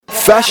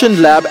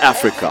Fashion Lab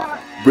Africa.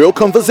 Real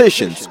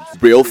conversations,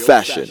 real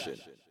fashion.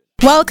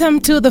 Welcome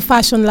to the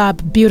Fashion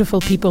Lab, beautiful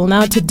people.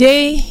 Now,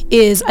 today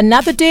is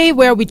another day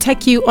where we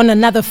take you on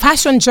another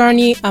fashion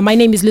journey. My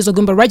name is Liz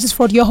Ogumba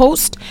Regisford, your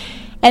host.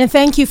 And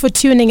thank you for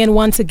tuning in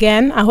once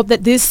again. I hope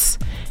that this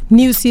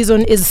new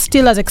season is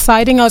still as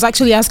exciting. I was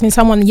actually asking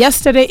someone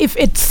yesterday if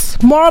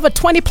it's more of a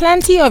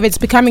 2020 or if it's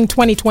becoming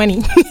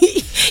 2020.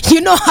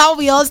 You know how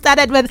we all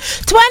started with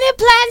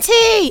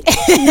 2020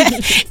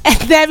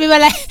 and then we were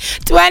like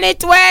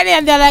 2020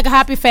 and they're like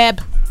happy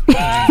Feb.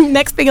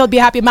 Next thing it'll be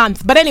happy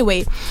month. But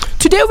anyway,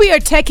 today we are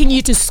taking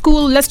you to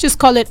school. Let's just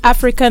call it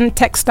African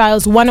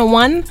Textiles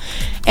 101.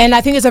 And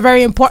I think it's a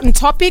very important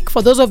topic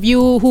for those of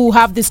you who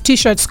have these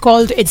t-shirts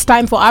called It's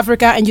Time for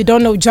Africa and you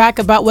don't know jack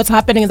about what's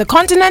happening in the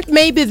continent.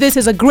 Maybe this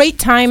is a great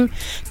time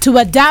to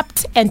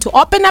adapt and to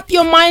open up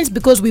your minds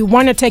because we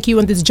want to take you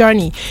on this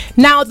journey.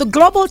 Now, the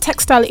global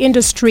textile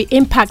industry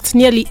impacts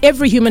nearly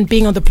every human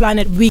being on the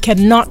planet. We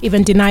cannot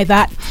even deny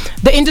that.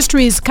 The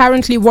industry is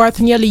currently worth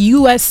nearly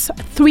US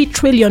 $3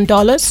 trillion.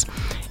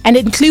 And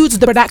it includes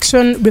the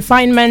production,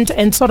 refinement,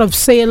 and sort of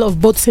sale of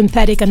both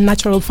synthetic and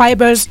natural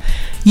fibers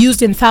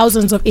used in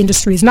thousands of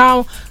industries.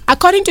 Now,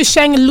 according to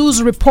Sheng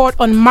Lu's report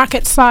on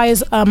market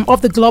size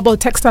of the global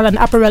textile and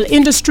apparel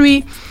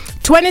industry,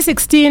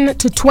 2016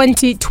 to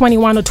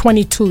 2021 or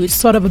 22, it's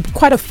sort of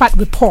quite a fat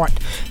report.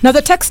 Now,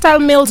 the textile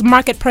mills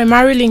market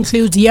primarily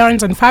includes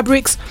yarns and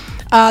fabrics.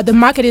 The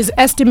market is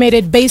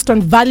estimated based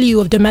on value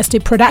of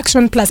domestic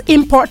production plus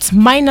imports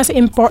minus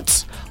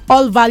imports,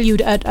 all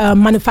valued at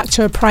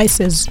manufacturer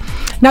prices.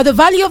 Now, the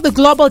value of the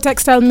global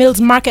textile mills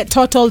market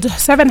totaled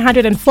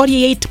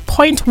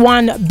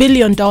 $748.1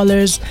 billion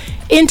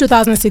in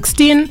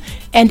 2016,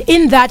 and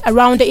in that,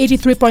 around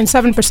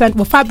 83.7%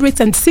 were fabrics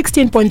and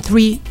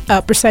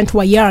 16.3%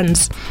 were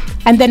yarns,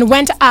 and then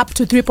went up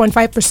to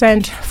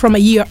 3.5% from a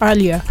year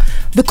earlier.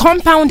 The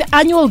compound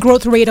annual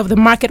growth rate of the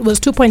market was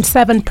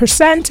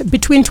 2.7%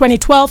 between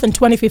 2012 and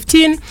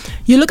 2015.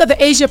 You look at the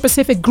Asia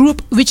Pacific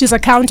group, which is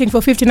accounting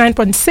for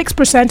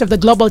 59.6% of the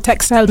global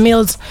textile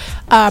mills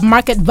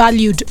market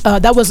valued.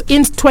 That was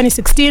in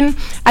 2016.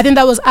 I think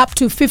that was up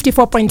to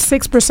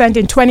 54.6%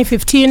 in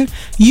 2015.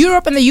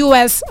 Europe and the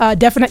US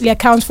definitely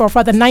accounts for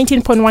further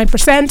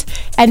 19.1%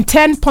 and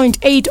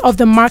 10.8% of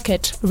the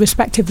market,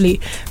 respectively.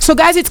 So,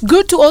 guys, it's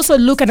good to also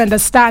look and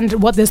understand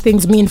what these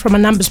things mean from a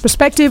numbers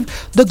perspective.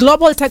 The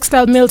global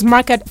textile mills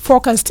market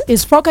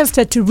is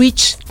forecasted to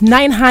reach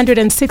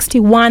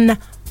 $961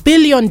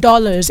 billion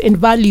in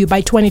value by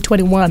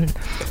 2021.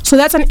 So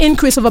that's an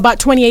increase of about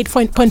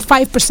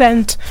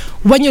 28.5%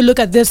 when you look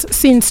at this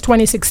since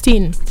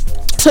 2016.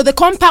 So the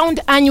compound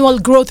annual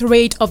growth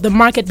rate of the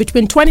market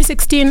between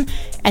 2016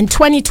 and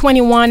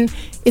 2021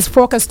 is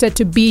forecasted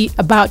to be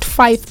about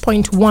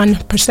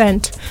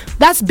 5.1%.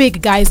 That's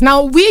big, guys.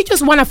 Now, we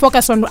just want to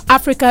focus on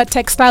Africa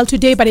textile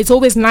today, but it's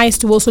always nice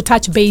to also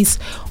touch base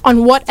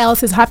on what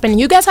else is happening.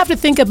 You guys have to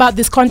think about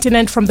this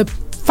continent from the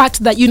fact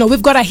that, you know,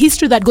 we've got a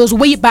history that goes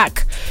way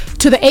back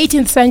to the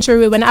 18th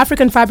century when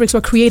African fabrics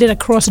were created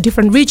across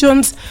different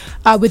regions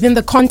within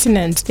the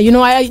continent. You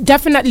know, I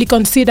definitely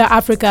consider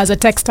Africa as a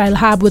textile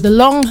hub with a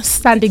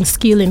long-standing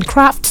skill in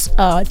crafts,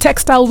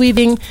 textile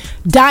weaving,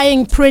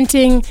 dyeing,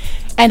 printing,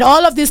 and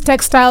all of these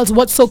textiles.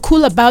 What's so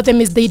cool about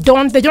them is they're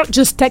not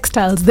just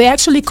textiles. They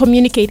actually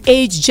communicate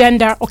age,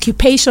 gender,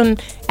 occupation,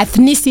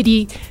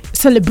 ethnicity,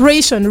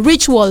 celebration,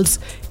 rituals,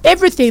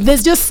 everything.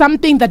 There's just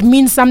something that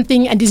means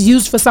something and is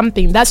used for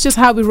something. That's just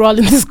how we roll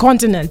in this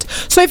continent.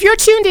 So if you're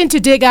tuned in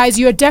today, guys,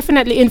 you're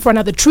definitely in for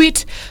another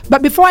treat.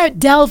 But before I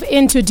delve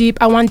into deep,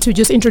 I want to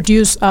just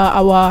introduce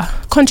our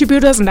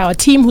contributors and our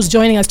team who's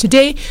joining us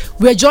today.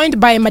 We're joined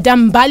by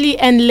Madame Mbali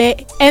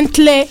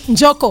Entle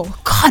Njoko.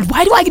 God,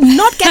 why do I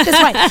not get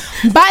this right?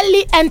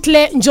 Mbali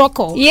Entle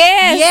Njoko.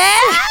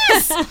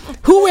 Yes.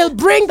 Who will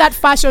bring that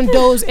fashion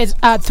dose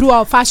through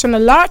our fashion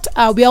alert.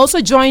 We're also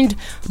joined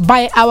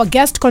by our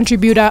guest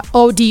contributor,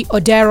 Odi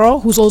Odero,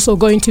 who's also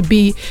going to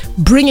be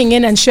bringing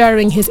in and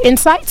sharing his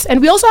insights.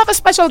 And we also have a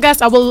special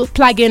guest I will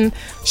plug in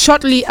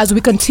shortly as we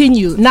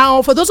continue.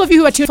 Now, for those of you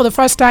who are tuned for the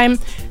first time,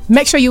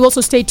 make sure you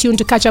also stay tuned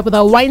to catch up with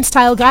our wine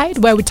style guide,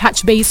 where we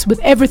touch base with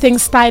everything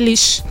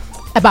stylish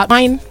about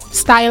wine,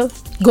 style,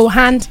 go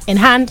hand in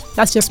hand.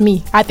 That's just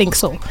me. I think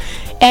so.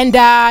 And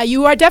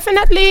you are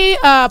definitely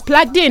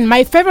plugged in.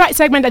 My favorite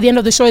segment at the end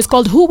of the show is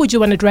called Who Would You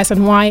Want to Dress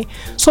and Why?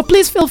 So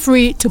please feel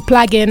free to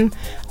plug in.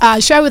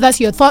 Share with us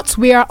your thoughts.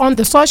 We are on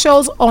the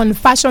socials, on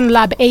Fashion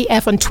Lab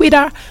AF on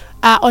Twitter,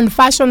 on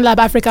Fashion Lab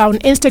Africa on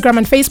Instagram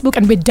and Facebook,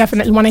 and we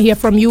definitely want to hear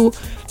from you.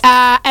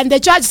 And the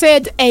judge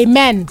said,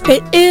 amen.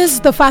 It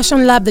is the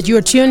Fashion Lab that you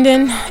are tuned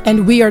in,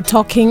 and we are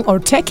talking or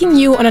taking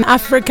you on an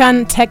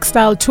African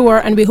textile tour,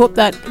 and we hope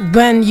that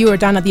when you are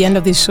done at the end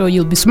of this show,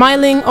 you'll be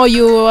smiling, or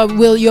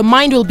your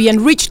mind will be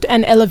enriched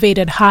and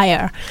elevated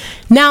higher.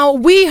 Now,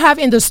 we have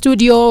in the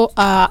studio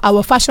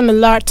our Fashion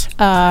Alert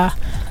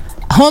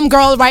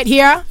homegirl right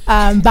here,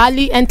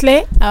 Bali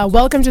Entle.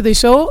 Welcome to the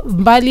show,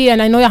 Bali.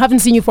 And I know I haven't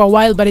seen you for a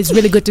while, but it's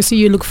really good to see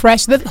you look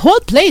fresh. The whole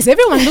place,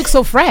 everyone looks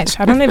so fresh.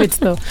 I don't know if it's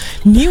the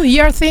New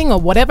Year thing or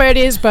whatever it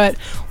is, but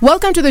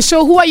welcome to the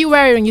show. Who are you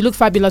wearing? You look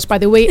fabulous, by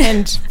the way.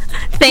 And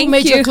Thank who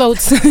made you. your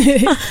clothes?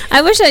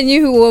 I wish I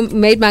knew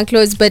made my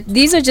clothes, but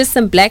these are just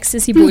some black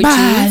sissy boy jeans.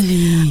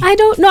 Bali. I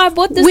don't know. I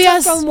bought this We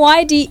stuff are from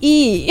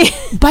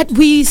YDE. But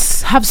we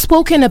have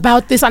spoken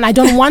about this, and I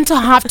don't want to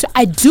have to.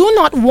 I do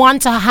not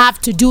want to have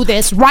to do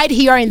this right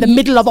here in the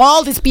middle of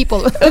all these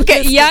people.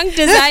 Okay, Young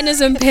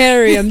Designers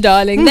Imperium,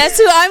 darling. That's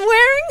who I'm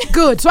wearing.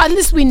 Good. So at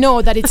least we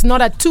know that it's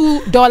not a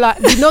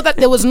 $2. We know that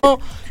there was no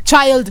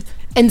child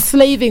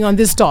enslaving on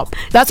this top.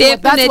 That's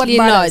what Definitely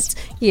matters.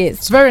 not. Yes.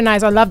 It's very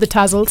nice. I love the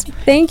tassels.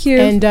 Thank you.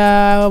 And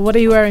what are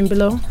you wearing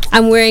below?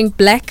 I'm wearing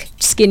black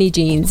skinny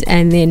jeans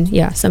and then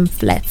some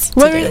flats.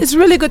 Well, today. it's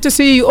really good to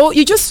see you. Oh,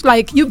 you just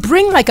you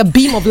bring like a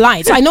beam of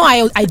light. I know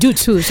I do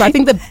too. So I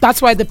think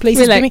that's why the place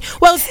is giving.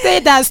 Well,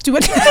 Stay does too.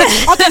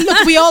 Okay,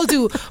 look, we all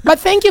do. But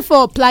thank you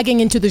for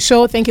plugging into the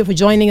show. Thank you for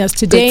joining us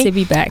today. Good to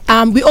be back.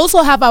 We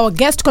also have our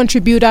guest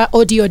contributor,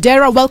 Odi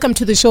Odera. Welcome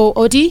to the show,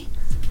 Odi.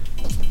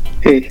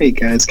 Hey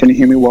guys, can you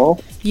hear me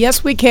well?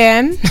 Yes, we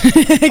can.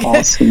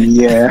 Awesome,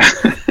 yeah.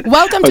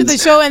 Welcome to the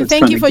show, and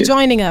thank you for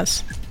joining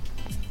us.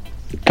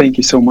 Thank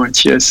you so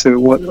much. Yes,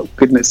 so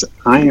goodness,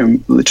 I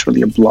am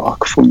literally a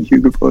block from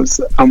Hugo Boss.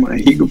 I'm a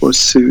Hugo Boss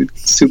suit,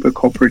 super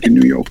corporate in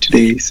New York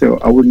today, so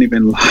I wouldn't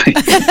even lie.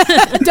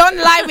 Don't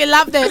lie, we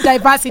love the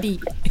diversity.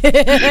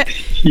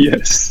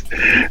 Yes.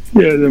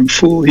 Yeah, I'm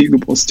full Hugo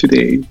Boss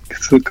today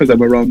because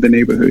I'm around the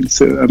neighborhood.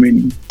 So I'm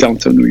in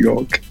downtown New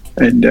York.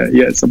 And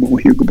yes, I'm all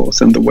Hugo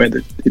Boss, and the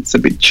weather, it's a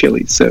bit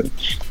chilly, so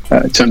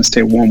trying to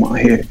stay warm out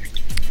here.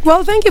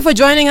 Well, thank you for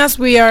joining us.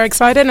 We are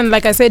excited, and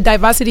like I said,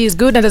 diversity is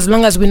good, and as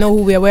long as we know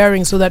who we are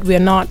wearing, so that we are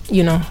not,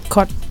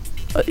 caught,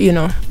 with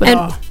and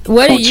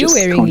what are you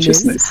wearing,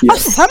 consciousness, yes.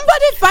 Oh,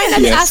 somebody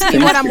finally asked me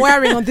what I'm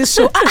wearing on this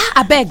show.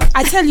 I beg,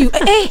 I tell you,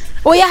 hey,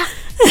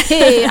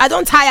 I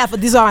don't tire for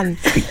this one.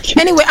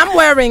 Anyway, I'm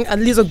wearing a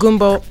Lizzo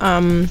Gumbo,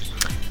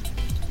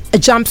 a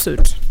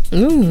jumpsuit.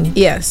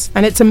 Yes,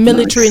 and it's a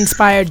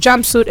military-inspired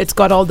jumpsuit. It's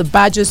got all the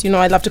badges.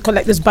 I love to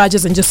collect these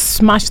badges and just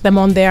smash them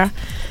on there.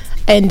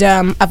 And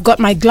I've got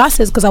my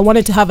glasses because I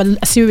wanted to have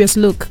a serious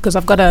look because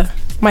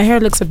my hair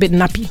looks a bit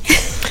nappy.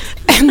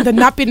 And the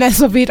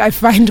nappiness of it, I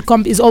find,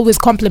 is always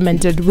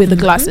complemented with the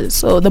glasses.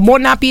 So the more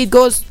nappy it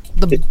goes,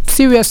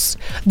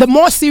 the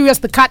more serious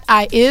the cat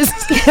eye is.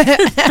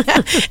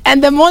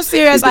 And the more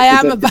serious I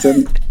am about...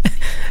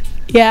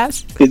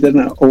 Yes. Is that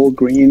an all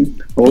green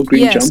jumpsuit?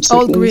 Yes,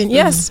 all green.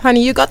 Yes,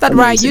 honey, you got that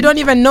right. You don't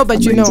even know,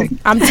 but you know.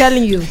 I'm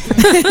telling you.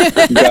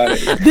 Got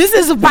it. This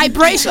is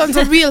vibrations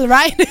are real,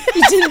 right?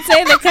 You didn't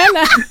say the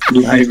color.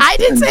 I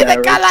didn't say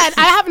the color, and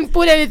I haven't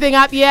put anything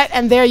up yet.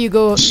 And there you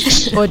go,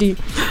 Odi.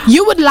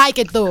 You would like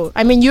it though.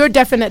 I mean, you're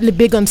definitely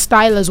big on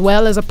style as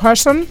well as a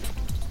person.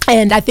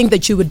 And I think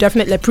that you would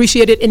definitely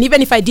appreciate it. And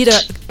even if I did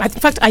in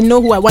fact, I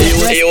know who I want to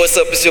dress. Hey, what's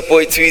up? It's your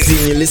boy Tweezy,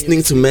 and you're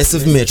listening to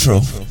Massive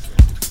Metro.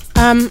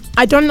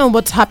 I don't know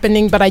what's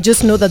happening, but I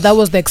just know that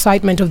was the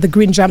excitement of the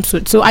green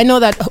jumpsuit. So I know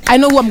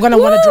who I'm going to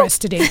want to dress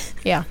today.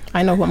 Yeah,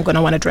 I know who I'm going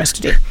to want to dress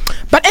today.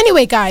 But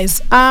anyway,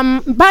 guys,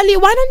 Bali,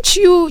 why don't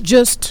you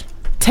just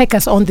take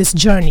us on this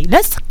journey?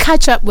 Let's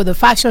catch up with the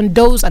fashion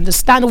dose,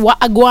 understand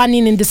what are going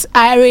in this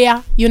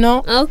area,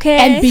 okay,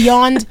 and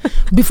beyond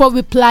before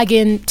we plug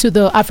into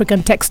the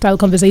African textile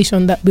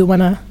conversation that we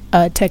want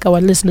to take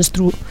our listeners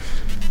through.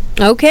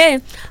 Okay.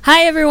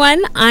 Hi,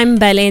 everyone. I'm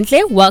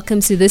Balentle.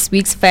 Welcome to this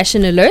week's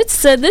Fashion Alerts.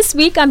 So this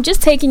week, I'm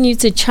just taking you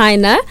to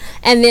China,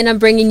 and then I'm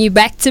bringing you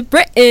back to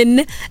Britain.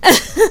 Those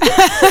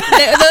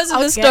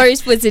are the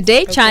stories for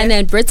today, China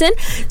and Britain.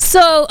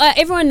 So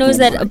everyone knows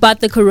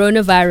about the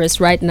coronavirus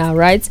right now,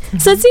 right? Mm-hmm.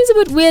 So it seems a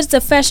bit weird. It's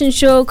a fashion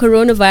show,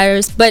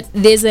 coronavirus, but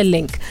there's a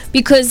link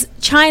because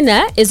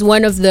China is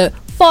one of the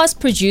fast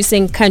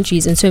producing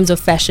countries in terms of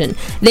fashion.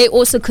 They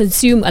also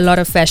consume a lot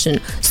of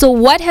fashion. So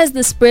what has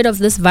the spread of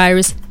this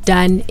virus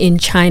done in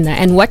China,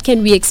 and what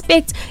can we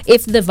expect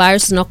if the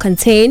virus is not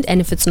contained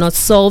and if it's not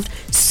solved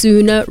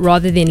sooner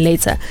rather than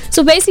later?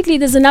 So basically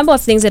there's a number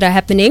of things that are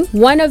happening,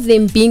 one of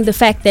them being the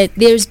fact that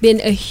there's been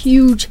a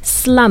huge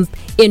slump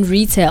in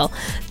retail.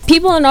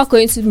 People are not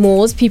going to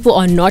malls, people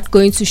are not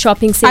going to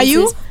shopping centers. Are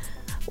you?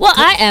 Well,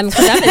 I am,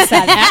 because I'm in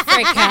South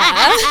Africa.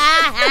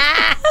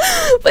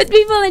 But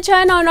people in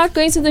China are not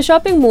going to the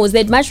shopping malls.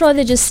 They'd much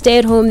rather just stay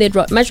at home. They'd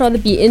much rather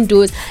be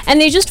indoors.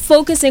 And they're just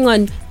focusing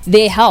on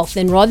their health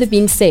and rather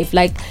being safe.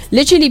 Like,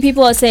 literally,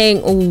 people are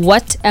saying,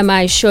 what am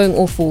I showing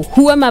off for?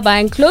 Who am I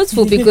buying clothes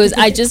for? Because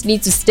I just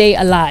need to stay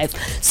alive.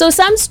 So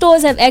some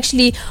stores have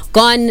actually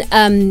gone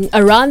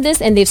around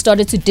this, and they've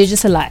started to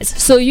digitalize.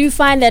 So you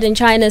find that in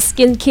China,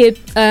 skincare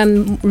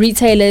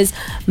retailers,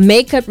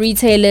 makeup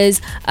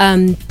retailers,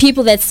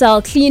 people that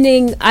sell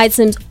cleaning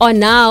items are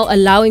now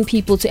allowing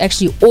people to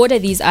actually order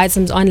these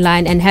items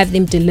online and have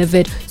them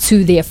delivered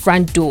to their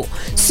front door.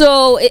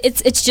 So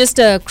it's just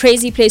a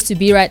crazy place to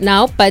be right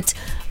now. But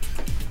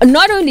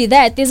not only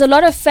that, there's a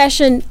lot of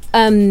fashion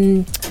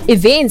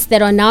events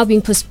that are now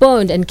being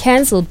postponed and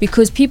cancelled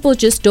because people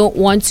just don't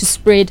want to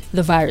spread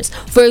the virus.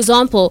 For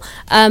example,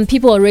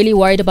 people are really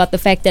worried about the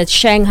fact that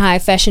Shanghai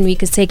Fashion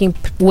Week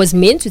was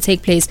meant to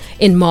take place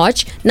in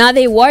March. Now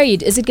they're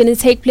worried, is it going to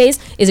take place?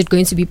 Is it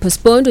going to be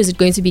postponed, or is it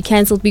going to be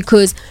cancelled?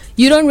 Because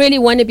you don't really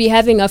want to be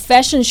having a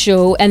fashion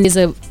show and there's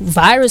a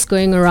virus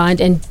going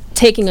around and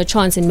taking a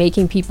chance and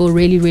making people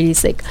really, really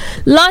sick.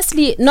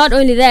 Lastly, not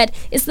only that,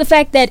 it's the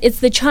fact that it's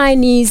the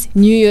Chinese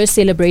New Year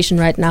celebration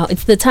right now.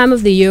 It's the time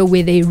of the year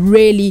where they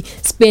really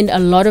spend a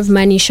lot of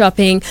money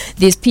shopping.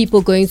 There's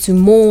people going to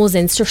malls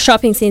and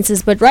shopping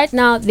centers, but right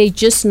now they're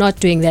just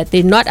not doing that.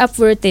 They're not up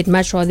for it. They'd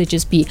much rather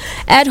just be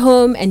at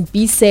home and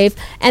be safe.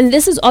 And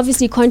this is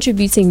obviously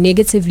contributing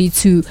negatively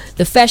to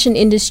the fashion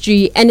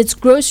industry and its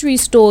grocery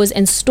stores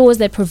and stores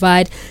that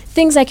provide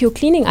things like your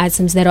cleaning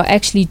items that are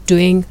actually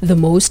doing the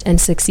most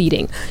and succeeding.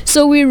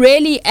 So we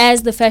really,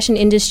 as the fashion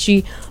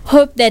industry,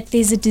 hope that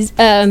there's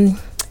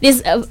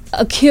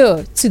a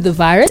cure to the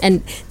virus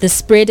and the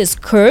spread is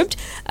curbed,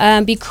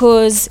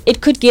 because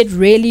it could get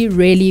really,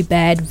 really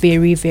bad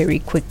very, very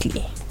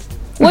quickly.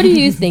 What do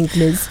you think,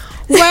 Liz?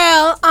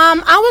 Well,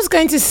 I was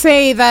going to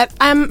say that,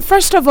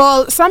 first of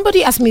all,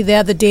 somebody asked me the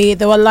other day,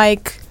 they were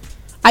like,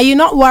 are you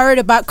not worried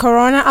about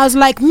Corona? I was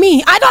like,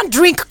 me, I don't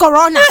drink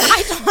Corona.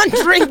 I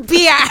don't drink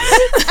beer.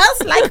 I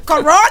was like,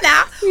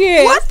 Corona?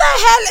 Yeah. What the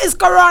hell is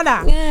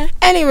Corona? Yeah.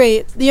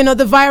 Anyway,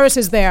 the virus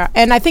is there.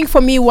 And I think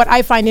for me, what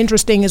I find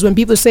interesting is when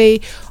people say,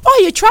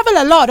 oh, you travel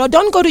a lot, or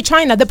don't go to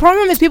China. The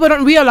problem is people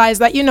don't realize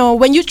that,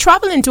 when you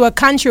travel into a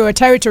country or a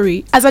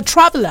territory, as a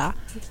traveler,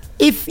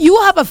 if you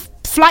have a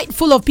flight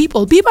full of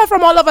people are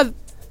from all over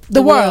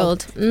the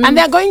world. And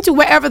they're going to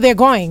wherever they're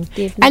going.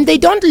 Definitely. And they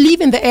don't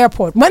leave in the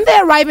airport. When they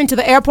arrive into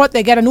the airport,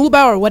 they get an Uber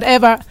or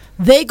whatever,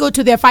 they go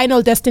to their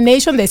final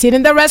destination, they sit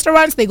in the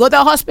restaurants, they go to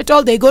the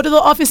hospital, they go to the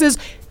offices,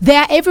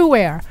 they're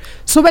everywhere.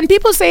 So when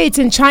people say it's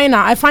in China,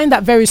 I find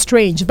that very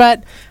strange.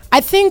 But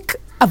I think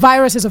a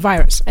virus is a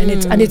virus, and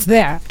it's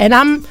there. And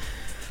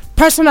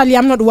Personally,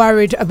 I'm not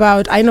worried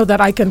about. I know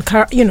that I can,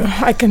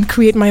 I can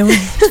create my own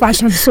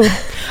fashion. So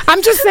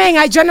I'm just saying,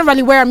 I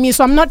generally wear me,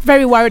 so I'm not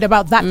very worried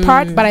about that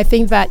part. But I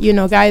think that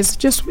guys,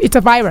 it's a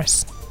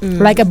virus.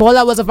 Like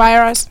Ebola was a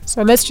virus.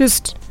 So let's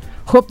just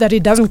hope that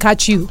it doesn't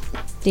catch you.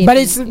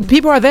 Definitely. But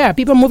people are there,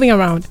 people moving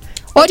around.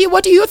 Odi,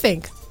 what do you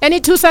think?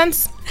 Any 2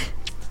 cents?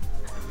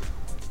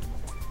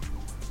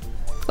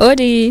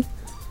 Odi.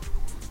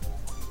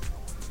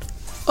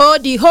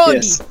 Odi.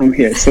 Yes, I'm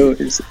here. So,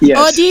 yes.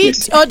 Odi,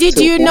 So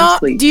do you know?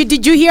 honestly-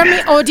 Did you hear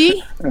me,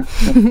 Odi?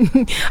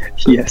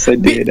 Yes, I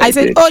did. I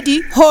said did.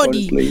 Odi,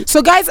 Hodi. Honestly.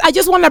 So, guys, I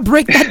just want to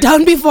break that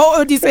down before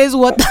Odi says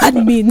what that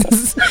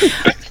means.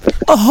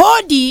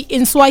 Hodi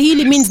in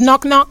Swahili means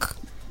knock knock.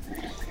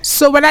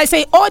 So when I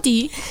say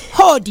Odi,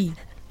 Hodi.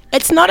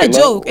 It's not a Hello.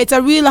 joke. It's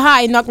a real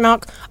high knock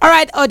knock. All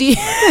right, Odi.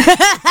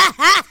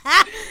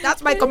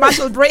 That's my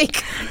commercial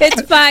break.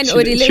 It's fine,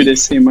 Odi. Should I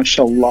say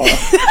mashallah?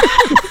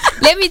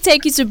 Let me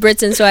take you to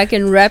Britain so I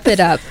can wrap it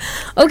up.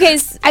 Okay.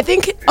 I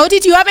think. Odi,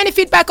 do you have any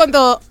feedback on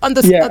the?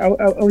 Yeah,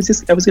 I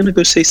was gonna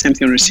go say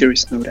something on a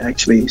serious note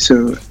actually.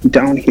 So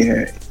down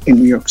here in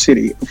New York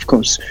City, of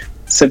course,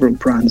 several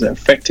brands are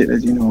affected.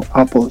 As you know,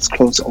 Apple has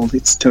closed all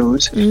its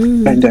stores,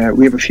 and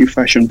we have a few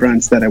fashion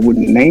brands that I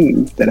wouldn't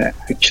name that are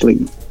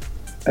actually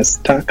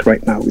stuck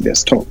right now with their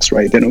stocks.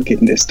 Right, they're not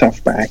getting their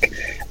stuff back,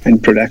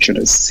 and production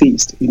has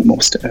ceased in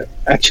most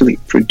actually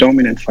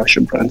predominant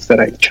fashion brands that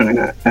are in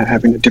China are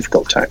having a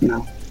difficult time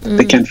now.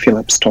 They can't fill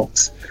up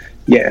stocks.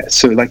 Yeah,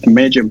 so like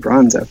major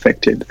brands are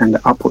affected, and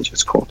Apple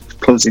just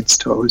closed its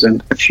stores,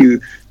 and a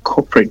few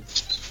corporate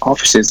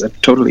offices are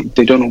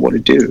they don't know what to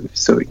do.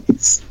 So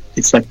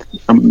it's like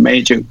a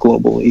major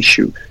global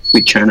issue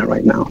with China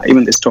right now.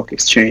 Even the stock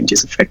exchange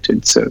is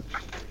affected, so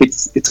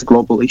it's a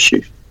global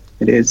issue.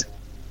 It is.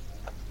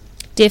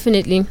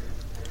 Definitely.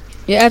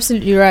 You're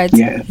absolutely right.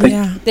 Yeah.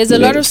 There's a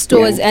lot of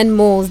stores and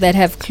malls that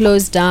have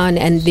closed down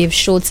and they've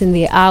shortened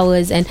their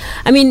hours. And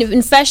I mean,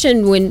 in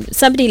fashion, when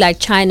somebody like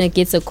China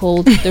gets a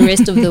cold, the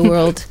rest of the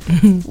world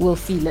will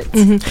feel it.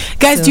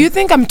 Guys, So- do you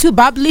think I'm too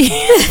bubbly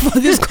for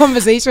this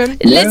conversation?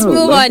 Let's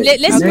move on.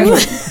 Let's move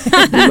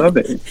on. I love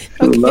it.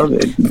 I love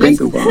it. Bring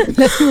the wine.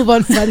 Let's move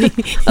on, Bali.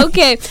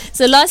 Okay,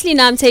 so lastly,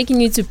 now I'm taking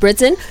you to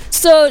Britain.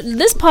 So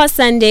this past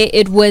Sunday,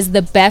 it was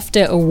the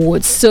BAFTA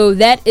Awards. So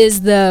that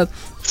is the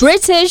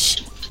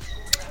British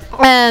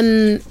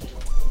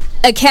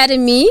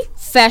Academy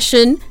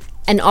Fashion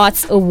and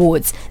Arts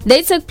Awards.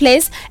 They took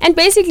place, and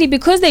basically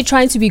because they're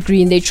trying to be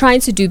green, they're trying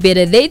to do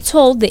better, they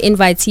told the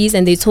invitees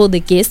and they told the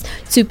guests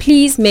to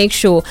please make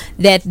sure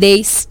that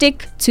they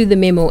stick to the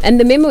memo. And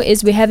the memo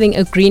is we're having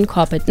a green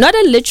carpet, not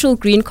a literal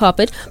green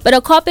carpet, but a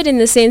carpet in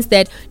the sense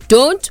that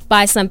don't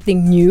buy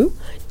something new,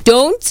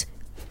 don't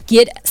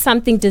get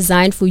something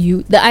designed for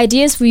you. The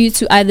idea is for you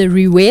to either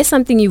rewear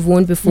something you've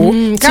worn before,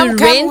 to Come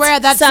rent wear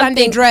that Sunday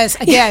something dress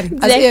again,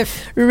 as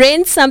if.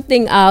 rent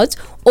something out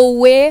or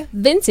wear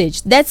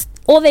vintage. That's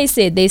all they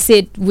said. They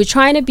said we're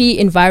trying to be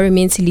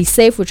environmentally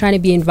safe, we're trying to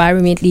be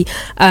environmentally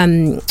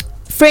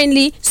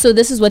friendly, so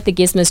this is what the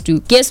guests must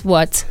do. Guess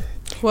what?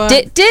 What?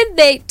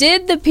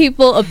 Did the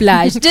people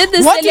oblige? Did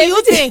the What do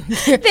you think?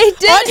 They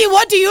did.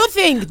 What do you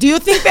think? Do you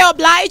think they're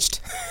obliged?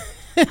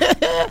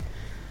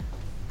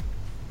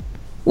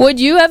 Would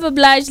you have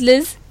obliged,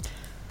 Liz?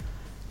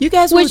 You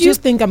guys Would will you-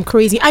 just think I'm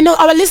crazy. I know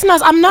our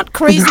listeners, I'm not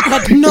crazy,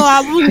 but no,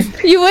 I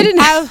wouldn't. You wouldn't.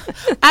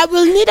 I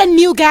will need a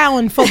new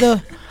gown for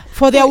the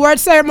award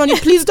ceremony.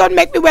 Please don't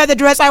make me wear the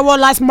dress I wore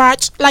last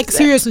March. Like,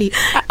 seriously.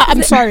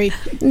 I'm sorry.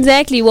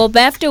 Exactly. Well,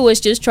 BAFTA was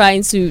just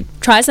trying to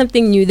try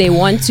something new. They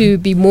want to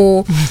be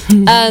more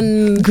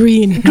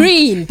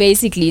green,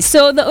 basically.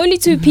 So the only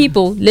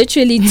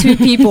literally two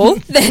people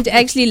that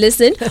actually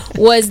listened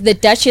was the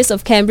Duchess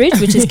of Cambridge,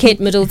 which is Kate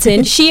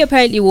Middleton. She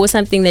apparently wore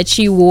something that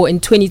she wore in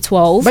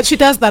 2012. But she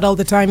does that all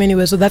the time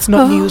anyway, so that's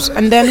not news.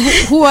 And then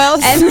who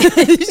else?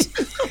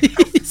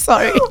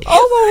 Sorry.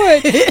 Oh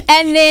my word.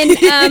 And then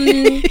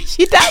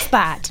She does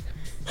that.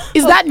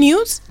 Is that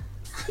news?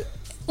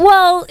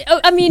 well,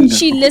 I mean,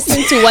 she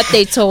listened to what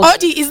they told.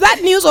 Odi, is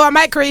that news or am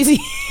I crazy?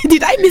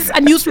 Did I miss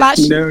a news flash?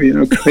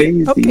 No,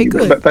 crazy. Okay,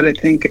 good. But I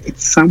think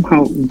it's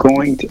somehow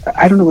going to,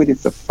 I don't know whether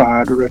it's a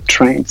fad or a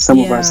trend. Some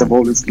of us have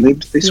always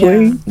lived this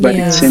way, but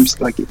it seems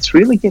like it's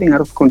really getting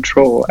out of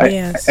control.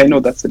 Yes. I know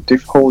that's a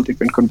whole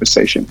different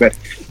conversation, but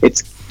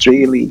it's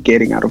really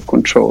getting out of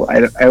control.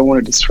 I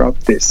want to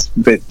disrupt this,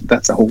 but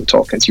that's a whole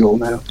talk, as you all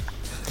know.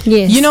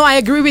 Yes. You know, I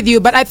agree with you,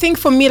 but I think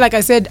for me, like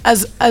I said,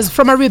 as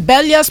from a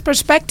rebellious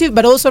perspective,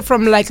 but also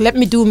from like, let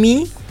me do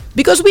me,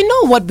 because we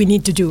know what we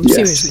need to do, Yes.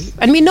 seriously.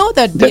 And we know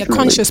that we are Definitely.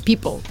 conscious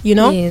people, you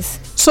know? Yes.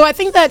 So I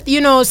think that,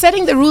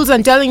 setting the rules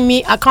and telling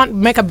me I can't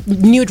make a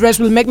new dress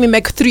will make me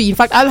make 3. In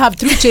fact, I'll have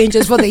 3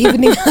 changes for the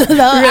evening.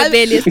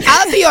 Rebellious.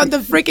 I'll be on the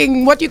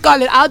freaking, what you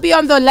call it, I'll be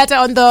on the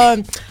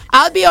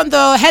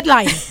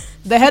headline.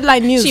 The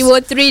headline news. She wore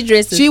 3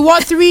 dresses. She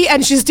wore 3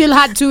 and she still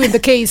had 2 in the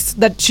case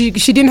that she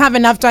didn't have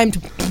enough time to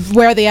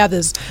wear the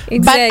others.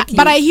 Exactly.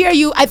 But I hear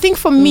you. I think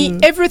for me,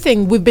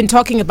 everything we've been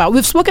talking about,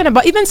 we've spoken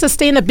about even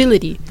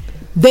sustainability.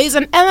 There's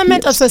an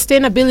element of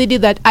sustainability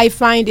that I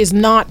find is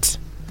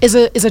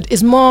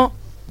more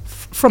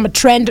from a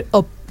trend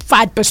or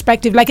fad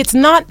perspective. Like it's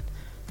not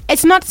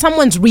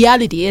someone's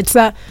reality.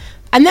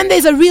 And then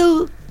there's a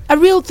real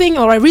thing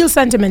or a real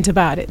sentiment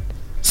about it.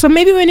 So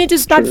maybe we need to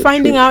start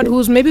finding out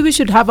who's. Maybe we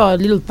should have our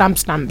little thumb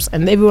stamps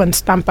and everyone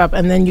stamp up,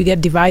 and then you get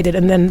divided.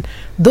 And then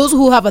those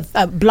who have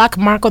a black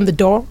mark on the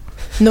door.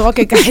 No,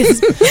 okay, guys.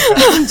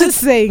 I'm just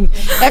saying.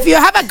 If you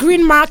have a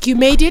green mark, you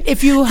made it.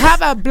 If you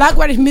have a black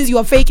one, it means you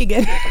are faking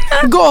it.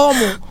 Go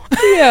home.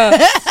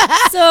 Yeah.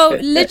 So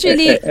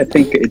literally. I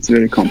think it's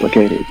very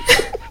complicated.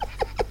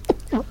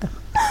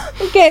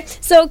 Okay,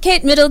 so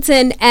Kate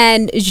Middleton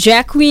and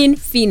Jacqueline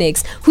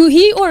Phoenix, who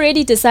he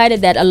already decided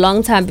that a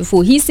long time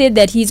before. He said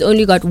that he's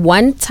only got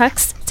one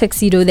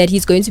tuxedo that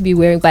he's going to be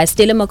wearing by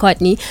Stella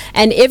McCartney,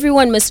 and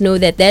everyone must know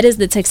that that is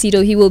the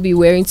tuxedo he will be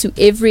wearing to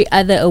every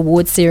other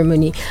award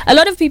ceremony. A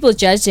lot of people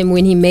judged him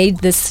when he made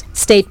this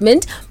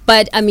statement,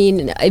 but I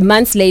mean,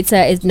 months later,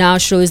 it now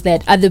shows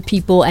that other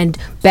people and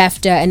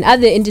BAFTA and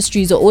other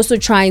industries are also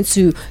trying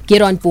to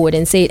get on board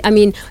and say, I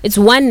mean, it's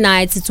one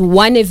night, it's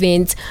one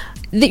event.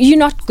 You're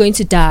not going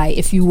to die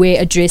if you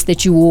wear a dress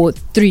that you wore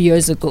 3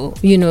 years ago,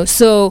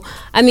 So,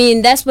 I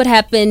mean, that's what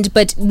happened.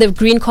 But the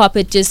green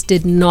carpet just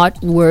did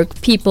not work.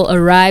 People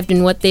arrived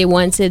in what they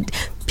wanted.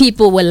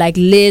 People were like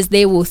Liz,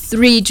 they wore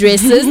 3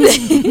 dresses.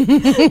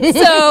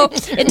 So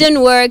it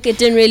didn't work. It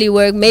didn't really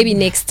work. Maybe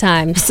next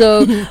time.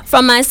 So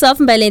from myself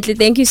and Mbalenhle,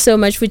 thank you so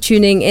much for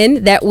tuning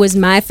in. That was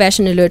my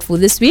fashion alert for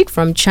this week,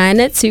 from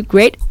China to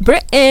Great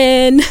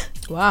Britain.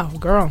 Wow,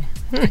 girl.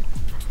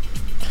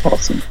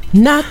 Awesome.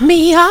 Knock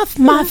me off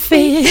my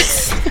feet.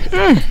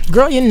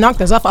 Girl, you knocked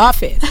us off our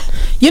feet.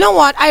 You know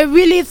what? I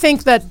really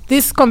think that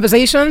these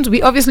conversations, we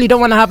obviously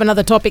don't want to have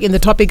another topic in the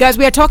topic. Guys,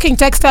 we are talking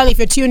textile. If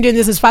you're tuned in,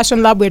 this is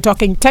Fashion Lab. We're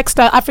talking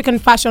textile, African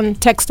fashion,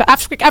 textile,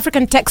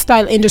 African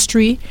textile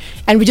industry.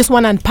 And we just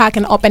want to unpack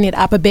and open it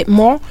up a bit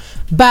more.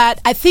 But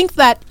I think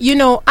that,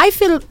 I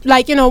feel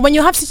like, when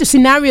you have such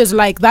scenarios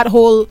like that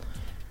whole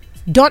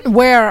don't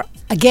wear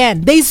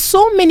again, there's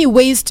so many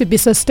ways to be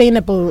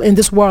sustainable in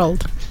this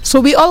world. So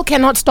we all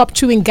cannot stop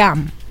chewing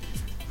gum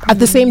at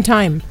the same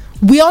time.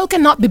 We all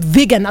cannot be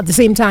vegan at the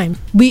same time.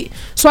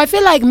 So I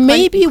feel like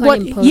maybe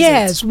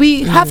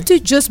we have to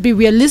just be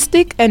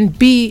realistic and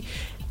be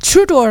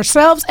true to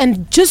ourselves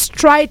and just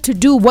try to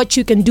do what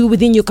you can do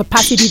within your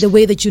capacity the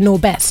way that you know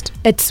best.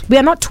 We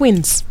are not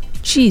twins.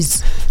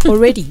 Jeez,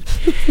 already.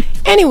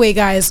 Anyway,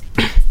 guys,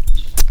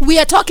 we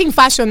are talking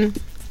fashion.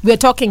 We are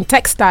talking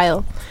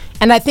textile.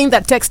 And I think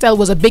that textile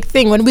was a big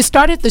thing. When we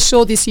started the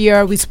show this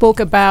year, we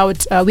spoke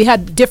about, we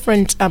had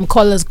different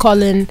callers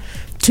call in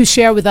to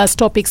share with us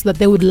topics that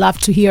they would love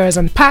to hear us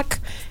unpack.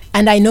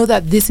 And I know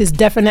that this is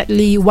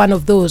definitely one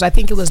of those. I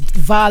think it was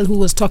Val who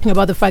was talking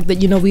about the fact that,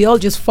 we all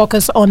just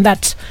focus on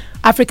that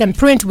African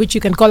print, which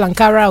you can call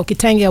Ankara or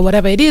Kitenge or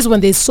whatever it is,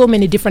 when there's so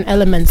many different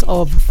elements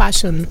of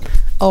fashion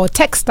or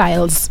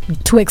textiles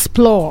to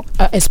explore,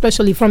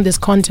 especially from this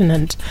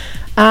continent.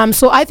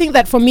 So I think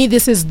that for me,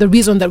 this is the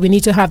reason that we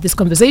need to have this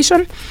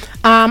conversation.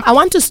 I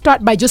want to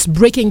start by just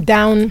breaking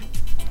down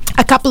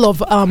a couple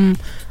of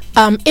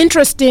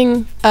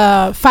interesting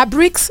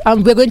fabrics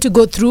we're going to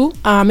go through.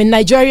 In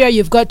Nigeria,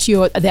 you've got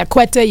the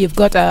Akwete, you've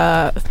got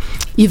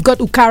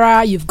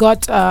Ukara, you've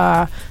got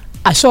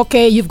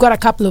Ashoke, you've got a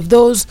couple of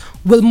those.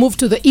 We'll move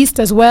to the east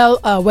as well,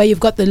 where you've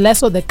got the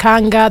Leso, the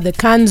Kanga, the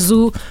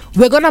Kanzu.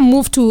 We're going to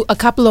move to a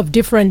couple of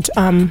different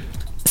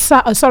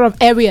sort of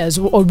areas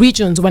or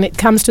regions when it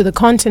comes to the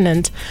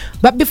continent.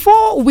 But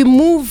before we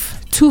move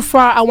too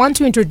far, I want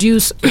to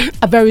introduce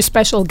a very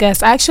special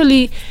guest. I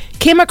actually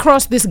came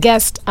across this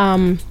guest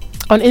on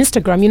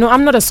Instagram.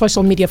 I'm not a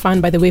social media fan,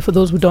 by the way, for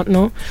those who don't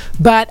know,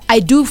 but I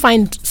do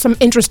find some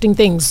interesting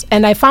things.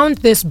 And I found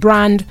this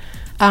brand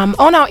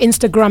on our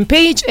Instagram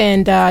page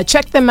and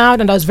checked them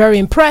out, and I was very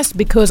impressed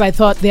because I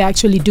thought they're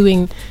actually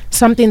doing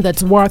something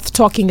that's worth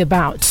talking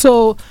about.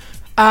 So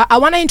I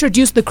want to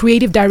introduce the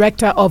creative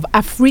director of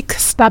Afrique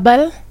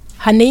Stable.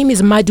 Her name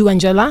is Madu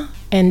Angela,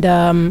 and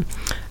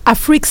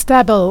Afrique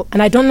Stable,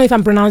 and I don't know if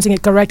I'm pronouncing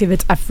it correct, if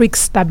it's Afrique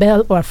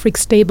Stable or Afrique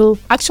Stable.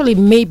 Actually,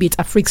 maybe it's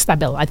Afrique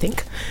Stable, I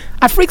think.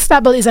 Afrique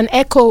Stable is an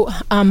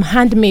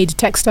handmade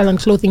textile and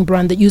clothing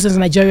brand that uses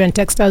Nigerian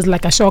textiles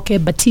like Ashoke,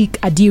 Batik,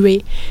 Adire,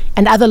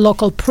 and other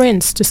local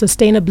prints to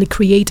sustainably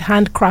create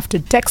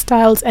handcrafted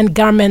textiles and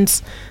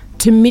garments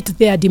to meet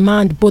their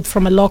demand, both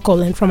from a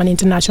local and from an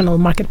international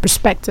market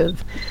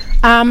perspective.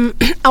 I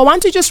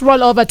want to just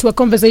roll over to a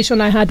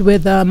conversation I had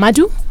with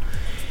Madu.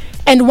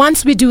 And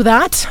once we do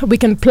that, we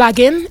can plug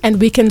in and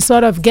we can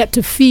sort of get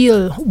to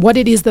feel what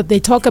it is that they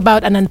talk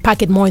about and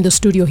unpack it more in the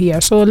studio here.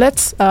 So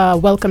let's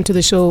welcome to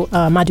the show,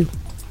 Madu.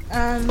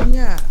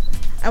 I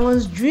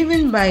was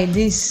driven by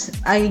this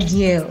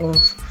idea of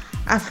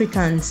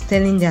Africans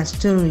telling their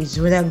stories,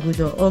 whether good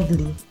or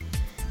ugly.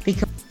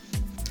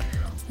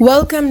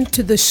 Welcome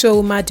to the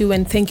show, Madu,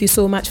 and thank you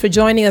so much for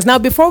joining us. Now,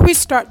 before we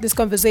start this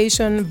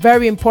conversation,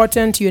 very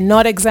important, you're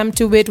not exempt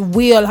to it.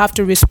 We all have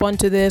to respond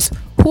to this.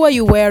 Who are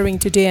you wearing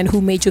today and who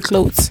made your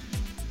clothes?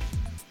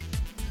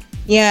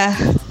 Yeah,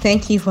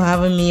 thank you for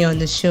having me on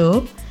the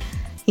show.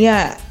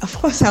 Yeah, of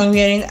course I'm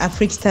wearing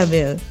Afrique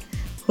Stable.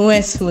 Who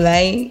else will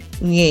I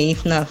wear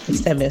if not Afrique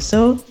Stable?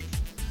 So,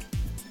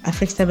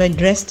 Afrique Stable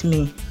dressed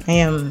me. I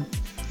am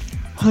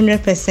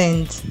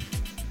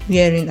 100%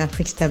 wearing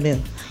Afrique Stable.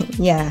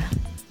 Yeah.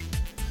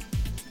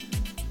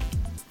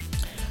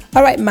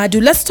 All right, Madu,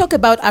 let's talk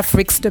about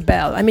Afrique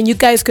Stable. I mean, you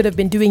guys could have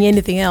been doing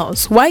anything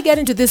else. Why get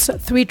into this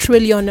 $3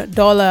 trillion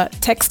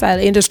textile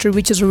industry,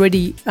 which is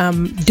already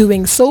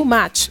doing so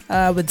much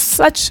with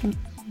such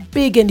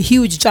big and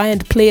huge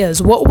giant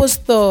players? What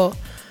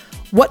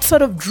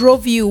sort of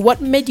drove you? What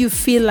made you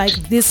feel like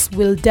this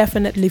will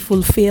definitely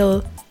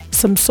fulfill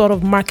some sort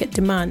of market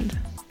demand?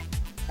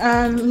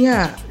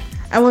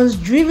 I was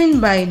driven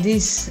by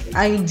this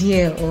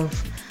idea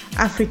of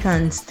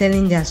Africans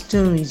telling their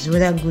stories,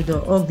 whether good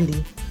or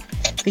ugly,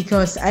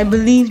 because I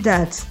believe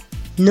that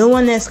no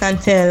one else can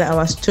tell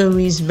our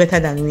stories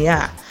better than we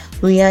are.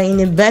 We are in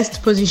the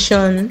best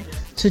position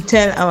to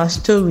tell our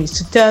stories,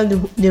 to tell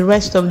the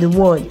rest of the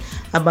world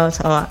about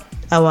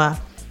our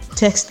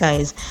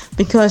textiles,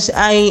 because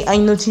I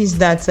noticed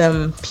that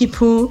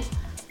people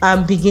are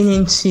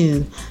beginning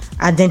to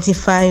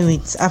identify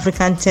with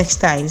African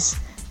textiles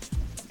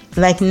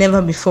like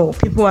never before.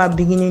 People are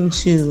beginning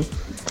to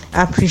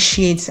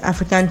appreciate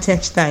African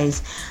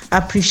textiles,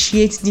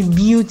 appreciate the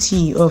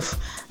beauty of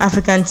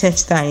African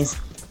textiles.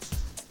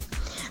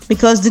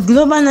 Because the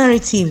global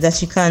narrative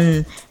that you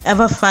can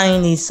ever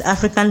find is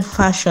African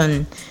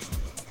fashion,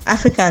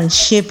 African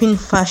shaping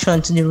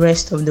fashion to the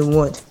rest of the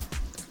world.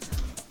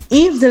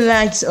 If the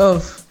likes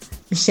of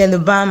Michelle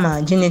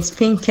Obama, Janet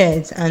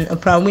Pinkett, and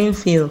Oprah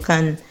Winfrey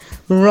can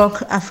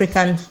rock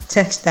African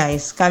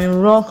textiles, can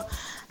rock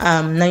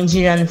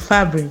Nigerian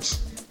fabrics,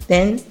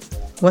 then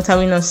what are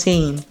we not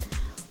saying?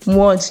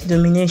 World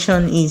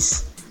domination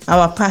is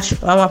our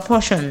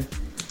portion.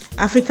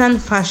 African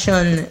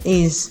fashion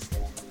is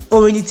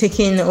already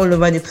taken all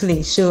over the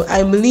place. So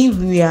I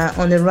believe we are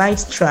on the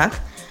right track,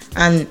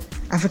 and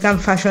African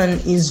fashion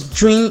is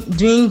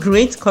doing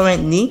great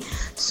currently.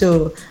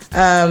 So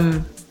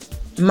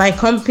my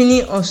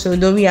company also,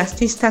 though we are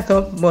still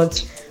startup,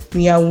 but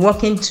we are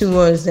working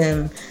towards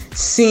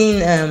seeing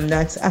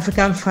that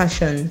African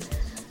fashion,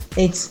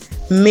 it's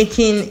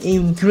making a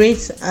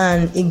great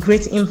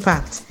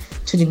impact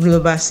to the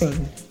global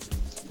scene.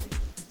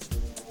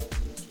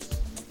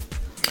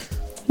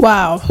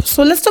 Wow.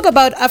 So let's talk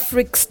about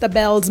Afrique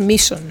Stable's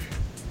mission.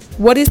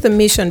 What is the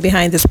mission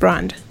behind this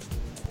brand?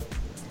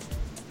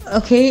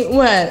 Okay,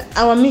 well,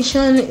 our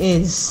mission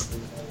is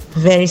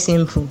very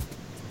simple: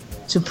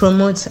 to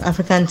promote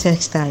African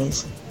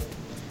textiles,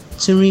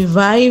 to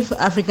revive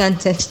African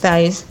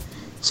textiles,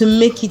 to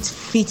make it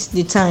fit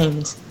the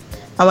times.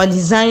 Our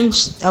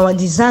designs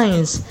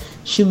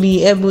should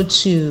be able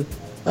to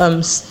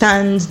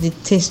stand the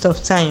test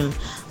of time.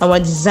 Our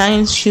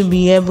designs should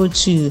be able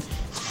to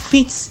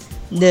fit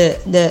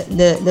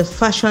the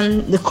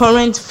fashion, the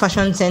current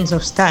fashion sense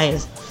of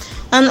styles.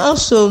 And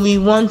also we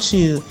want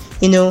to,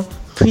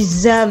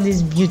 preserve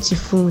these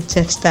beautiful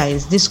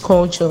textiles, this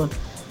culture.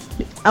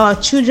 Our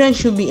children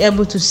should be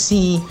able to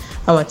see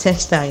our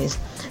textiles.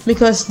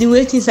 because the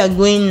way things are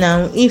going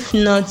now, if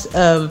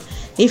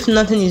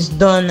nothing is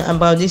done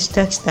about these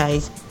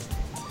textiles,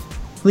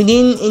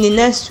 in the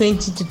next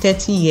 20 to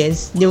 30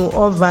 years, they will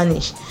all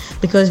vanish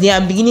because they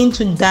are beginning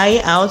to die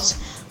out.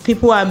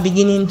 People are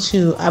beginning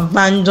to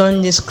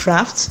abandon this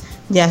craft,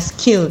 their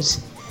skills,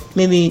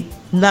 maybe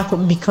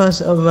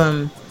because of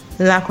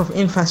lack of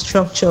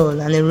infrastructure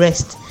and the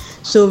rest.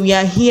 So we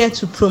are here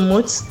to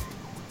promote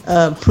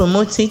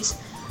it,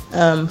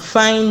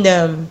 find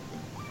a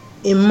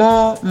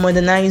more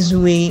modernized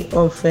way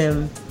of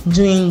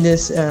doing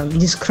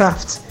this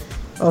craft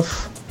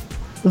of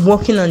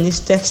working on these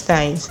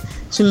textiles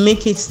to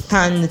make it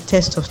stand the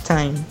test of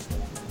time.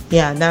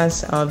 Yeah,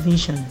 that's our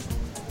vision.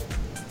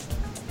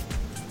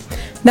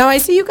 Now, I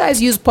see you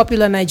guys use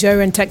popular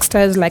Nigerian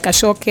textiles like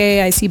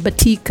Ashoke, I see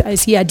batik, I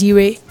see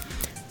adire,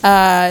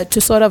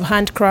 to sort of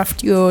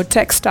handcraft your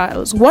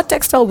textiles. What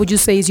textile would you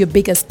say is your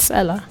biggest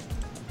seller?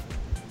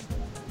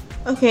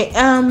 Okay,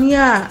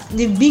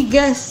 the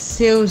biggest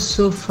sales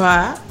so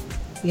far,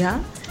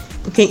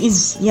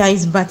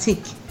 is batik.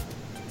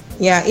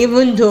 Yeah,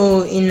 even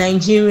though in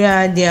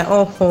Nigeria they are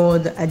all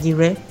called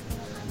adire,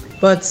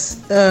 but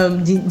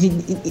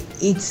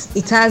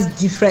it has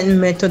different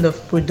method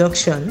of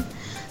production.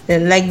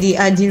 Like the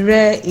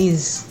adire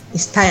is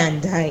tie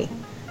and dye.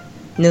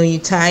 You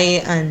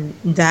tie and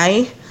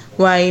dye,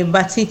 while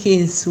batik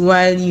is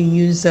while you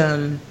use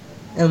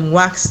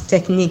wax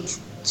technique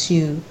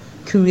to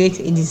create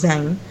a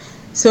design.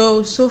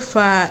 So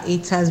far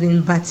it has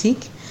been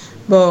batik,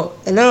 but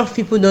a lot of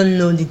people don't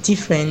know the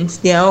difference.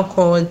 They are all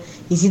called,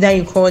 it's either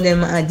you call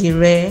them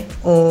adire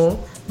or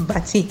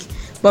batik.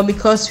 But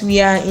because we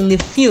are in the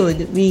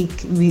field, we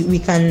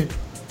can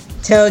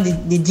tell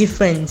the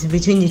difference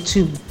between the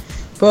two.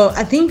 But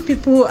I think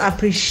people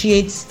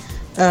appreciate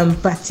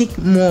batik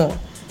more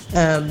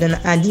than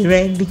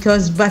adire,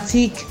 because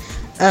batik,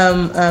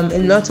 a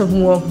lot of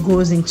work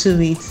goes into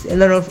it, a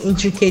lot of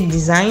intricate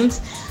designs.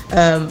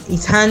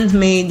 It's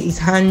handmade, it's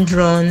hand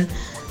drawn.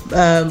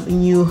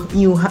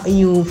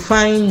 You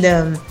find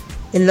a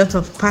lot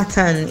of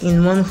pattern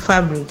in one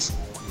fabric,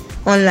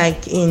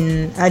 unlike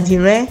in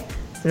adire,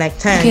 like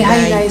tie and dye.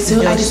 Hi guys,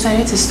 so I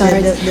decided to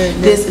start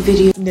this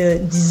video. The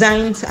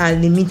designs are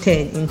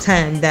limited in tie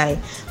and dye,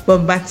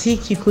 but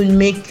batik you could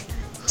make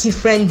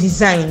different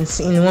designs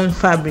in one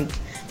fabric,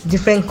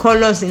 different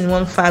colors in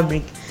one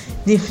fabric,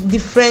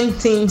 different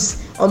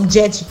things,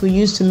 objects you could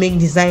use to make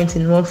designs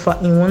in one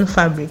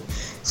fabric.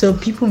 So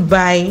people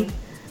buy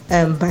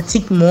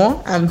batik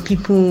more, and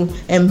people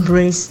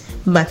embrace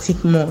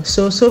batik more.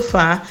 So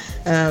far,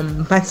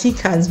 batik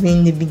has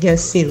been the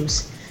biggest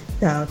sales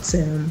that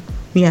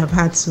we have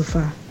had so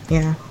far.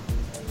 Yeah.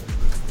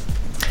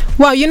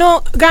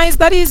 Well, guys,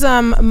 that is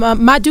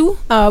Madu.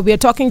 We are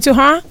talking to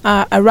her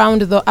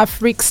around the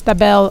Afrique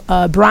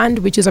Stabile brand,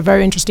 which is a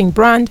very interesting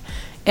brand.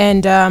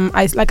 And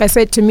like I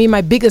said, to me,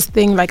 my biggest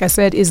thing, like I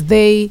said, is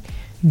they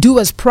do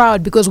us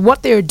proud, because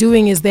what they're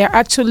doing is they're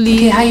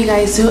actually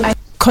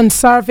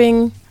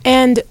conserving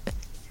and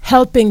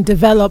helping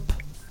develop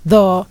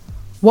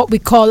what we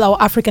call our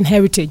African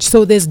heritage.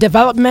 So there's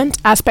development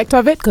aspect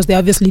of it, because they're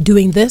obviously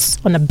doing this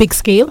on a big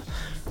scale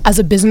as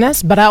a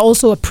business, but I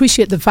also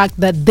appreciate the fact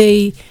that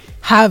they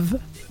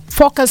have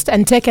focused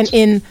and taken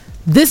in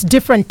these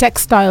different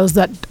textiles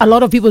that a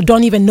lot of people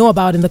don't even know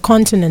about in the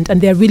continent,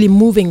 and they're really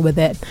moving with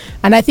it.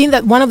 And I think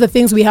that one of the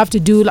things we have to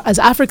do as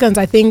Africans,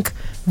 I think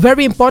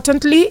very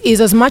importantly,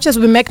 is as much as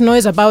we make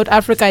noise about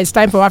Africa, it's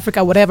time for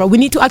Africa, whatever, we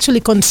need to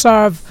actually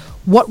conserve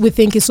what we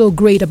think is so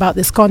great about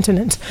this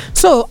continent.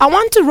 So I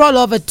want to roll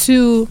over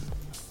to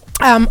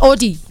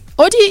Odi.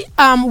 Odi,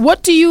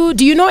 what do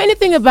you know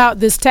anything about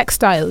these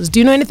textiles? Do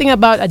you know anything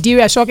about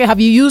adire, Ashoke?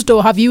 Have you used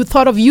or have you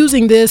thought of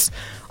using this?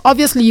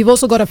 Obviously, you've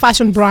also got a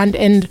fashion brand,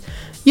 and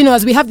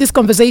as we have these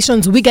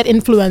conversations, we get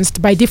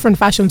influenced by different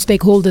fashion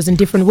stakeholders in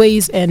different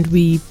ways, and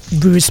we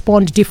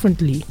respond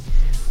differently.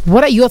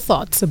 What are your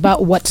thoughts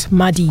about what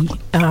Madi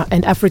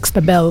and Afrique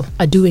Stabile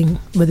are doing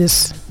with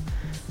this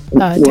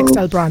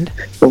textile brand?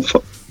 Well,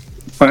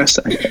 first,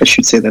 I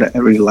should say that I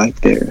really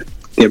like their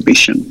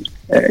vision.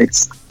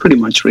 It's pretty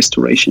much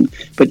restoration.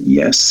 But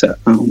yes,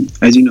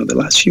 as you know, the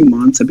last few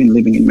months I've been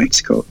living in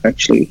Mexico.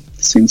 Actually,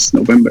 since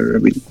November,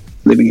 I've been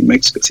living in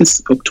Mexico.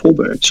 Since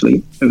October,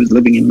 actually, I was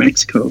living in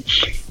Mexico.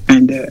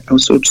 And I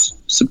was so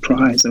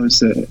surprised. I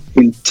was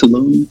in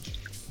Tulum.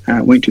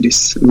 I went to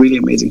this really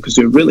amazing, because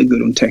they're really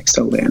good on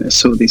textile there. And I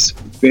saw this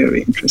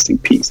very interesting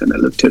piece, and I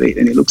looked at it,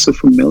 and it looked so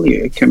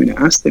familiar. I came in and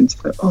asked them,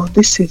 "Oh,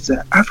 this is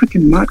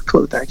African mud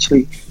cloth,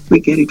 actually.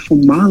 We get it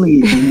from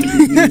Mali,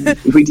 and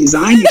we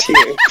design it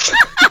here."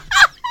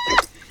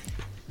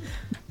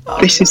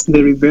 This is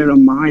the Rivera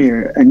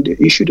Maya, and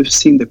you should have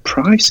seen the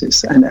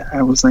prices. And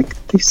I was like,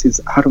 this is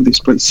out of this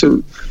place.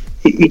 So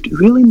it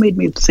really made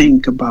me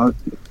think about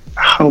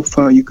how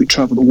far you could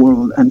travel the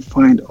world and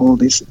find all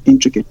these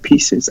intricate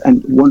pieces,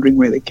 and wondering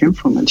where they came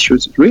from. And she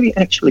was really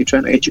actually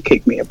trying to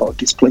educate me about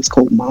this place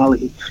called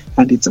Mali,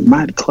 and it's a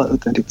mud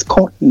cloth, and it's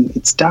cotton,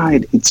 it's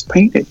dyed, it's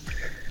painted.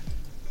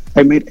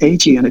 I met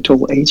AG, and I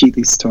told AG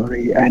this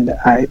story, and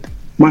I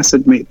must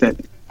admit that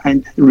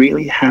I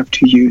really have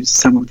to use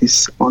some of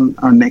this on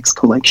our next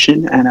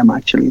collection, and I'm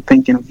actually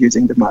thinking of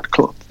using the mud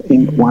cloth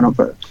in one of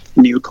the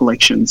new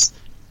collections.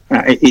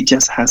 It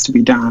just has to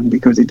be done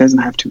because it doesn't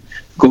have to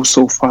go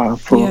so far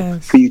for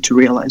you to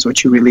realize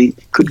what you really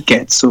could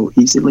get so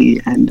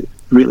easily and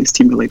really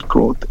stimulate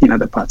growth in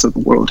other parts of the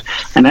world.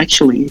 And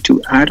actually,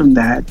 to add on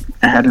that,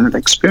 I had another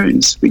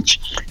experience, which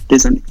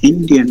there's an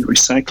Indian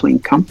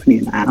recycling company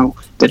now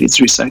that is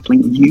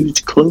recycling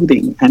used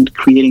clothing and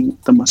creating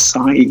the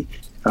Masai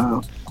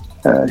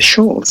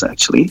shawls,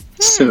 actually.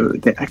 So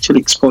they're actually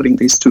exporting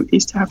this to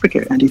East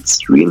Africa, and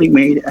it's really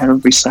made out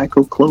of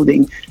recycled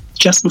clothing,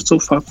 just not so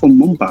far from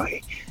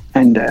Mumbai.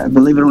 And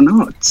believe it or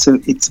not, so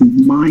it's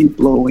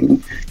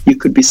mind-blowing. You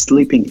could be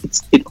sleeping.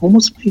 It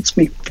almost makes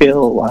me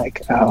feel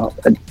like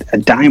a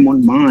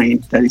diamond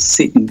mine that is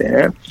sitting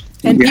there.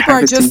 And people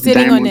are just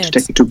sitting on it. To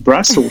take it to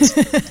Brussels.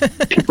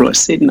 People are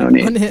sitting on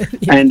it.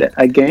 Yeah. And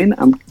again,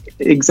 and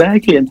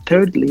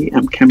thirdly,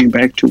 I'm coming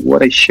back to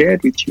what I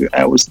shared with you.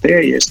 I was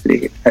there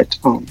yesterday at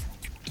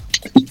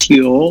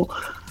Dior.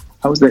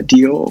 I was at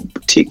Dior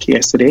boutique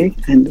yesterday,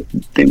 and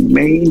the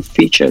main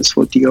features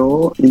for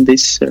Dior in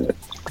this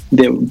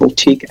their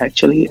boutique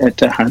actually at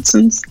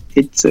Hudson's,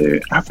 it's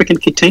African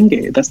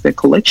Kitenge. That's their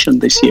collection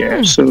this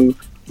year. So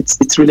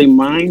it's really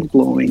mind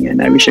blowing,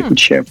 and I wish I could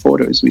share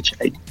photos.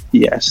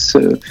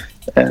 So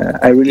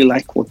I really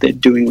like what they're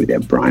doing with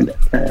their brand,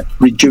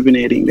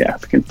 rejuvenating the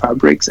African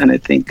fabrics, and I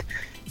think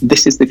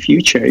this is the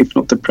future, if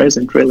not the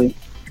present, really.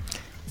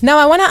 Now,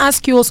 I want to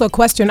ask you also a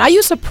question. Are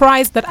you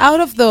surprised that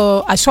out of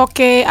the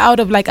Ashoke, out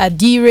of like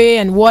Adire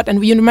and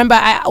you remember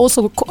I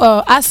also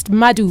asked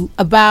Madu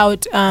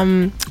about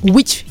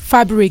which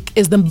fabric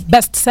is the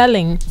best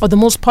selling or the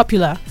most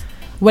popular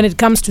when it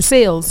comes to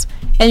sales,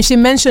 and she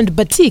mentioned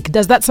batik.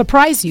 Does that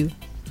surprise you?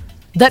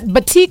 That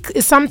batik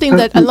is something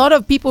that a lot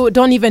of people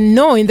don't even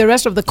know in the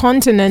rest of the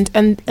continent,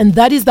 and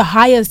that is the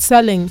highest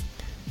selling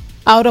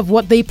out of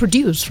what they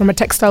produce from a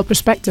textile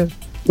perspective.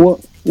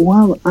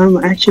 Well, I'm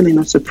actually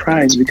not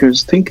surprised,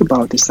 because think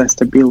about the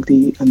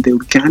sustainability and the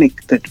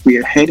organic that we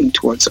are heading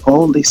towards.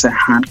 All these are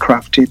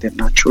handcrafted, they're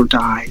natural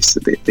dyes,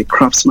 the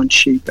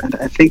craftsmanship, and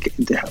I think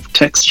they have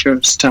texture,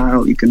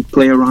 style. You can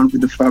play around with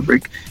the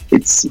fabric.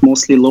 It's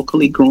mostly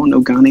locally grown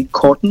organic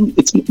cotton.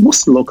 It's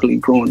mostly locally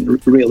grown,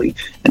 really.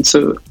 And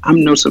so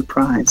I'm not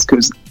surprised,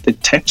 because the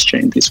texture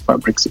in these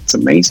fabrics, it's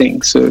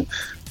amazing. So,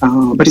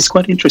 but it's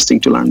quite interesting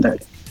to learn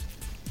that.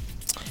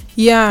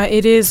 Yeah,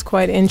 it is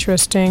quite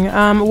interesting.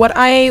 What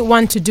I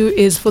want to do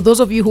is, for those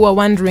of you who are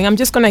wondering, I'm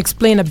just going to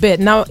explain a bit.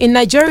 Now, in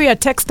Nigeria,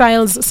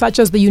 textiles such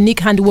as the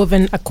unique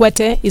hand-woven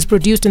Akwete is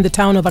produced in the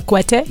town of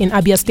Akwete in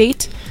Abia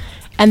State.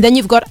 And then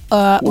you've got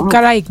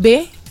Ukara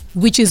Igbe,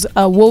 which is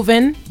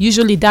woven,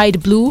 usually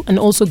dyed blue and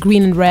also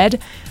green and red.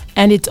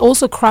 And it's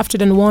also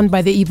crafted and worn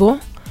by the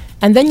Igbo.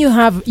 And then you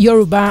have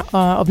Yoruba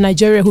of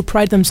Nigeria, who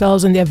pride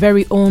themselves in their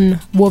very own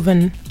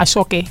woven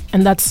Ashoke,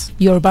 and that's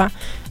Yoruba.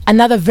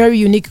 Another very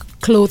unique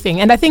clothing.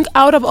 And I think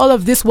out of all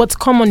of this, what's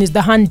common is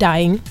the hand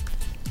dyeing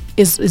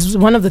is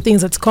one of the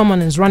things that's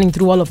common and is running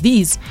through all of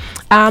these.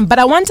 But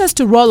I want us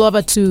to roll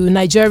over to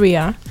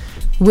Nigeria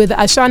with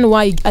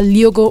Ashanwa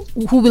Aliogo,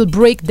 who will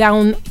break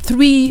down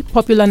 3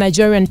 popular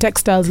Nigerian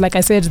textiles. Like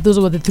I said, those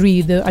were the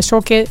 3, the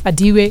Ashoke,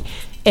 Adire,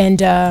 and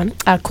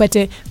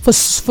Akwete,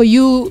 for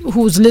you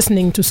who's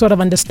listening to sort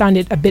of understand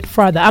it a bit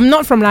further. I'm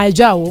not from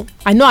Nigeria.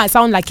 I know I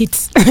sound like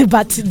it,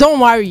 but don't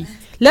worry.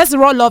 Let's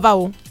roll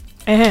over.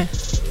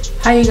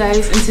 Hi you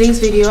guys, in today's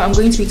video I'm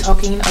going to be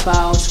talking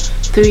about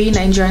 3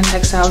 Nigerian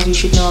textiles you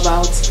should know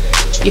about.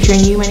 If you're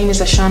new, my name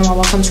is Ashanwa,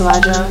 welcome to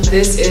Laja.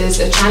 This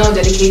is a channel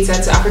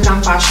dedicated to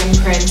African fashion,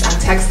 prints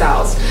and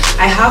textiles.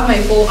 I have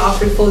my full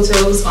outfit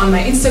photos on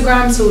my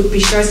Instagram, so be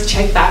sure to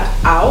check that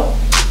out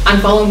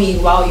and follow me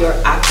while you're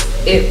at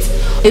it.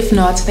 If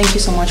not, thank you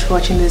so much for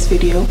watching this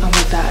video, and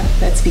with that,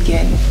 let's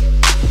begin.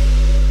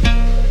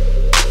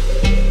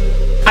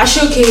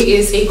 Ashoke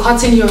is a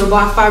cotton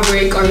Yoruba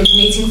fabric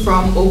originating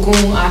from Ogun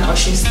and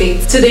Osun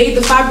State. Today,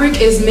 the fabric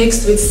is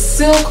mixed with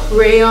silk,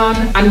 rayon,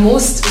 and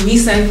most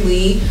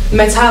recently,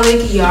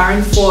 metallic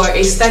yarn for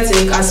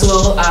aesthetic as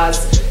well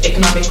as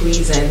economic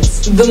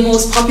reasons. The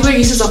most popular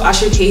uses of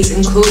Ashoke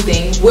in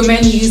clothing: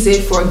 women use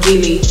it for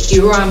gele,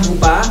 iro and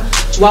buba,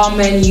 while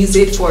men use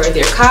it for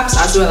their caps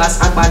as well as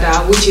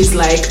agbada, which is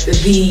like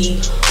the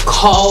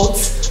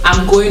cult,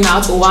 I'm going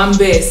out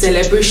Owambe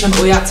celebration,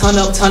 Oya turn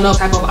up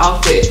type of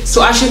outfit.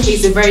 So Ashoke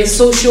is a very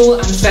social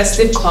and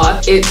festive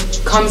cloth. It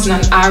comes in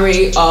an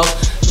array of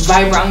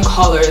vibrant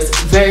colors,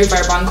 very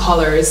vibrant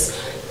colors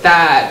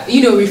that,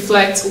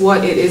 reflect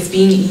what it is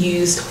being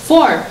used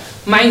for.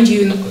 Mind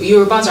you,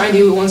 Yorubas aren't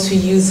the only ones who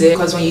use it,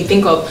 because when you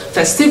think of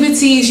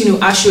festivities,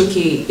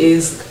 Ashoke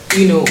is,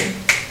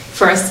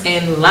 first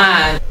in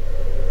line.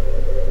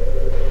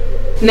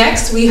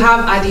 Next, we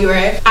have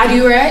Adire.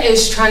 Adire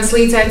is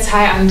translated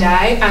tie and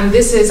dye, and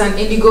this is an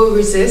indigo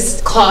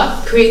resist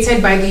cloth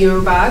created by the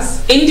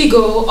Yorubas.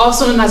 Indigo,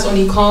 also known as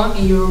Onikon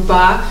in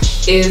Yoruba,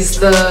 is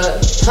the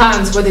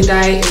plant where the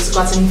dye is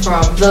gotten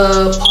from.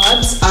 The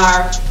pods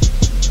are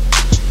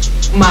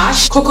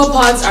mash. Cocoa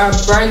pods are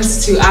burnt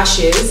to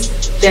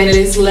ashes, then it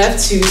is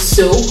left to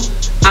soak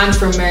and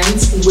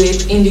ferment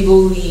with indigo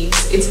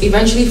leaves. It's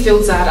eventually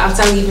filtered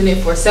after leaving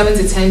it for 7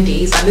 to 10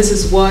 days, and this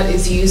is what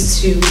is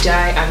used to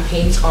dye and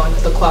paint on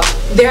the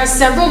cloth. There are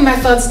several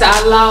methods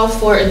that allow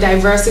for a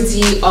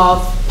diversity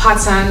of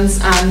patterns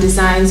and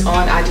designs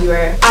on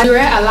Adire. Adire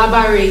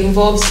Alabare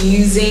involves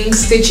using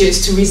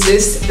stitches to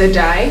resist the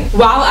dye,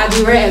 while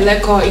Adire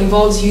Eleko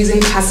involves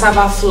using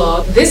cassava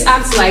flour. This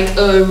acts like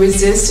a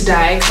resist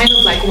dye, kind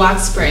of like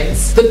wax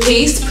prints. The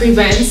paste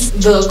prevents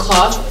the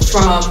cloth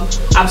from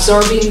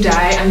absorbing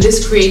dye, and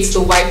this creates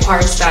the white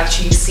parts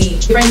that you see.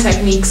 Different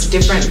techniques,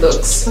 different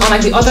looks.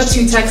 Unlike the other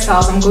two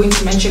textiles I'm going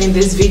to mention in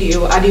this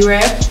video,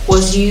 Adire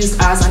was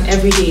used as an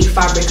everyday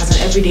fabric, as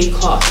an everyday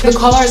cloth. The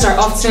colors are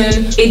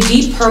often a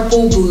deep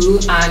purple, blue,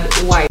 and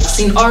white. I've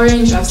seen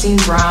orange, I've seen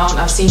brown,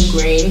 I've seen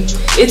green.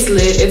 It's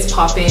lit, it's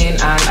popping,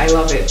 and I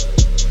love it.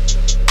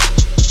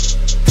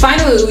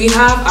 Finally, we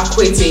have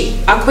Akwete.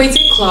 Akwete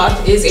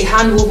cloth is a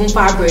hand-woven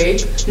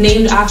fabric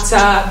named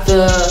after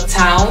the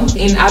town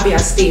in Abia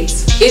State.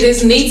 It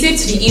is native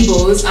to the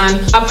Igbos, and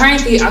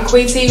apparently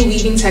Akwete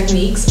weaving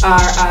techniques are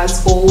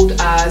as old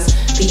as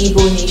the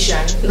Igbo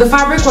nation. The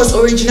fabric was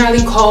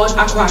originally called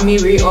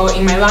Akwamiri, or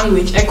in my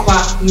language,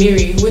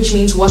 Ekwamiri, which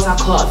means water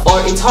cloth,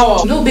 or a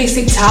towel. No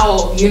basic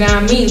towel, you know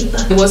what I mean?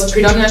 It was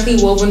predominantly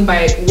woven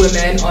by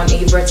women on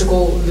a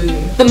vertical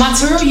loom. The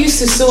material used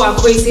to sew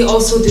Akwete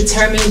also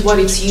determines what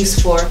it's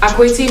used for.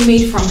 Akwete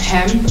made from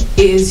hemp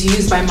is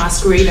used by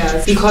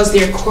masqueraders because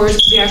they are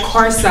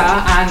coarser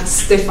and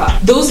stiffer.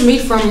 Those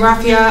made from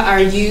raffia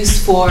are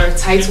used for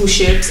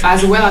titleships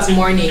as well as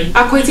mourning.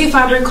 Akwete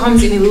fabric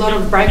comes in a lot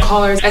of bright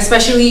colors,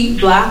 especially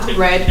black,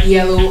 red,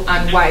 yellow,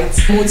 and white.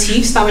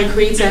 Motifs that were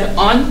created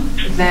on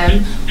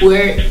them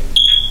were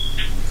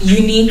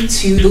unique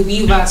to the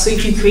weaver. So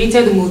if you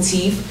created the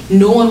motif,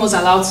 no one was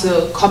allowed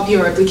to copy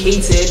or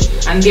replicate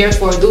it, and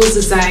therefore those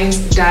designs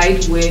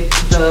died with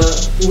the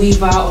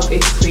weaver or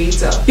its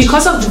creator.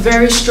 Because of the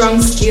very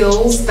strong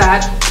skills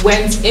that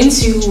went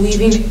into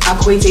weaving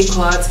Akwete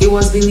cloth, it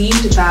was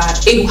believed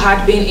that it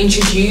had been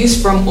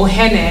introduced from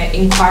Ohene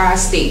in Kwara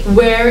State,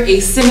 where a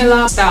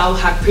similar style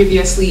had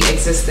previously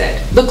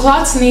existed. The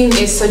cloth's name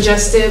is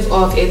suggestive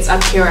of its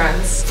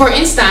appearance. For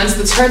instance,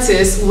 the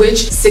tortoise,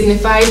 which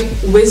signified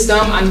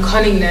wisdom and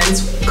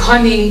cunningness,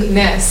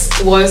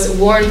 was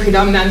worn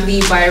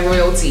predominantly by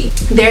royalty.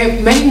 There are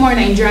many more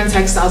Nigerian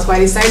textiles, but I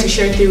decided to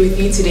share through with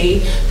you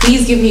today.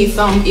 Please give me a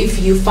thumb if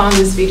you found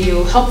this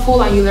video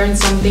helpful and you learned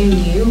something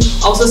new.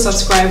 Also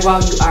subscribe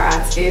while you are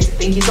at it.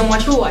 Thank you so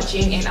much for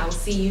watching, and I'll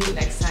see you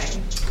next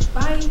time.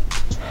 Bye.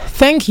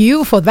 Thank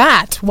you for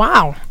that.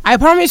 Wow. I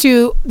promise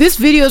you, these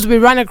videos we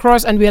run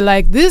across and we're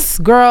like, this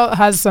girl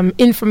has some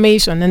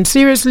information. And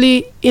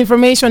seriously,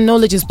 information,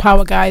 knowledge is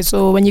power, guys.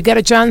 So when you get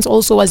a chance,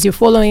 also as you're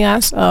following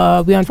us,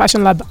 we're on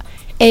Fashion Lab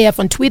AF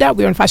on Twitter,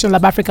 we're on Fashion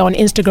Lab Africa on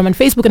Instagram and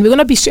Facebook, and we're going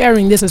to be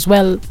sharing this as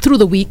well through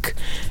the week,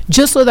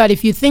 just so that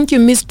if you think you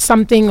missed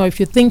something or if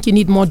you think you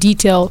need more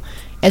detail,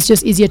 it's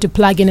just easier to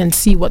plug in and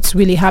see what's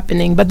really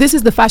happening. But this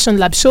is the Fashion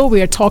Lab show.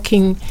 We are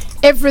talking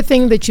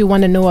everything that you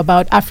want to know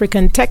about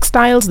African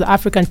textiles, the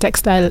African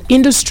textile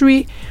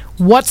industry,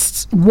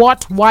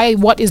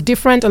 what is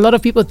different. A lot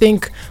of people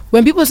think,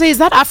 when people say, is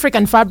that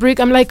African fabric?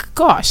 I'm like,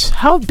 gosh,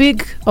 how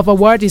big of a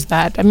word is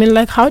that? I mean,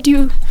 like, how do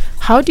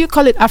you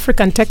call it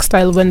African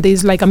textile when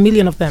there's like a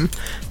million of them?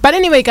 But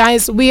anyway,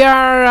 guys, we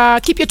are,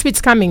 keep your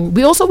tweets coming.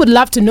 We also would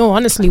love to know,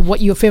 honestly, what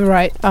your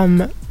favorite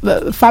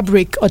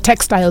fabric or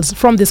textiles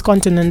from this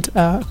continent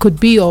could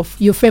be, of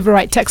your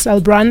favorite textile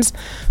brands.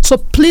 So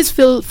please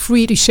feel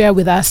free to share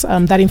with us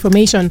that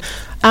information.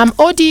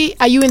 Odi,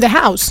 are you in the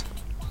house?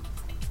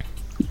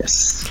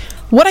 Yes.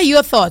 What are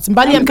your thoughts?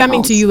 Mbali, I'm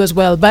coming to you as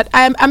well, but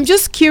I'm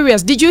just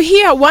curious. Did you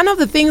hear one of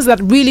the things that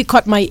really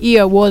caught my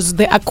ear was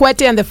the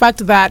Akwete and the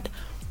fact that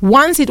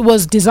once it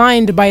was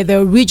designed by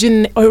the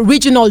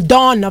original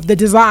dawn of the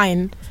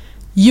design,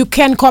 you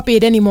can't copy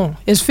it anymore.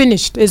 It's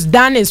finished. It's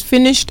done. It's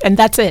finished, and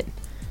that's it.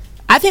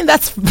 I think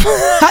that's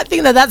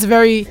that's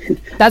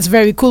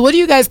very cool. What do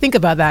you guys think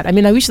about that? I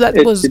mean, I wish that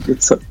was.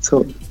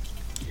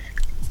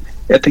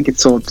 I think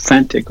it's so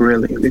authentic,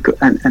 really, because,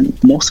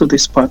 and most of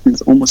these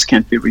patterns almost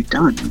can't be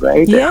redone,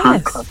 right? They're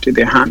handcrafted,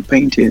 they're hand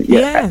painted.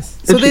 Yes.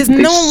 So there's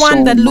no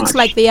one that looks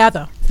like the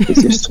other.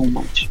 There's just so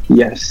much.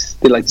 Yes,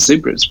 they're like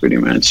zebras, pretty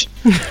much.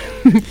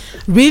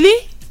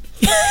 Really?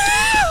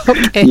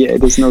 Okay. Yeah,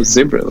 there's no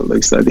zebra that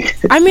looks like.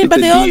 I mean,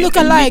 but they all look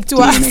alike to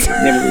us.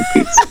 Never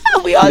repeats.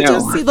 We all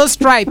just see those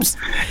stripes.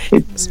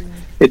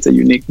 It's a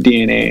unique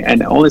DNA,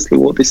 and honestly,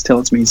 what this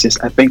tells me is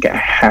just I think I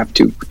have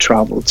to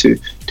travel to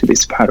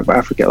this part of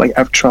Africa. Like,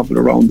 I've traveled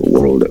around the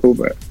world,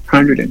 over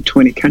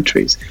 120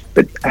 countries,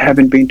 but I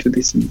haven't been to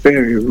this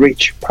very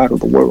rich part of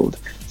the world.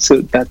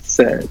 So that's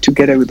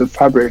together with the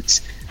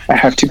fabrics, I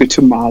have to go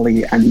to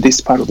Mali and this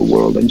part of the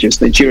world, and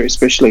just Nigeria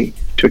especially,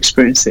 to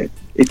experience it.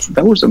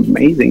 That was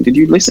amazing. Did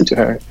you listen to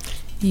her?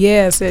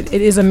 Yes, it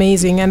is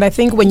amazing, and I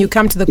think when you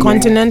come to the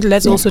continent,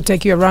 let's also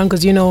take you around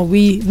because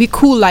we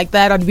cool like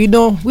that, and we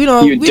know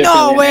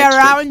our way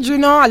around,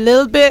 a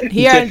little bit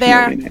here and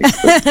there.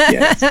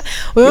 Yes.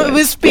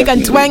 we speak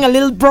and twang a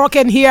little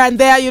broken here and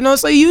there,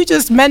 So you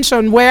just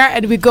mention where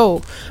and we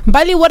go.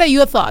 Bali, what are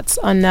your thoughts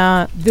on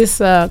this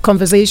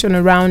conversation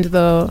around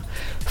the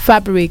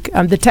fabric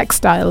and the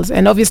textiles?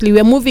 And obviously,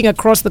 we're moving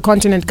across the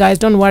continent, guys.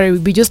 Don't worry,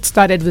 we just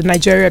started with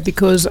Nigeria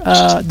because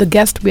the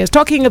guest we are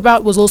talking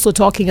about was also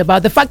talking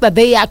about the fact that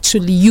they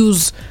actually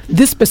use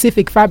this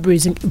specific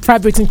fabrics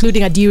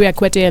including Adire,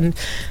 Akwete, and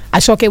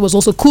Ashoke was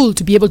also cool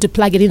to be able to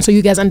plug it in so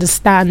you guys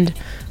understand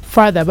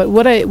further. But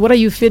what are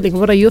you feeling?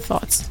 What are your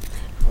thoughts?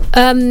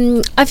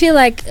 I feel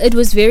like it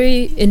was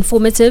very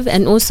informative,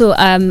 and also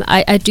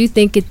I do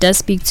think it does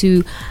speak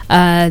to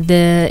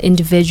the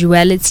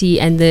individuality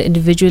and the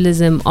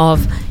individualism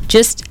of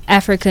just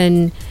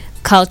African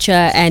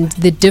culture and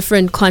the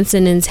different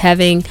continents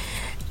having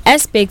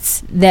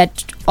aspects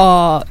that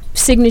are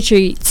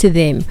signatory to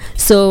them.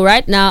 So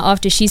right now,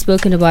 after she's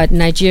spoken about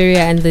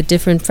Nigeria and the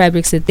different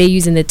fabrics that they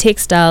use in the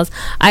textiles,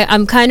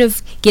 I'm kind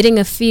of getting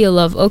a feel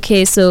of,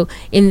 okay, so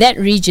in that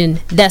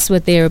region, that's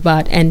what they're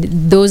about, and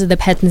those are the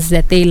patterns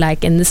that they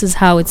like, and this is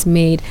how it's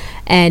made.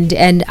 And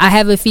I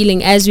have a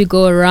feeling as we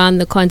go around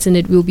the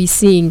continent, we'll be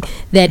seeing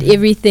that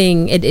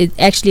everything, it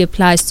actually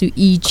applies to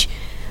each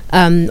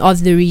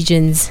of the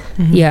regions.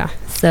 Yeah,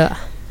 so...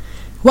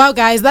 Wow,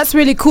 guys, that's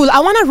really cool. I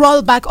want to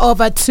roll back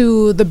over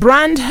to the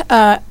brand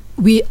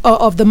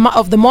of the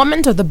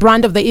moment, or the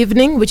brand of the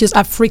evening, which is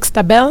Afrique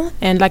Stabel.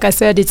 And like I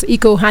said, it's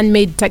eco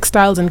handmade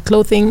textiles and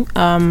clothing.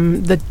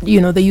 That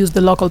they use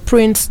the local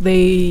prints,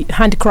 they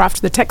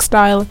handcraft the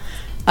textile.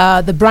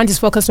 The brand is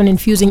focused on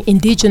infusing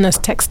indigenous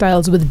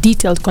textiles with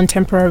detailed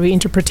contemporary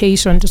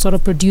interpretation to sort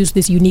of produce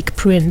these unique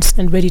prints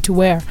and ready to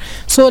wear.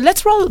 So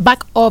let's roll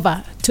back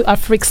over to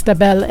Afrique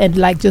Stabel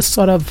and just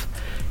sort of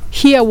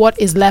hear what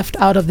is left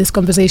out of this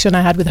conversation I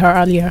had with her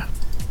earlier.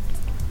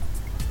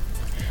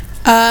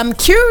 I'm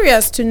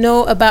curious to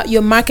know about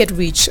your market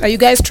reach. Are you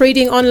guys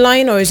trading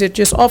online, or is it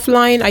just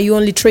offline? Are you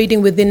only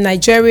trading within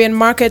Nigerian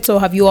markets, or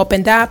have you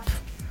opened up?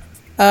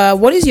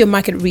 What is your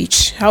market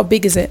reach? How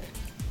big is it?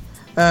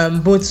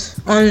 Both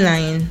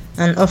online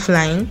and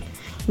offline.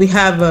 We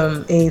have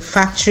a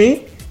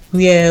factory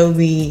where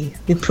we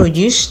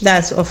produce,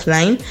 that's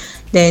offline.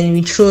 Then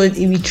we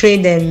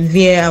trade them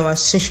via our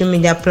social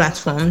media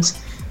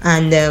platforms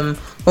and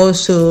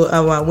also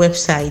our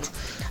website.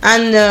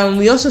 And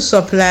we also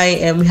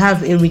supply, we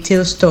have a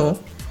retail store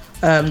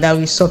that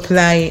we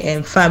supply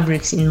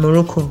fabrics in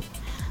Morocco.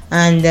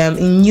 And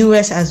in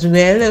US as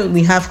well,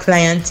 we have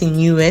clients in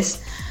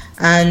US.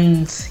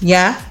 And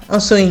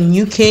also in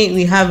UK,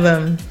 we have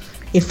a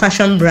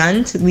fashion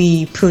brand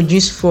we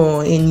produce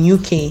for in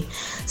UK.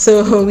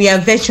 So we are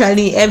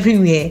virtually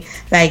everywhere,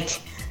 like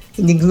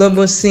in the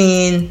global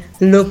scene,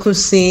 local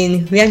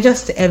scene, we are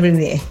just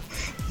everywhere.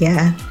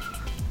 Yeah.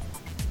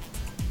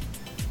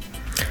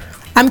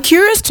 I'm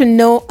curious to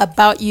know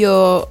about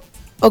your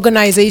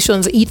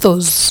organization's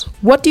ethos.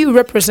 What do you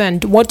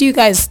represent? What do you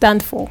guys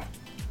stand for?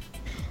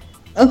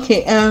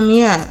 Okay,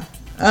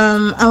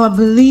 our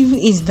belief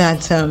is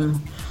that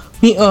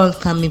we all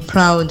can be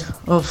proud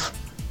of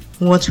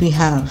what we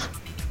have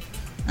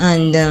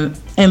and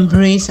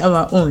embrace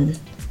our own.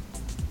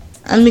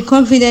 And be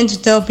confident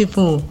to tell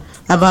people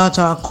about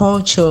our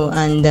culture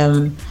and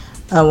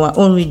our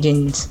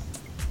origins.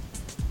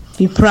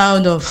 Be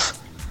proud of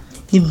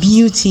the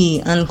beauty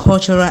and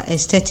cultural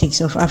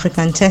aesthetics of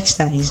African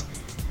textiles,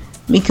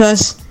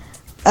 because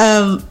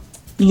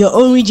your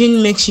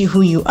origin makes you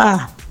who you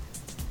are.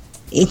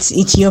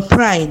 It's your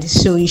pride,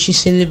 so you should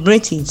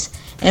celebrate it,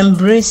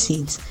 embrace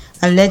it,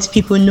 and let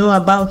people know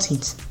about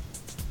it.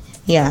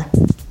 Yeah.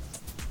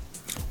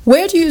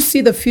 Where do you see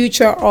the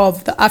future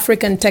of the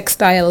African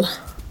textile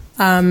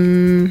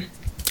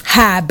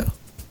hub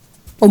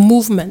or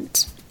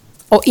movement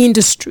or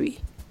industry?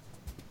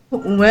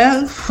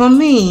 Well, for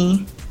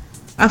me,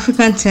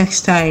 African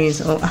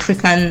textiles or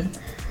African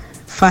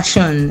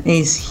fashion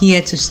is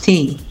here to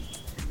stay.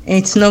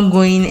 It's not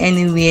going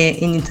anywhere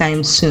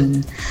anytime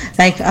soon.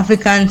 Like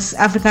African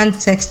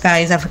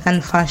textiles,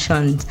 African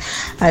fashions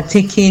are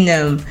taking,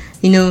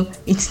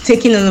 it's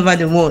taking all over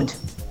the world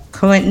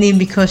currently,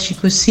 because you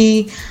could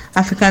see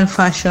African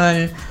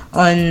fashion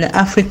on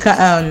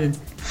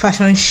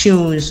fashion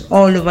shows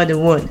all over the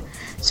world.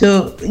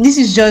 So this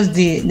is just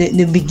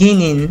the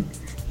beginning.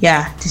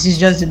 Yeah, this is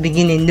just the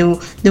beginning.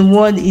 The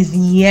world is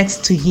yet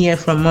to hear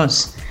from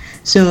us.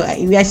 So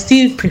we are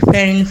still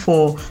preparing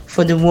for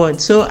the world.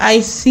 So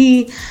I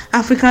see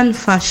African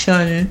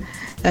fashion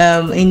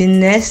in the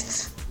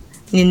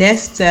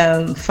next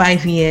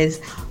 5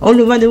 years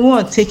all over the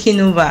world taking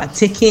over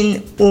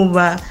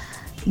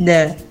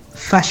the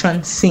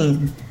fashion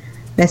scene.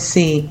 Let's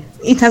say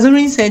it has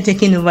already said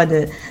taking over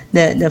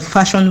the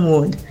fashion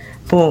world,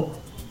 but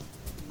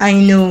I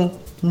know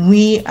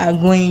we are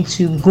going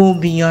to go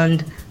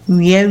beyond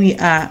where we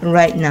are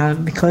right now,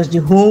 because the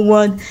whole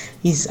world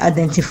is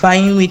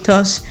identifying with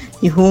us,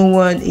 the whole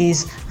world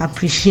is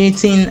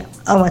appreciating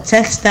our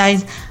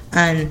textiles,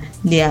 and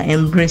they are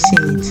embracing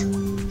it.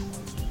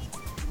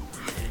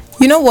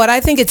 You know what? I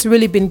think it's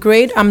really been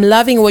great. I'm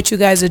loving what you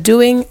guys are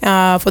doing.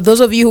 For those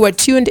of you who are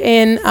tuned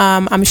in,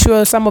 I'm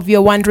sure some of you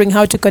are wondering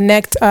how to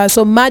connect.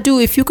 So Madu,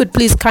 if you could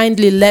please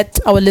kindly let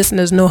our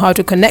listeners know how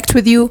to connect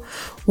with you,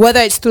 whether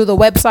it's through the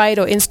website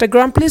or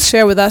Instagram. Please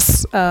share with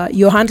us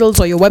your handles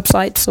or your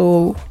website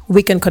so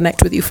we can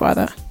connect with you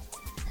further.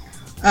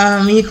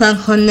 You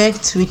can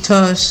connect with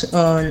us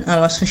on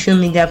our social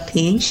media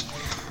page.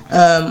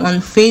 On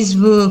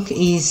Facebook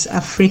is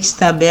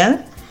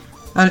Afrikstabel.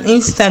 On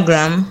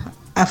Instagram,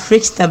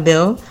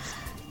 Afrikstabel.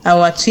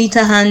 Our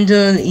Twitter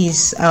handle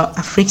is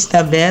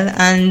Afrikstabel,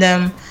 and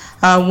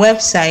our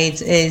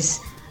website is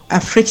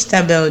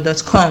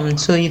afrikstabel.com.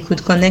 So you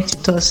could connect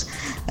with us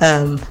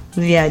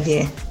via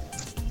there.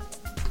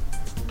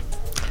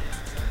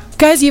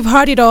 Guys, you've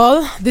heard it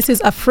all. This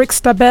is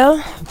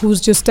Afrikstabel,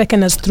 who's just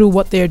taken us through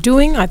what they're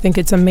doing. I think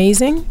it's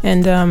amazing,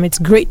 and it's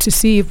great to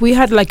see. If we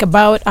had like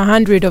about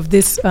 100 of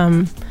this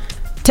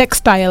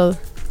textile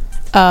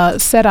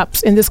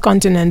setups in this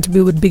continent,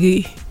 we would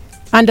be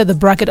under the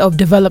bracket of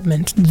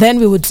development. Then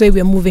we would say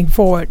we are moving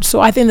forward. So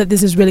I think that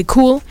this is really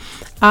cool,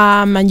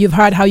 and you've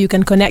heard how you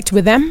can connect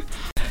with them.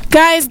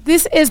 Guys,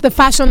 this is the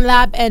Fashion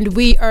Lab, and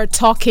we are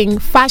talking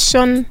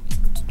fashion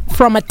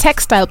from a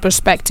textile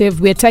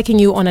perspective. We're taking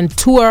you on a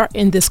tour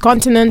in this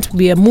continent.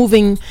 We are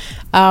moving.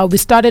 We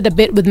started a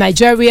bit with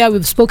Nigeria.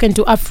 We've spoken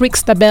to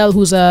Afrikstabel,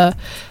 who's a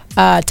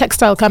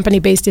textile company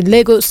based in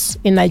Lagos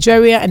in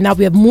Nigeria, and now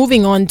we are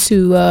moving on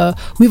to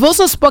we've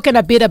also spoken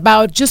a bit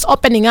about just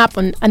opening up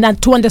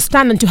and to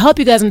understand and to help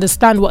you guys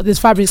understand what these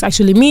fabrics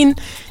actually mean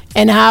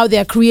and how they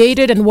are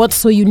created and what's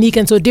so unique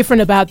and so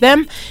different about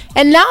them.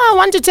 And now I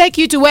want to take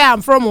you to where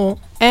I'm from.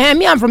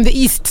 I'm from the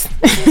East.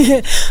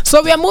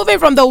 So we are moving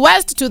from the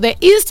West to the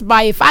East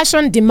by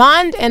fashion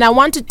demand, and I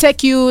want to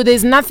take you,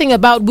 there's nothing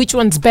about which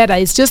one's better.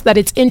 It's just that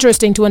it's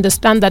interesting to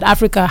understand that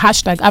Africa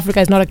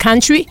is not a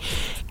country,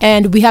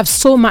 and we have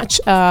so much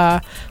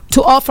to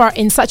offer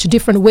in such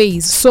different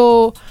ways.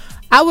 So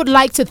I would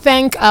like to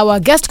thank our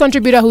guest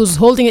contributor who's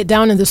holding it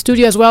down in the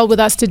studio as well with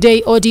us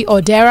today, Odi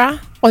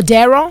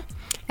Odero.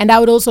 And I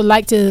would also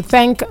like to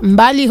thank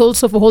Mbali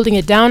also for holding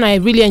it down. I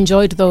really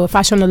enjoyed the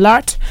fashion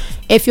alert.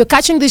 If you're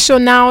catching this show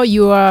now,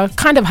 you are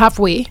kind of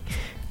halfway,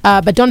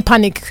 but don't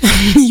panic.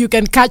 You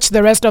can catch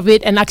the rest of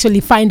it and actually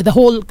find the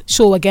whole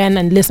show again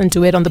and listen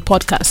to it on the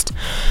podcast.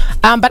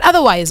 But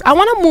otherwise, I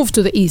want to move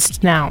to the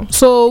East now.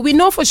 So we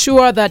know for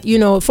sure that,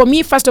 for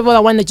me, first of all, I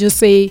want to just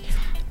say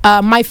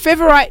my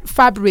favorite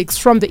fabrics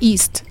from the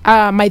East,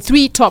 my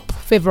 3 top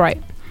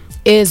favorite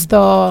is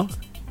the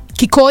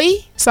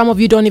Kikoi. Some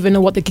of you don't even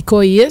know what the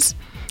Kikoi is,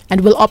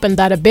 and we'll open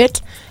that a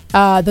bit.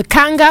 The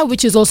Kanga,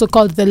 which is also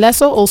called the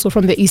Leso, also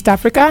from the East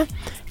Africa.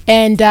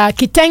 And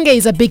Kitenge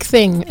is a big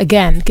thing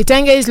again.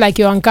 Kitenge is like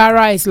your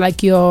Ankara, it's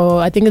like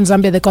I think in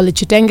Zambia they call it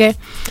Chitenge.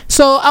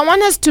 So I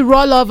want us to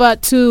roll over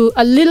to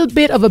a little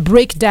bit of a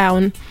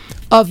breakdown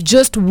of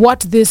just what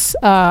this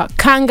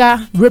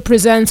Kanga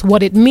represents,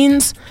 what it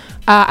means.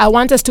 I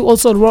want us to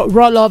also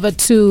roll over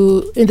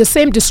to, in the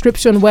same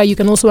description, where you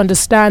can also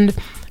understand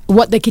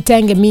what the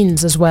Kitenge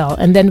means as well,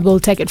 and then we'll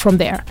take it from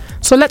there.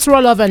 So let's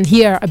roll over and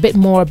hear a bit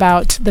more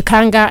about the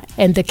Kanga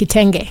and the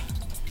Kitenge.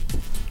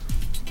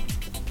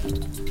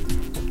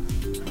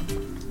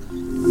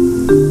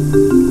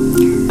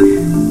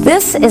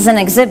 This is an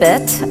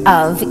exhibit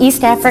of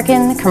East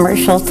African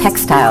commercial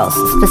textiles,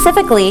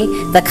 specifically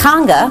the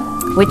Kanga,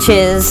 which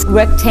is a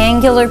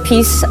rectangular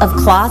piece of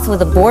cloth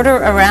with a border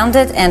around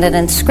it and an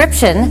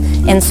inscription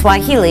in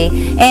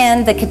Swahili,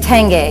 and the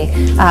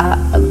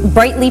Kitenge,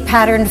 brightly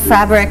patterned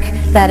fabric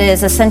that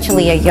is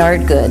essentially a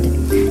yard good.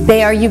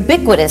 They are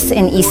ubiquitous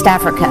in East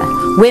Africa.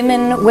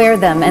 Women wear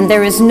them, and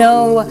there is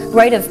no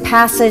rite of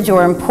passage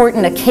or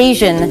important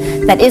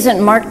occasion that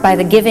isn't marked by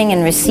the giving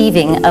and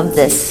receiving of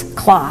this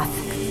cloth.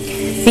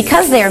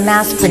 Because they are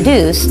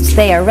mass-produced,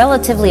 they are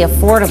relatively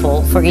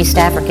affordable for East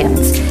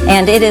Africans,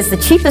 and it is the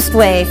cheapest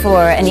way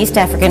for an East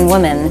African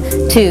woman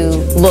to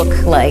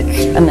look like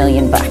 $1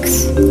 million.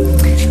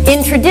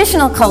 In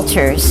traditional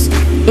cultures,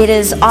 it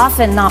is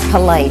often not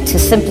polite to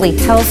simply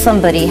tell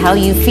somebody how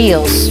you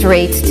feel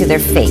straight to their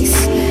face.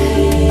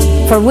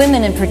 For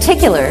women in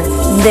particular,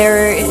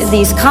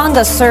 these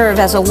Kangas serve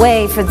as a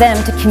way for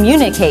them to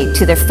communicate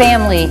to their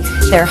family,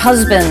 their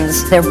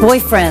husbands, their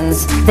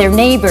boyfriends, their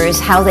neighbors,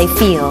 how they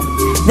feel.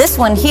 This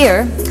one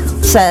here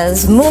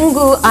says,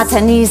 Mungu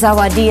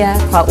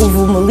atanizawadia kwa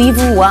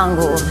uvumilivu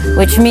wangu,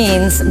 which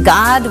means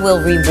God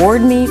will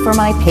reward me for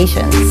my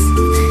patience.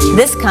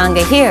 This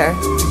Kanga here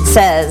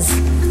says,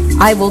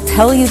 I will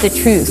tell you the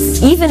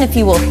truth, even if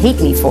you will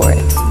hate me for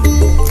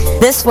it.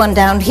 This one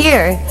down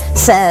here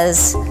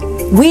says,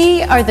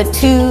 we are the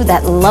two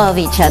that love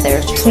each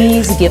other.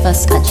 Please give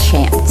us a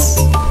chance.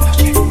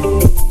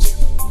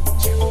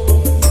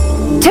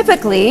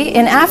 Typically,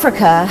 in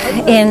Africa,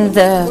 in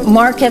the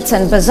markets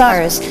and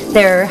bazaars,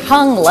 they're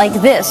hung like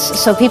this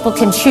so people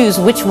can choose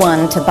which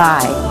one to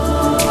buy.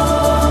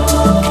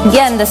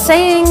 Again, the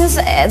sayings,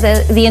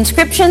 the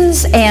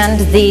inscriptions, and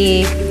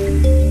the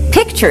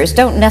pictures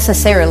don't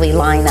necessarily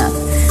line up.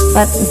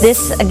 But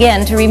this,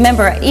 again, to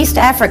remember, East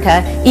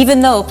Africa,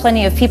 even though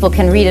plenty of people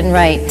can read and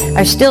write,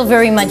 are still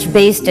very much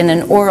based in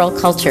an oral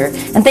culture,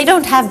 and they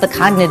don't have the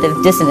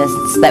cognitive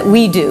dissonance that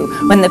we do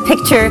when the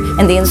picture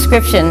and the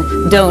inscription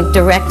don't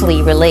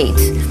directly relate.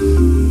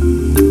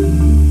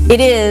 It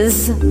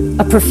is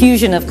a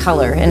profusion of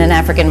color in an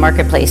African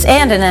marketplace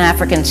and in an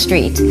African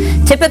street.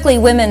 Typically,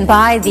 women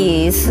buy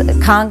these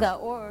kanga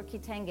or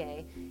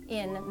kitenge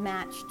in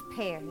matched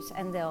pairs,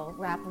 and they'll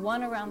wrap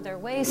one around their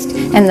waist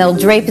and they'll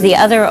drape the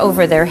other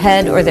over their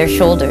head or their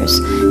shoulders.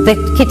 The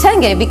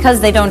kitenge, because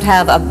they don't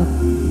have a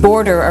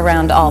border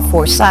around all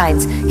four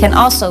sides, can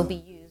also be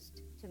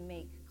used to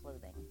make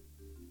clothing.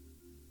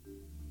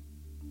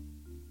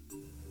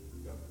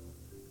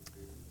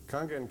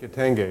 Kanga and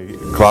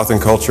Kitenge, Cloth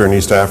and Culture in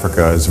East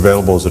Africa, is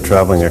available as a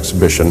traveling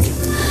exhibition.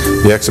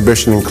 The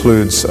exhibition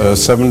includes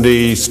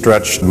 70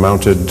 stretched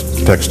mounted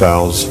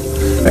textiles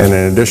and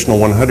an additional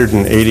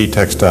 180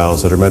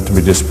 textiles that are meant to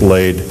be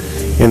displayed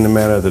in the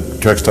manner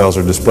that textiles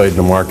are displayed in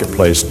the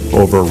marketplace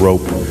over a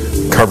rope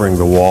covering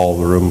the wall of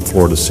the room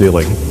floor to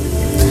ceiling.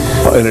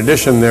 In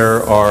addition,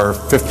 there are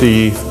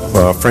 50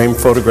 frame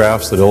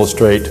photographs that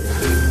illustrate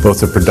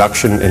both the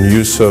production and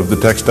use of the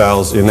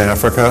textiles in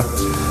Africa.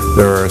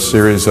 There are a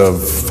series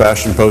of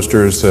fashion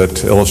posters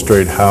that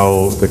illustrate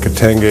how the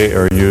kitenge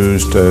are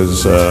used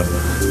as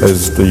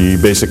the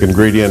basic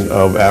ingredient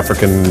of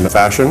African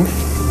fashion.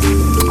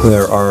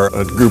 There are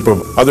a group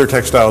of other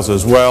textiles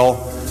as well,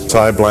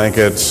 tie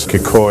blankets,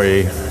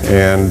 kikoi,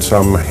 and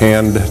some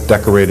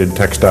hand-decorated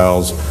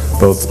textiles,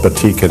 both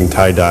batik and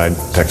tie-dyed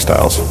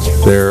textiles.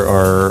 There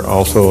are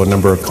also a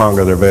number of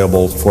kanga that are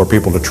available for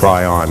people to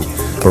try on,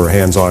 for a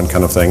hands-on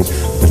kind of thing.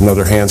 There's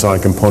another hands-on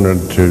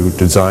component to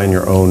design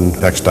your own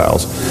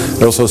textiles.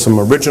 There are also some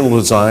original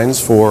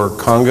designs for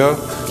kanga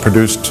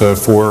produced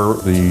for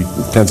the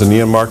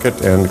Tanzania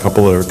market, and a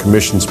couple that are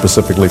commissioned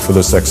specifically for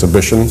this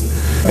exhibition,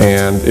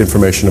 and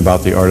information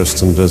about the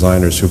artists and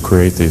designers who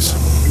create these.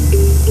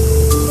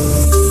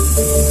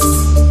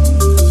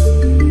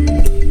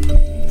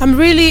 I'm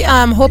really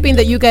hoping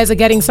that you guys are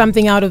getting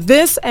something out of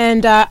this,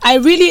 and I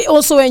really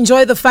also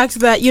enjoy the fact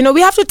that, you know,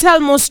 we have to tell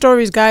more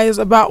stories, guys,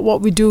 about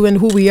what we do and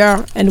who we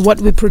are and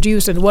what we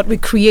produce and what we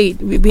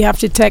create. We have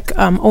to take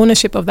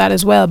ownership of that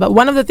as well. But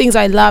one of the things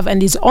I love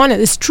and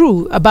is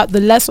true about the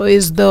leso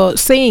is the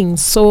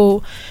sayings.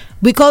 So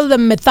we call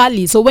them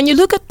methali. So when you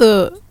look at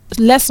the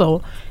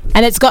leso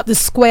and it's got this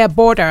square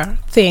border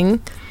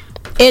thing,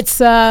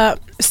 it's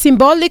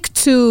symbolic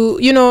to,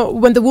 you know,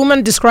 when the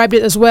woman described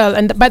it as well.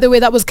 And by the way,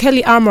 that was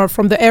Kelly Armour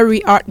from the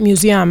Erie Art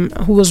Museum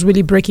who was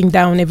really breaking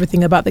down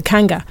everything about the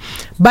kanga.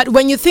 But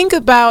when you think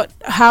about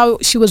how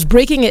she was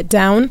breaking it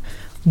down,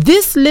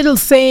 these little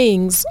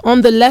sayings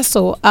on the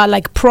leso are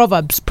like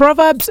proverbs.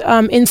 Proverbs,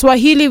 in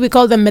Swahili we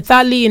call them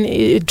methali, and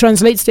it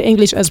translates to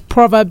English as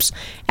proverbs.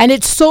 And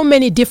it's so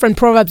many different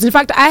proverbs. In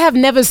fact, I have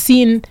never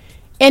seen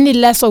any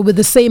leso with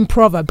the same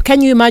proverb.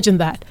 Can you imagine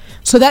that?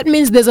 So that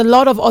means there's a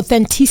lot of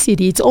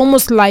authenticity. It's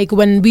almost like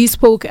when we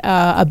spoke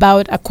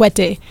about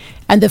Akwete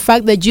and the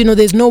fact that, you know,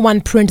 there's no one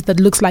print that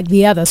looks like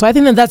the other. So I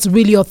think that that's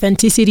really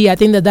authenticity. I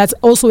think that that's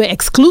also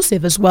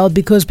exclusive as well,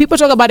 because people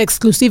talk about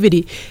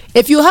exclusivity.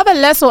 If you have a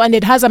leso and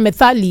it has a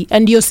methali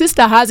and your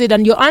sister has it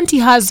and your auntie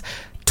has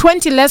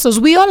 20 lesos,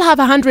 we all have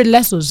 100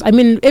 lesos. I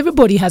mean,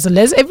 everybody has a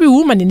leso. Every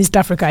woman in East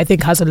Africa, I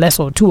think, has a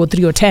leso, 2 or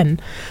 3 or 10.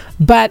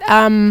 But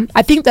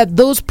I think that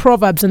those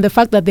proverbs and the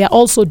fact that they're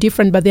all so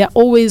different, but they're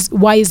always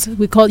wise,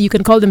 you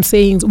can call them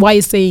sayings,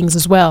 wise sayings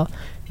as well.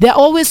 They're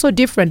always so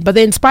different, but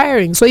they're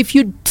inspiring. So if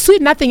you see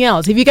nothing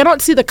else, if you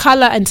cannot see the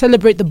color and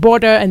celebrate the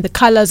border and the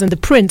colors and the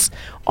prints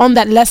on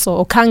that leso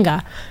or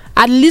kanga,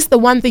 at least the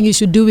one thing you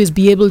should do is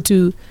be able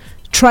to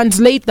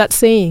translate that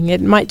saying.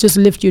 It might just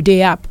lift your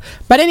day up.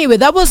 But anyway,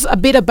 that was a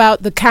bit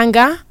about the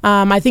kanga.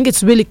 I think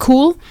it's really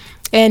cool,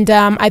 and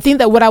I think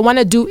that what I want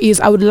to do is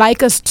I would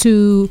like us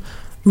to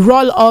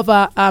roll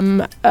over.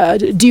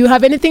 Do you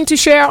have anything to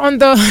share on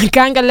the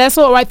kanga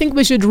leso? Or I think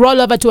we should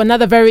roll over to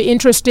another very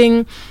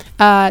interesting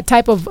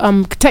type of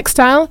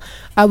textile,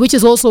 which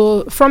is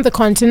also from the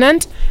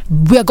continent.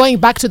 We are going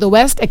back to the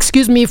west.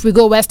 Excuse me if we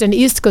go west and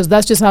east, because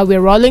that's just how we're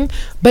rolling.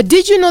 But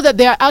did you know that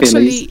there are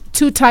actually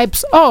two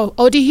types? Oh,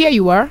 Odi, here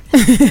you are.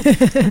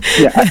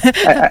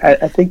 Yeah,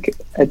 I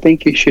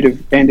think you should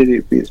have ended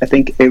it with, I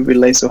think every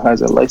leso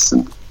has a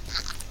lesson.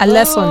 A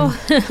lesson. Oh.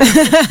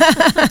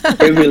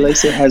 Every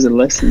lesson has a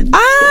lesson.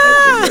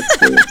 Ah!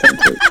 So that's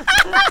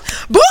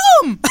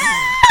Boom!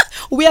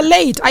 We are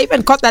late. I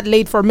even caught that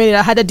late for a minute.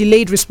 I had a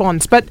delayed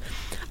response, but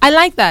I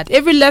like that.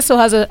 Every leso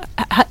has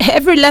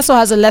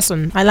a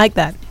lesson. I like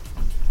that.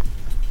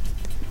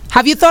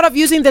 Have you thought of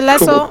using the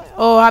leso,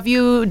 or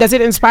does it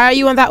inspire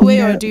you in that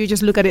way, or do you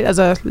just look at it as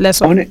a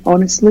leso?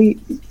 Honestly,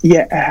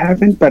 yeah, I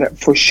haven't, but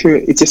for sure,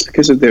 it's just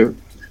because of the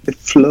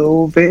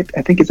flow of it.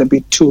 I think it's a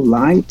bit too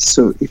light,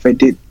 so if I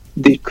did,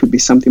 there could be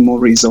something more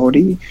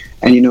resorty.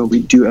 And you know,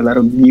 we do a lot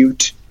of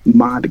mute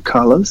mud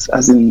colors,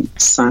 as in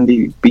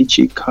sandy,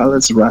 beachy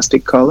colors,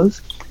 rustic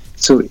colors.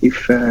 So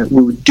if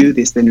we would do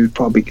this, then it would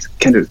probably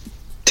kind of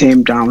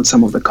tame down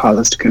some of the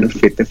colors to kind of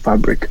fit the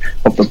fabric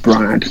of the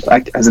brand,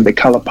 like as in the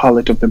color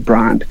palette of the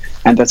brand.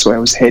 And that's why I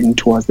was heading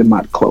towards the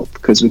mud cloth,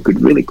 because we could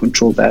really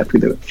control that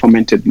with the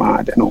fermented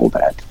mud and all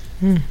that.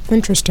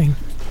 Interesting.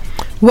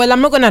 Well,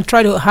 I'm not going to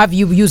try to have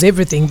you use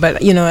everything, but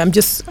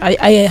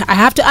I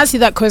have to ask you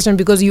that question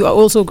because you are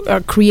also a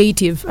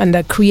creative and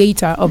a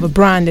creator of a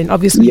brand, and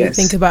obviously you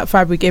think about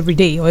fabric every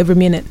day or every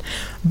minute.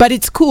 But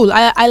it's cool.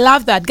 I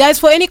love that. Guys,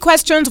 for any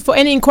questions, for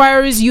any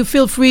inquiries, you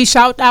feel free,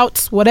 shout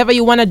outs, whatever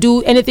you want to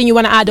do, anything you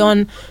want to add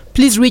on,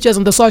 please reach us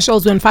on the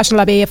socials. We're on Fashion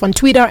Lab AF on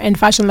Twitter and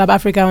Fashion Lab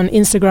Africa on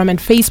Instagram and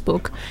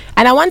Facebook.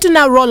 And I want to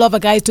now roll over,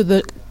 guys, to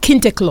the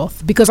kente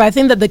cloth, because I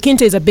think that the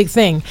kente is a big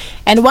thing.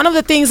 And one of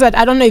the things that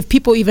I don't know if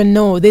people even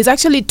know, there's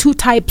actually 2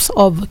 types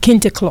of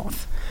kente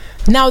cloth.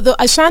 Now, the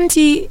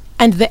Ashanti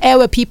and the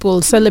Ewe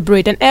people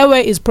celebrate, and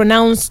Ewe is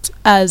pronounced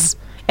as,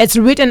 it's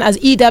written as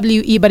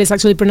EWE, but it's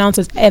actually pronounced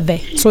as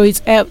Eve. So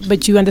it's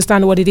but you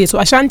understand what it is. So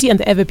Ashanti and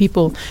the Ewe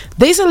people,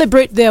 they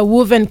celebrate their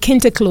woven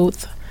kente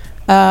cloth,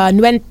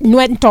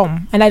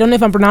 Nwentom, and I don't know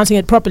if I'm pronouncing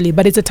it properly,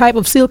 but it's a type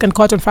of silk and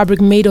cotton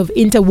fabric made of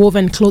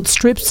interwoven cloth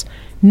strips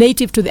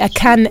native to the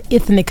Akan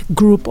ethnic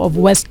group of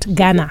West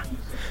Ghana.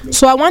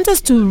 So I want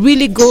us to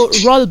really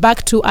roll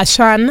back to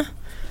Ashan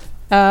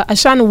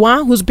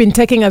Wa, who's been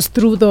taking us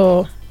through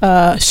the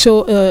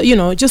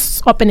show,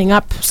 just opening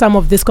up some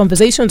of these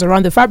conversations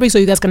around the fabric so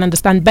you guys can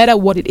understand better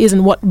what it is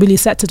and what really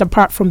sets it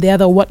apart from the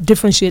other, what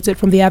differentiates it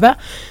from the other.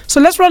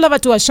 So let's roll over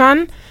to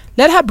Ashan.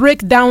 Let her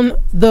break down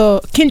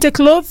the kente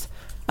cloth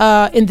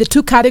in the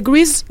 2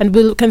 categories, and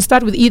we can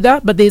start with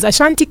either, but there's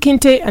Ashanti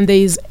kente and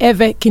there's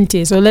Ewe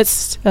kente. So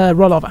let's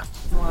roll over.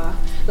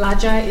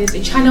 Laja is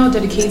a channel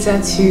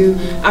dedicated to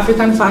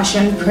African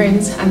fashion,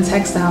 print, and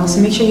textiles.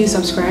 So make sure you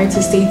subscribe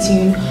to stay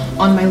tuned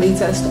on my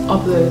latest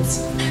uploads.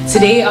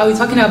 Today I'll be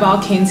talking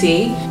about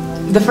kente.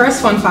 The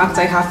first fun fact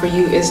I have for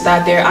you is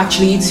that there are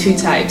actually 2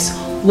 types.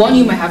 One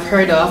you might have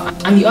heard of,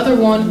 and the other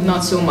one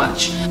not so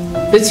much.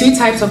 The 2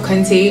 types of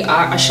kente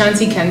are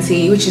Ashanti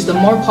kente, which is the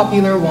more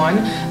popular one,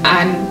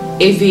 and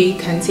Ewe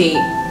kente,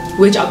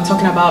 which I'll be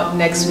talking about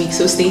next week,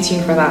 so stay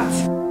tuned for that.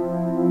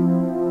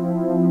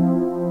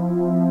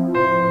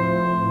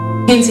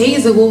 Kente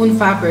is a woven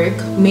fabric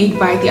made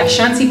by the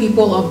Ashanti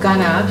people of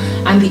Ghana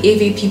and the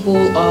Ewe people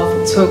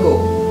of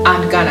Togo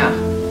and Ghana.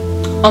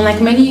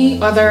 Unlike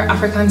many other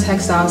African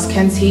textiles,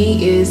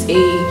 kente is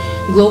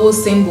a global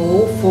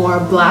symbol for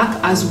Black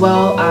as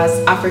well as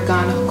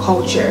African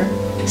culture.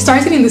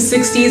 Starting in the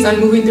 60s and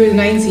moving through the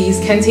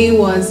 90s, kente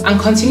was and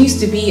continues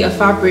to be a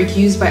fabric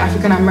used by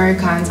African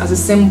Americans as a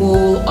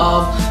symbol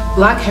of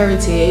Black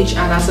heritage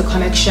and as a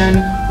connection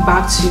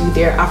back to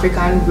their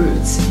African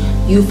roots.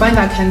 You find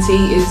that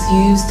kente is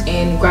used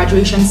in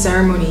graduation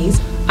ceremonies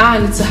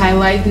and to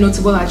highlight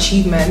notable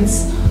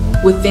achievements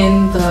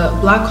within the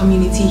Black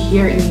community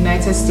here in the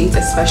United States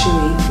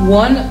especially.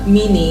 One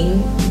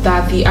meaning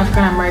that the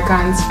African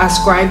Americans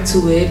ascribe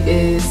to it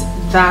is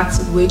that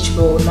which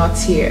will not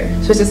tear.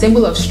 So it's a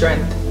symbol of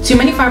strength. Too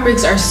many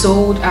fabrics are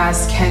sold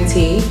as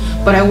kente,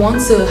 but I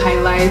want to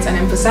highlight and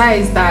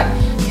emphasize that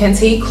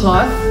kente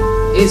cloth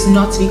is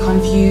not to be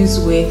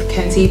confused with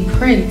kente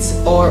print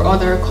or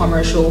other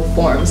commercial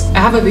forms. I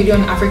have a video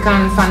on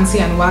African fancy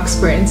and wax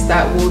print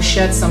that will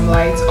shed some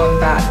light on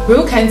that.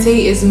 Real kente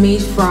is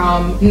made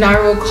from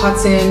narrow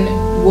cotton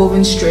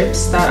woven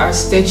strips that are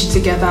stitched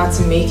together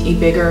to make a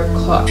bigger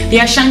cloth. The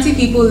Ashanti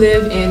people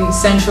live in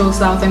central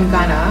southern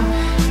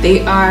Ghana.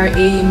 They are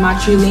a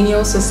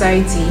matrilineal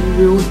society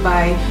ruled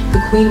by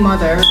the Queen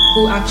Mother,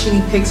 who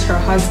actually picks her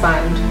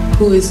husband,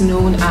 who is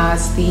known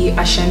as the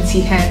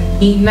Ashanti hen.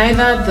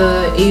 Neither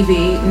the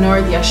Ewe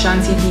nor the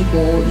Ashanti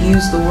people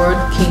use the word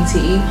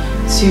kente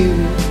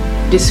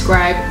to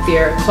describe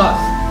their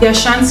cloth. The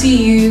Ashanti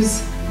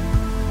use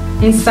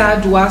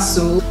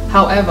nsadwasu,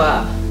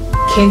 however,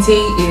 kente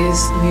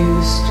is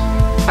used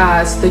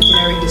as the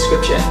generic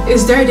description.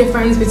 Is there a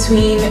difference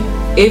between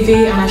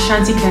Ewe and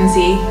Ashanti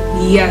kente?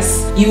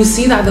 Yes. You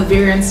see that the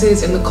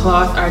variances in the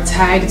cloth are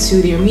tied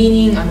to their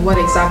meaning and what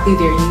exactly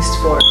they're used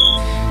for.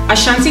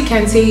 Ashanti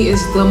kente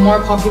is the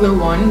more popular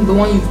one, the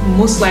one you've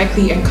most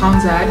likely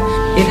encountered.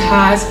 It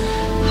has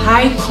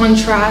high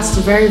contrast,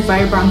 very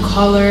vibrant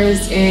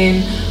colors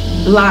in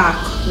black,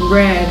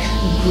 red,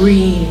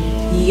 green,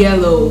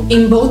 yellow.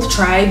 In both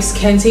tribes,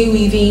 kente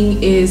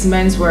weaving is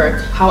men's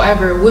work.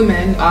 However,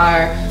 women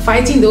are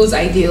fighting those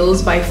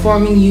ideals by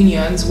forming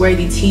unions where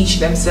they teach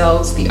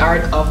themselves the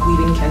art of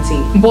weaving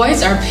kente.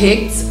 Boys are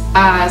picked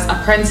as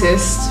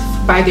apprenticed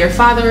by their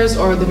fathers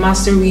or the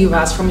master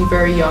weavers from a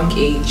very young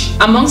age.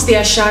 Amongst the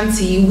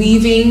Ashanti,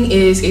 weaving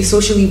is a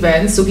social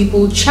event, so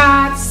people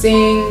chat,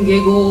 sing,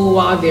 giggle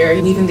while they're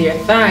weaving their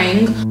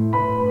thing.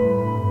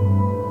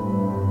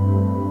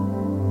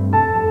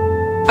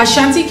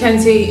 Ashanti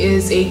kente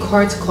is a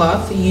court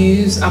cloth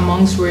used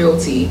amongst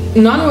royalty.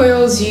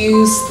 Non-royals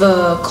use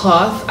the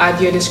cloth at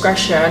their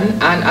discretion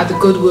and at the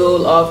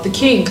goodwill of the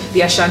king, the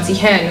Ashanti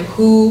hen,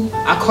 who,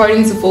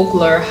 according to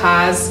folklore,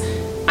 has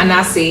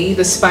Anase,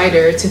 the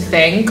spider, to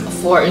thank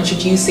for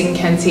introducing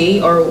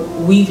kente or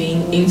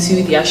weaving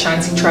into the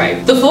Ashanti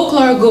tribe. The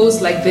folklore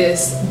goes like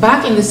this.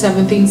 Back in the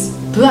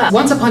 17th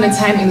Once upon a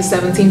time in the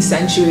 17th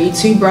century,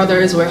 two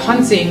brothers were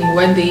hunting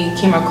when they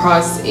came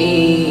across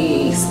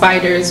a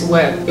spider's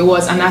web. It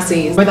was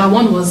Anase's. But that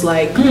one was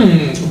like,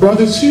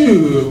 Brother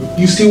two,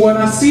 you see what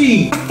I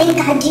see? I think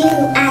I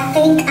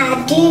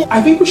do.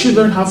 I think we should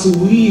learn how to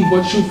weave.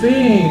 What you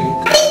think?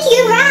 I think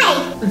you're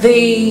right.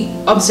 They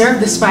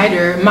observed the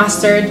spider,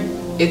 mastered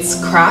its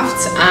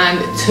craft, and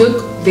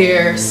took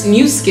their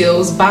new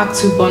skills back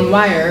to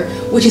Bonwire,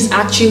 which is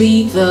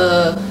actually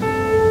the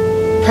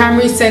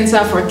primary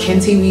center for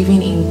kente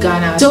weaving in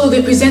Ghana. So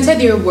they presented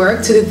their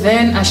work to the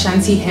then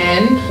Ashanti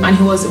hen, and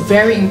he was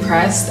very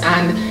impressed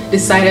and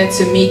decided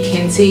to make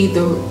kente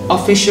the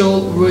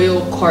official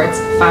royal court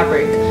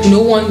fabric.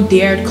 No one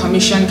dared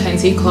commission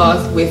kente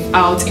cloth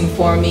without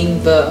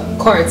informing the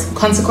court.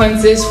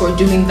 Consequences for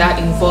doing that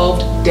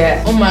involved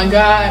death. Oh my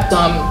god.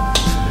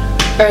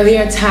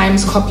 Earlier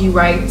times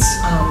copyright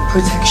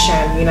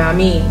protection, you know what I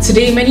mean?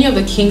 Today many of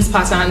the king's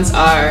patterns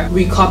are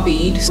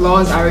recopied.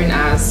 Laws aren't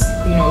as,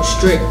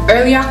 strict.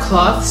 Earlier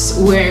cloths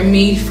were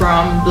made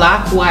from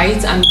black,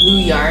 white and blue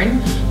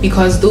yarn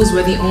because those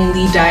were the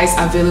only dyes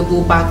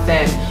available back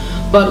then.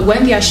 But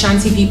when the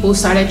Ashanti people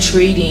started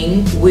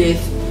trading with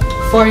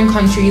foreign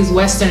countries,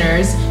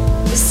 Westerners,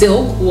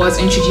 silk was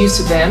introduced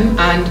to them,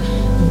 and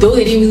though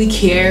they didn't really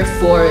care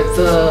for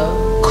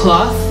the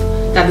cloth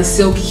that the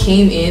silk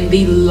came in,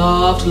 they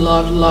loved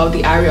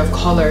the array of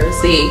colors.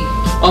 They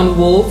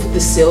unwove the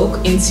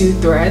silk into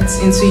threads,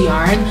 into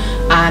yarn,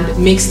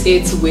 and mixed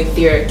it with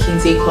their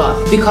kente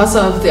cloth. Because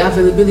of the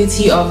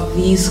availability of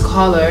these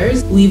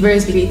colors,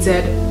 weavers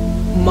created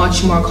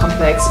much more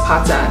complex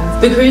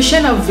patterns. The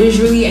creation of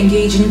visually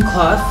engaging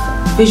cloth,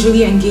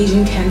 visually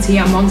engaging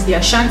kente amongst the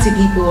Ashanti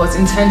people was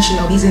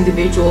intentional. These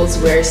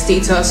individuals were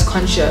status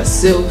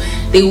conscious, so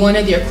they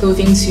wanted their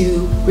clothing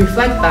to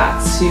reflect that,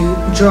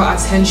 to draw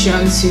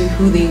attention to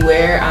who they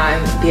were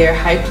and their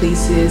high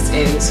places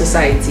in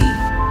society.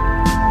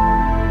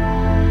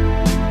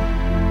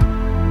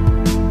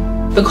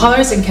 The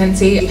colors in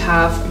kente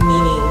have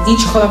meaning.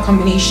 Each color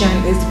combination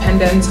is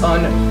dependent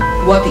on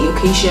what the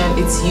occasion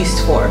it's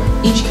used for.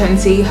 Each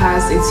kente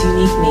has its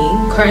unique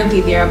name.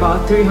 Currently there are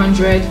about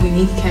 300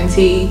 unique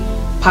kente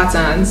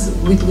patterns,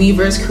 with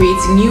weavers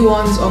creating new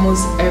ones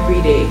almost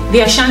every day.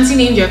 The Ashanti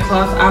named their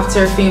cloth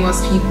after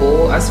famous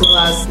people as well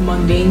as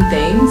mundane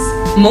things.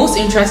 Most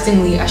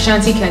interestingly,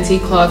 Ashanti kente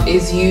cloth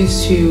is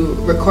used to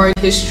record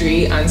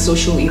history and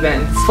social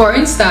events. For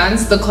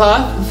instance, the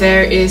cloth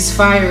 "There is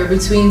fire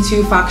between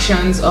two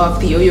factions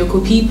of the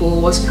Oyoko people"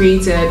 was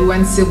created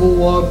when civil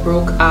war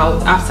broke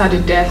out after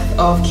the death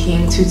of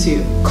King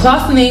Tutu.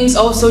 Cloth names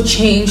also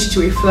changed to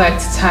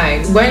reflect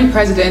times. When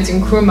President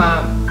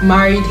Nkrumah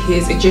married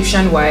his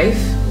Egyptian wife,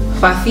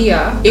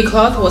 Fathia, a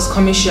cloth was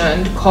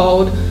commissioned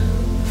called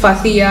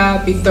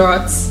Fathia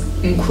Bithorot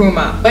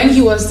Nkrumah. When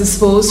he was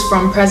disposed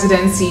from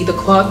presidency, the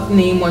cloth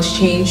name was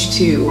changed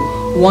to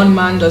 "One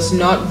Man Does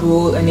Not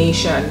Rule a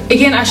Nation."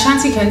 Again,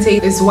 Ashanti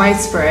kente is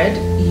widespread.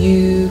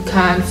 You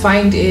can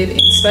find it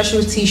in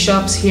specialty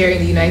shops here in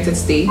the United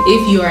States.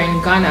 If you are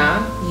in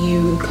Ghana,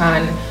 you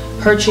can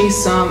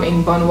purchase some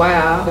in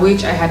Bonwire,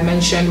 which I had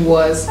mentioned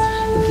was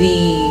the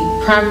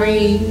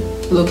primary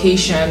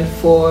location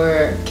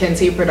for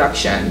kente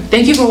production.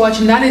 Thank you for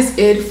watching. That is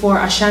it for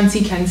Ashanti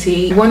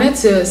kente. I wanted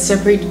to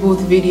separate both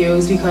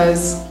videos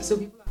because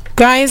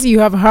guys, you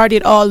have heard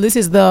it all. This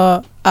is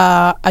the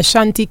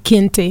Ashanti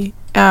kente.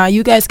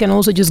 You guys can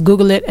also just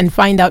Google it and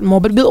find out more,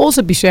 but we'll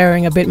also be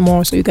sharing a bit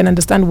more so you can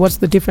understand what's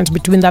the difference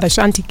between that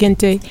Ashanti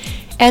kente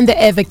and the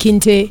Ewe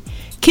kente.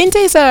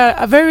 Kente is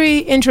a very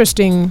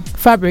interesting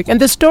fabric,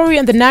 and the story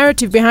and the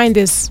narrative behind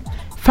this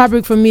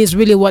fabric for me is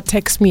really what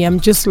takes me. I'm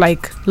just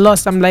like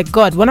lost. I'm like,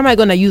 God, what am I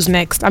going to use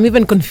next? I'm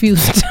even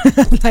confused.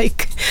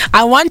 Like,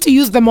 I want to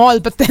use them all,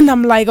 but then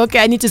I'm like, okay,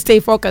 I need to stay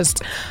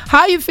focused. How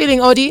are you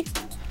feeling, Odi?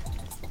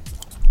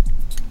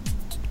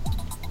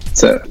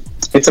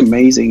 It's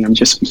amazing. It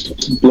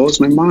just blows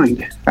my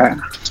mind. I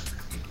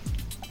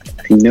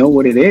know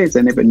what it is.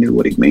 I never knew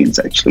what it means,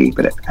 actually,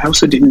 but I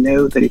also didn't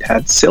know that it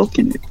had silk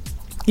in it.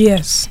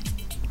 Yes.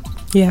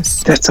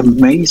 That's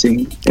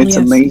amazing. It's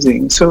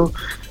amazing. So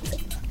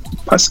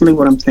personally,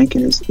 what I'm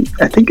thinking is,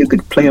 I think you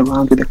could play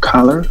around with the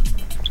color,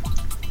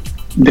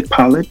 the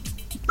palette,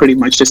 pretty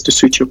much just to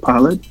suit your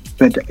palette.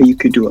 But you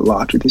could do a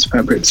lot with these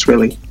fabrics,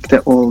 really.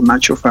 They're all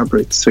natural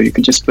fabrics, so you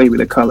could just play with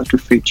the color to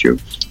fit your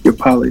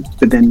palette,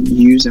 but then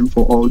use them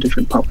for all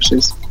different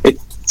purposes.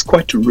 It's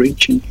quite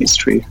rich in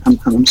history.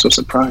 I'm so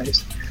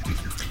surprised.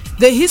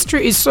 The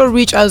history is so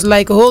rich. I was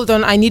like, hold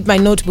on, I need my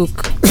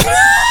notebook.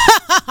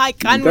 I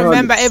can't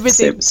remember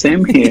everything.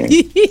 Same here.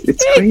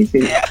 It's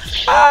crazy.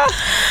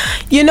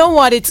 You know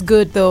what? It's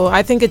good though.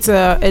 I think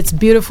it's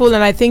beautiful,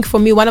 and I think for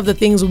me, one of the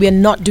things we are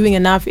not doing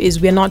enough is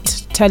we are not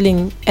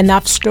telling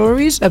enough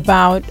stories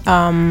about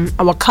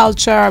our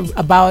culture,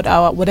 about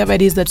our whatever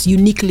it is that's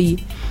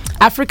uniquely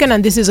African,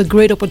 and this is a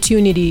great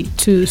opportunity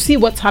to see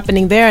what's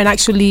happening there and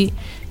actually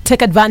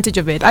take advantage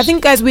of it. I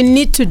think, guys, we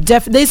need to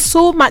there's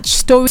so much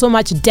story, so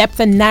much depth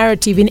and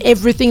narrative in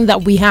everything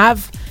that we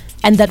have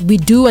and that we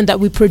do and that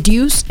we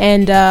produce.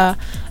 And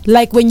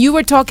like when you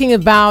were talking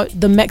about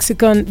the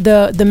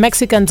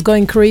Mexicans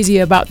going crazy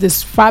about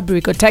this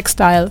fabric or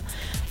textile,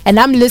 and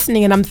I'm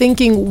listening and I'm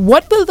thinking,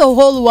 what will the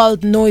whole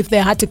world know if they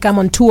had to come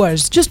on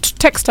tours, just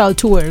textile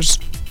tours,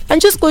 and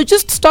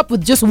just stop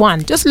with just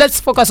one. Just let's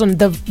focus on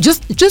the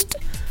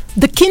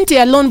the kente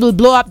alone will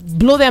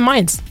blow their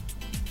minds.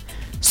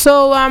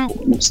 So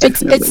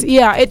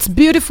it's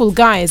beautiful,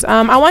 guys.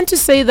 I want to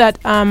say that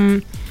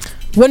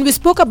when we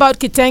spoke about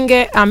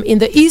kitenge in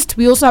the East,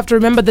 we also have to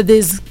remember that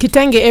there's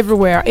kitenge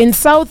everywhere. In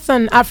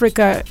Southern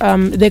Africa,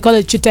 they call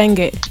it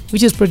chitenge,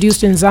 which is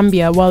produced in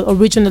Zambia, while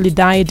originally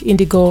dyed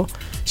indigo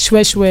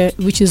shweshwe,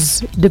 which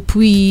is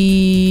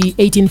depuis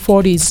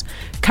 1840s,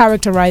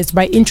 characterized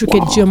by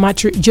intricate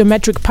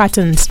geometric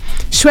patterns.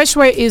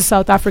 Shweshwe is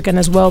South African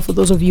as well, for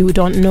those of you who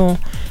don't know.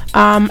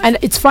 And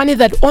it's funny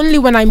that only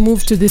when I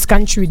moved to this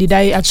country did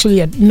I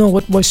actually know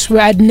what was shwe.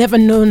 I'd never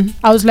known.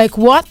 I was like,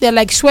 what? They're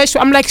like shweshwe.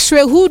 I'm like,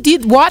 shwe, who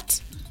did what?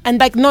 And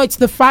like, no, it's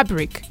the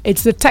fabric.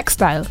 It's the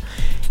textile.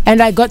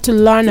 And I got to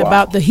learn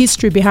about the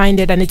history behind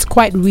it, and it's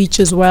quite rich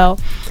as well.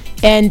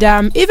 And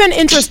even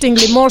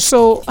interestingly, more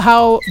so,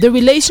 how the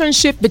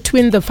relationship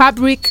between the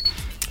fabric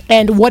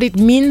and what it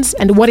means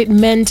and what it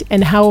meant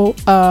and how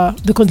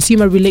the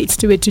consumer relates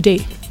to it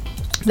today.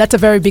 That's a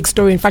very big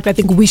story. In fact, I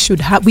think we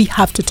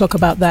have to talk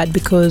about that,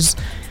 because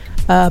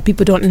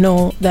people don't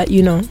know that,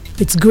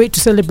 it's great to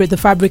celebrate the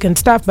fabric and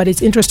stuff, but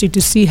it's interesting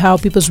to see how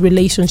people's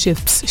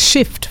relationships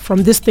shift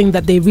from this thing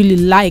that they really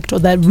liked or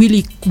that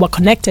really were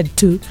connected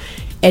to,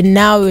 and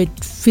now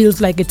it feels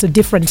like it's a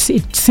different,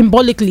 it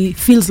symbolically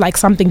feels like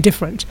something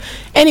different.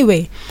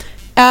 Anyway,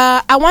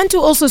 I want to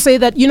also say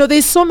that,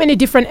 there's so many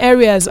different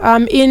areas.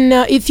 In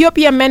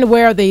Ethiopia, men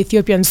wear the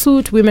Ethiopian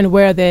suit, women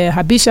wear the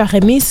Habesha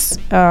Chemis,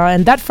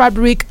 and that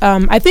fabric.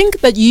 I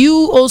think that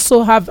you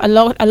also have a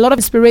lot of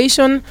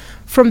inspiration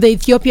from the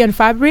Ethiopian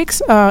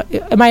fabrics.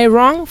 Am I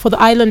wrong? For the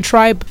island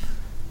tribe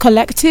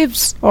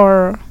collectives,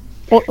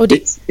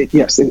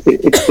 yes,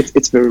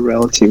 it's very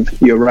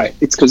relative. You're right.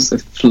 It's because the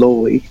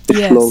flowy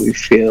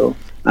feel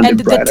and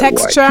the brighter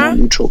texture, white,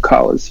 neutral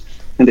colors,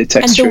 and the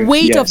texture and the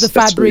weight of the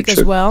fabric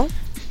as well.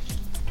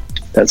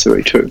 That's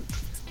very true.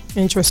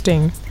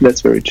 Interesting.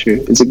 That's very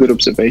true. It's a good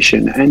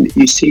observation. And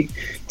you see,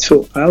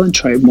 so Island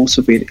Tribe, most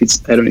of it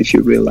is, I don't know if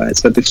you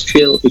realize, but the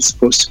feel is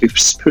supposed to be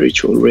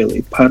spiritual,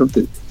 really. Part of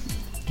the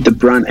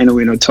brand. I know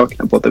we're not talking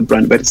about the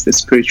brand, but it's the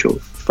spiritual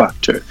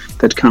factor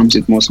that comes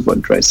with most of our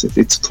dresses.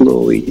 It's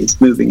flowy,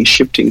 it's moving, it's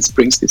shifting, it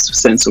brings this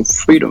sense of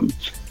freedom.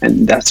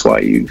 And that's why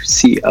you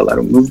see a lot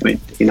of movement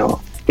in our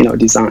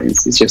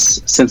designs. It's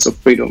just a sense of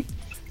freedom.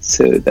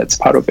 So that's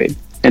part of it.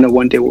 And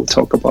one day we'll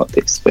talk about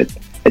this, but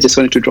I just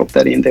wanted to drop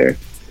that in there.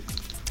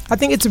 I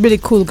think it's really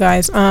cool,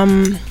 guys.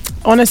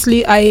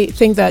 Honestly, I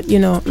think that,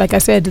 like I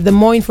said, the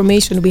more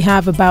information we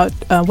have about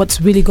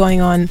what's really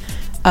going on,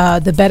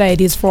 the better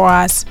it is for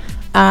us.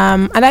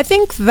 And I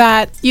think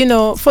that,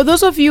 for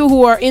those of you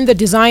who are in the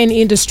design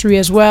industry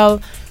as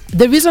well,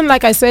 the reason,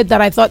 like I said,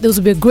 that I thought this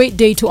would be a great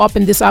day to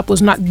open this up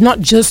was not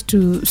just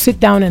to sit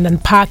down and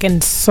unpack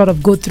and sort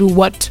of go through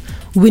what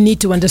we need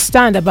to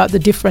understand about the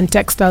different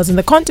textiles in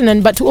the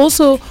continent, but to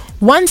also,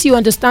 once you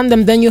understand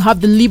them, then you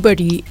have the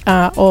liberty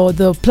or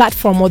the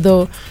platform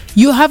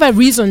you have a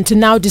reason to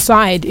now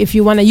decide if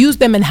you want to use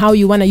them and how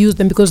you want to use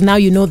them, because now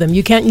you know them.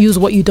 You can't use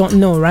what you don't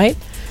know, right?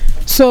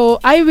 So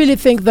I really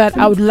think that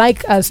I would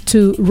like us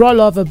to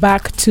roll over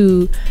back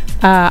to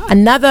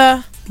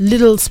another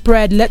little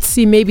spread. Let's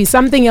see, maybe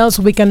something else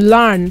we can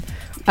learn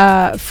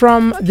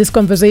from these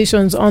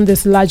conversations on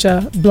this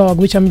larger blog,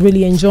 which I'm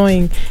really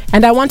enjoying.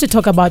 And I want to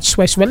talk about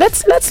shweshwe.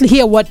 Let's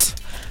hear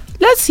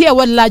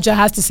what Laja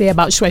has to say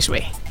about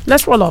shweshwe.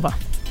 Let's roll over.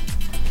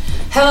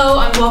 Hello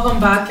and welcome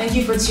back. Thank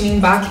you for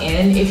tuning back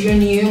in. If you're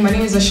new, my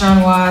name is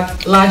Ashanwa.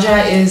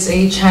 Laja is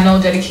a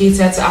channel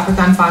dedicated to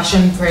African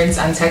fashion, prints,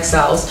 and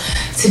textiles.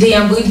 Today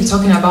I'm going to be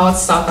talking about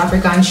South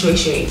African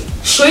shweshwe.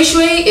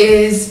 Shweshwe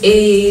is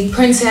a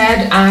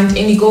printed and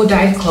indigo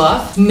dyed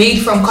cloth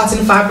made from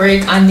cotton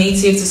fabric and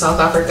native to South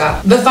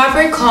Africa. The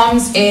fabric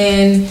comes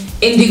in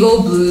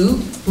indigo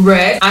blue,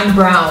 red, and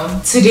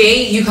brown.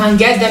 Today you can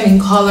get them in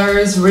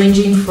colors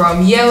ranging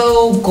from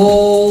yellow,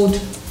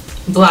 gold,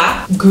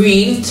 black,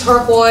 green,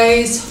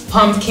 turquoise,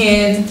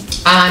 pumpkin,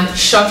 and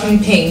shocking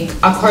pink,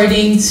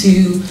 according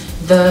to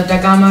the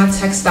Dagama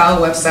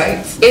textile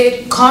website.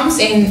 It comes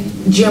in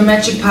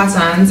geometric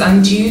patterns,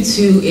 and due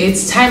to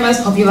its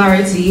timeless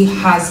popularity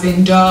has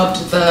been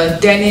dubbed the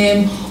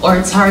denim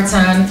or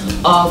tartan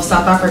of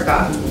South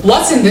Africa.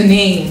 What's in the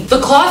name?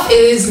 The cloth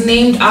is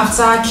named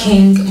after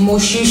King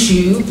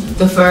Moshoeshoe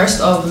I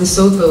of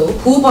Lesotho,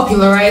 who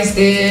popularized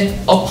it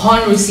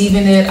upon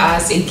receiving it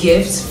as a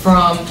gift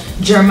from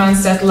German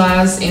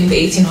settlers in the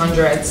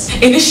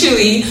 1800s.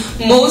 Initially,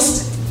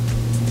 most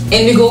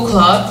Indigo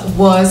cloth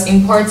was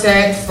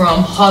imported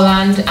from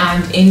Holland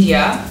and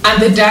India, and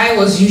the dye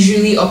was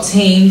usually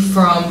obtained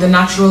from the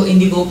natural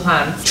indigo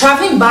plant.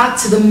 Traveling back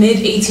to the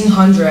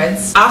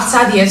mid-1800s,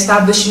 after the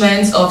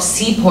establishment of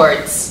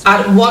seaports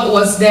at what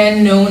was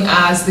then known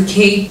as the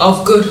Cape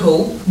of Good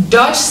Hope,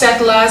 Dutch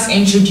settlers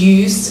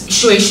introduced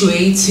shui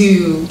shui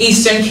to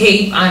Eastern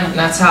Cape and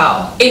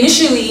Natal.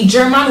 Initially,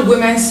 German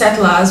women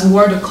settlers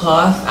wore the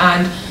cloth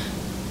and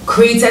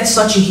created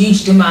such a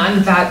huge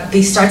demand that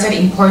they started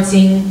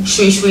importing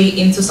shui shui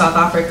into South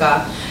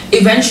Africa.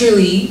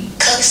 Eventually,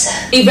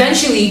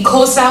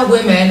 Xhosa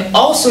women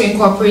also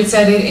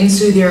incorporated it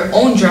into their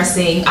own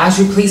dressing as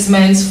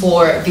replacements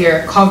for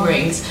their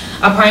coverings.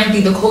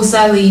 Apparently, the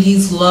Xhosa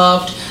ladies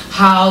loved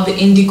how the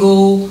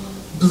indigo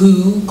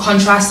blue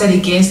contrasted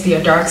against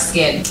their dark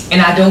skin,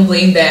 and I don't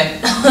blame them.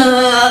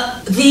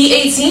 The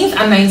 18th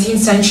and 19th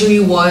century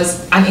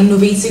was an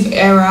innovative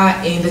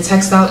era in the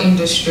textile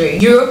industry.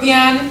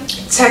 European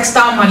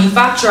textile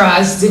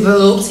manufacturers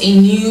developed a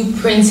new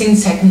printing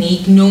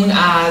technique known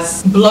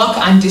as block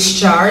and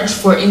discharge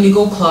for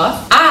indigo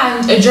cloth,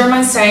 and a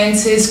German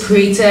scientist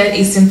created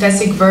a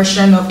synthetic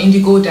version of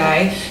indigo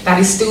dye that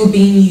is still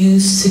being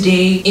used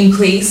today in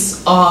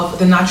place of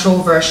the natural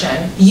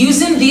version.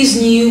 Using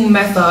these new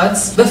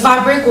methods, the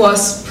fabric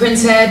was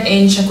printed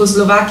in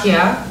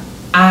Czechoslovakia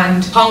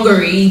and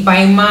Hungary by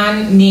a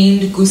man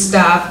named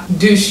Gustav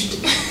Dusch.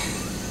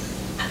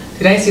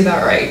 Did I say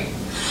that right?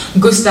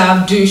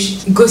 Gustav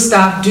Dusch.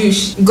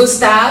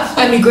 Gustav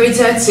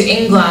emigrated to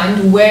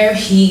England, where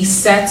he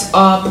set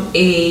up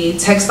a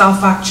textile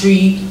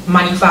factory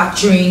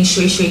manufacturing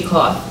shui shui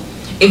cloth.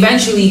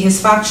 Eventually,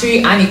 his factory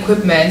and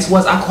equipment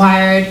was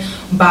acquired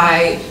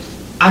by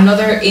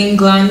another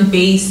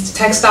England-based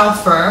textile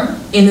firm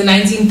in the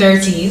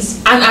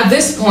 1930s. And at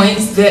this point,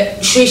 the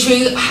shui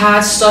shui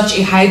had such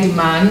a high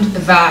demand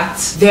that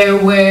there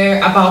were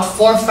about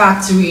 4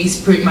 factories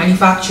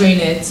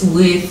manufacturing it,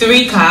 with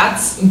 3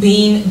 Cats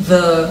being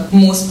the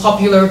most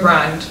popular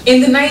brand.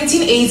 In the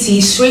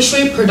 1980s, shui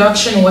shui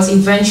production was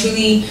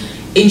eventually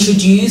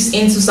introduced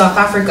into South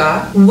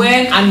Africa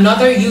when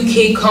another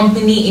UK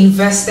company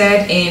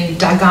invested in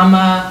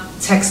Dagama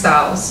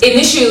textiles.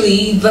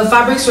 Initially, the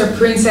fabrics were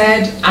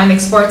printed and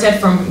exported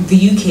from the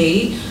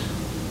UK,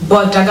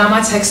 but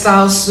Dagama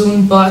Textiles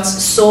soon bought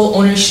sole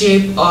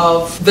ownership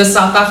of the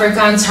South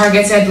African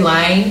targeted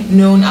line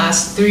known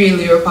as 3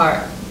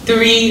 Leopards.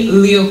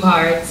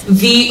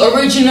 The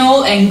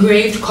original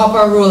engraved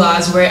copper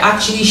rollers were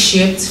actually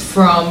shipped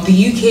from the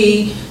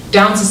UK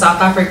down to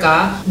South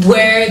Africa,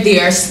 where they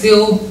are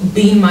still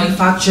being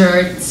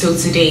manufactured till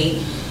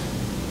today.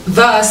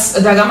 Thus,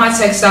 Dagama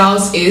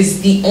Textiles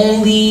is the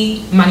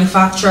only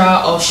manufacturer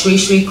of shui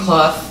shui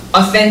cloth,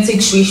 authentic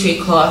shui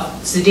shui cloth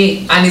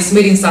today, and it's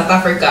made in South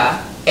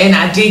Africa. And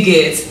I dig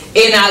it,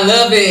 and I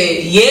love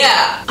it.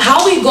 Yeah.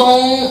 How we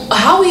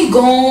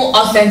gon'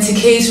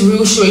 authenticate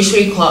real shui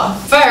shui cloth?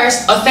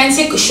 First,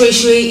 authentic shui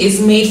shui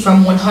is made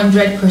from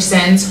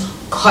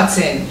 100%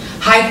 cotton,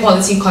 high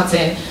quality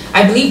cotton.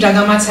 I believe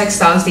Dagama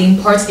Textiles, they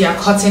import their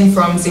cotton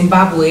from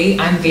Zimbabwe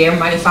and they're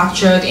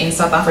manufactured in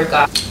South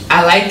Africa.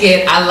 I like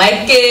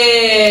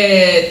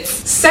it.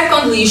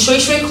 Secondly, shui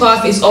shui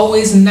cloth is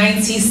always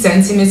 90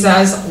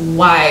 centimeters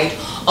wide,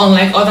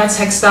 unlike other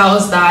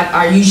textiles that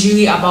are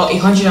usually about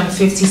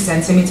 150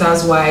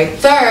 centimeters wide.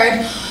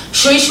 Third,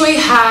 shui shui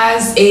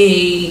has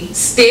a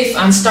stiff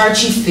and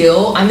starchy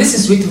feel, and this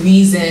is with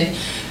reason.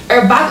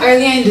 Back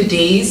earlier in the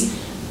days,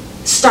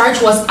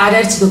 starch was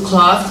added to the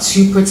cloth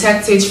to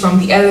protect it from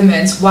the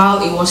elements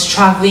while it was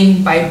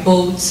traveling by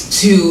boat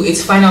to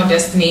its final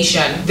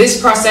destination. This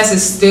process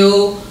is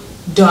still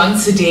done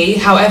today.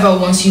 However,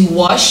 once you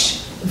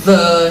wash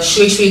the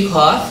shui shui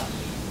cloth,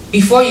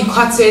 before you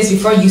cut it,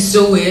 before you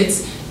sew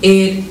it,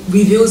 it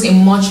reveals a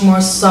much more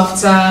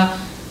softer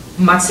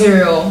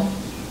material.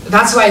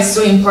 That's why it's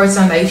so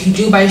important that if you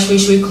do buy shui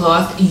shui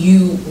cloth,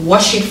 you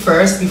wash it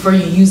first before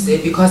you use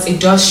it, because it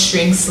does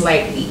shrink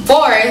slightly.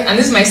 Fourth, and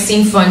this might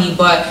seem funny,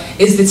 but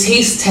it's the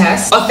taste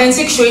test.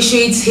 Authentic shui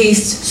shui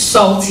tastes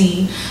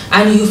salty,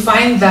 and you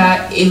find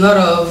that a lot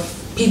of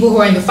people who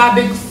are in the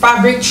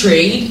fabric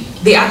trade,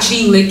 they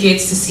actually lick it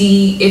to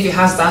see if it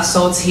has that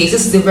salt taste.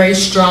 This is a very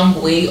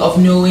strong way of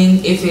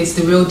knowing if it's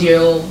the real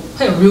deal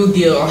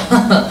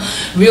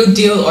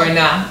or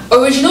not.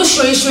 Original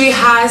shui shui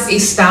has a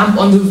stamp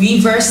on the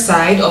reverse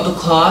side of the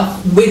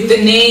cloth with the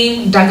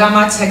name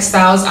Dagama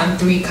Textiles and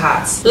 3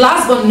 Cats.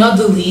 Last but not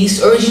the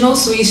least, original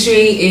shui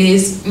shui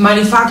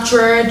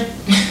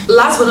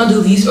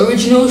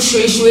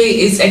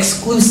is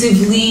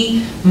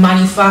exclusively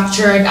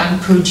manufactured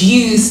and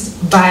produced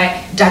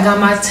by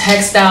Dagama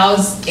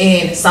Textiles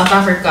in South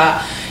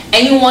Africa.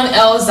 Anyone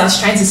else that's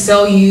trying to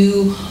sell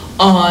you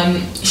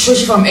on shui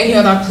shui from any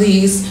other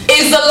place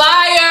is a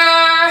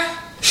liar.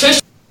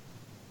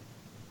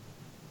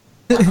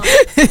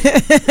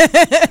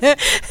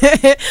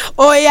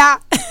 Oh yeah.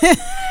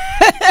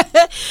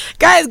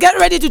 Guys, get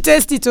ready to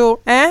taste it.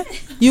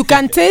 You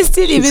can taste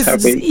it if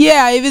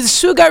it's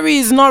sugary,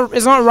 it's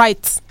not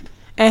right.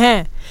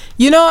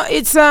 You know,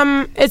 it's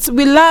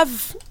we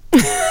love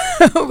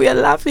we are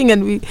laughing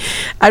and we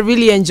are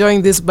really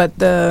enjoying this, but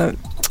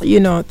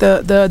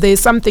there's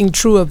something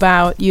true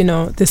about,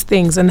 these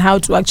things and how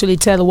to actually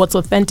tell what's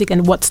authentic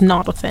and what's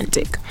not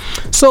authentic.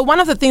 So one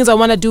of the things I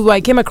want to do,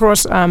 I came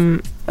across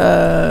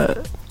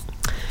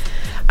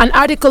an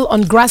article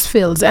on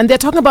Grassfields, and they're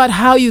talking about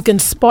how you can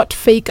spot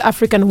fake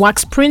African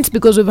wax prints,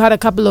 because we've had a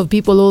couple of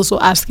people also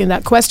asking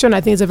that question.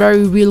 I think it's a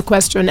very real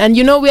question. And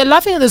we're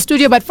laughing in the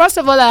studio, but first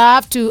of all,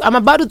 I'm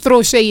about to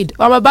throw shade.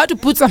 I'm about to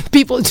put some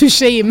people to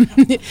shame.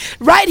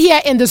 Right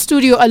here in the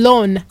studio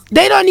alone,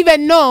 they don't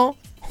even know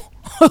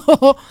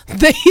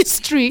the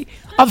history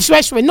of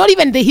Shweshwe. Not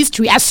even the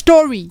history, a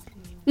story.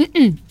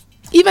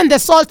 Even the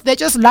salt, they're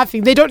just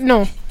laughing. They don't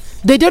know.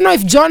 They don't know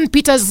if John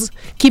Peters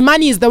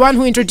Kimani is the one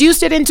who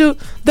introduced it into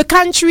the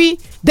country.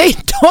 They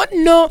don't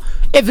know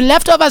if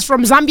leftovers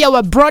from Zambia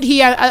were brought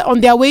here on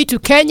their way to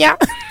Kenya.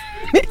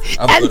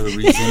 I've got a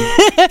reason.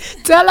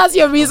 Tell us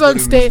your reason,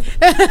 Stay.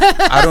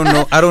 I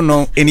don't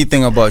know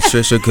anything about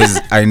Shweshwe because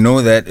I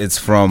know that it's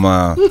from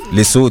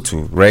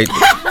Lesotho, right?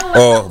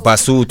 Or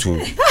Basotho.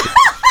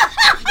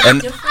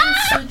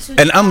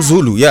 And I'm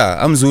Zulu.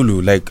 Yeah, I'm Zulu.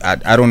 Like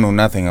I don't know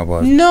nothing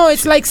about it. No,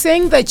 it's like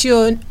saying that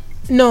you're...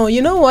 No,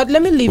 you know what?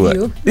 Let me leave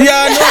you.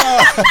 Yeah, no.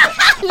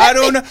 I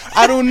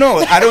don't know.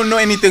 I don't know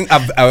anything.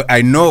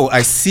 I know.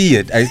 I see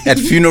it. At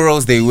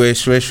funerals, they wear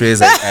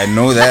shweshwes. I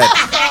know that.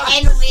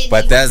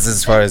 But that's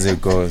as far as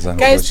it goes.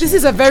 Guys, this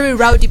is a very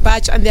rowdy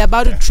batch, and they're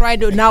about to try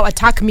to now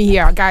attack me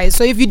here, guys.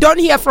 So if you don't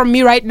hear from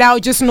me right now,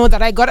 just know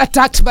that I got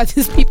attacked by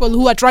these people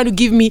who are trying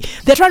to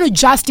they're trying to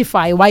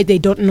justify why they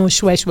don't know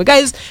Shweshwe.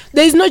 Guys,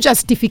 there is no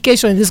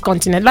justification in this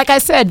continent. Like I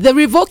said, the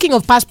revoking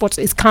of passports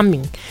is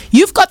coming.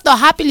 You've got the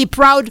happily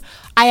proud,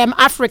 I am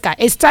Africa.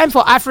 It's time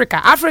for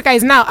Africa. Africa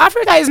is now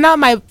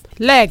my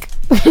leg.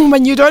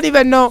 When you don't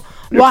even know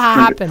what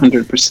happened.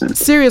 100%.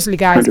 Seriously,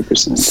 guys.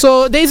 100%.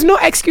 So there's no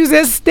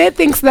excuses. Stay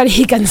thinks that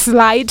he can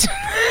slide.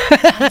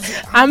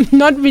 I'm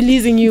not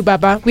releasing you,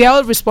 Baba. We are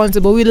all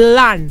responsible. We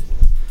learn.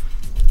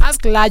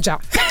 Ask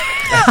Laja.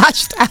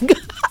 Hashtag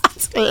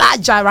Ask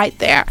Laja right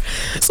there.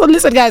 So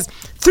listen, guys.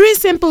 3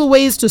 simple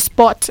ways to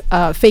spot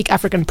fake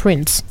African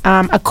prints,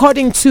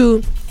 according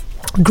to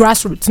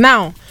Grassroots.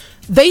 Now,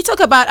 they talk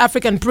about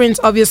African prints,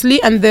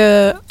 obviously, and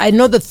I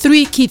know the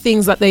 3 key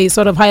things that they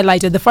sort of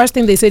highlighted. The first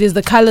thing they said is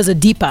the colors are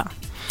deeper.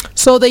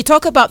 So they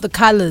talk about the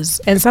colors,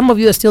 and some of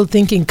you are still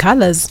thinking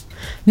colors.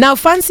 Now,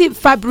 fancy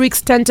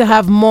fabrics tend to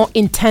have more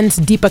intense,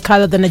 deeper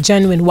color than a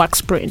genuine wax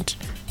print.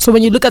 So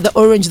when you look at the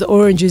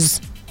orange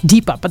is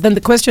deeper. But then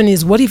the question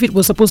is, what if it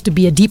was supposed to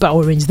be a deeper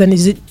orange? Then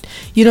is it,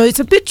 it's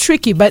a bit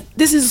tricky, but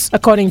this is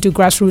according to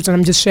Grassfields, and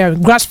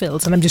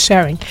I'm just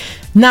sharing.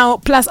 Now,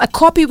 plus a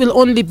copy will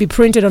only be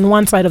printed on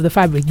one side of the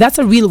fabric. That's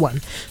a real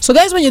one. So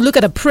guys, when you look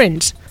at a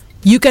print,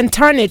 you can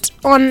turn it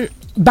on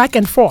back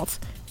and forth.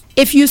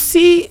 If you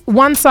see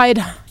one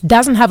side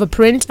doesn't have a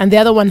print and the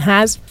other one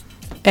has,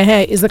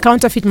 is the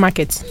counterfeit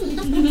market.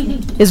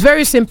 It's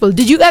very simple.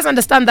 Did you guys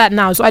understand that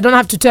now? So I don't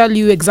have to tell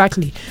you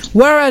exactly.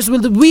 Whereas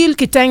with the real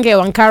kitenge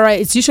or Ankara,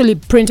 it's usually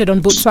printed on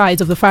both sides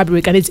of the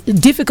fabric, and it's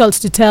difficult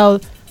to tell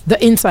the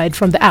inside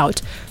from the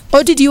out.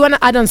 Or did you want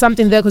to add on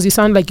something there, because you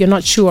sound like you're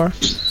not sure?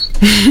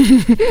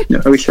 No,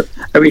 I wish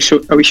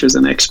I was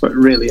an expert.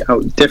 Really, I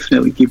would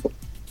definitely give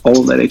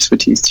all that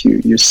expertise to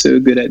you. You're so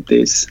good at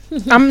this.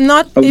 I'm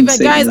not even,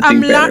 guys. I'm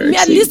learning.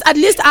 At least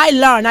I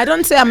learn. I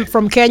don't say I'm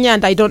from Kenya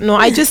and I don't know.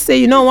 I just say,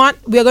 you know what?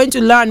 We are going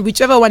to learn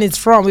whichever one it's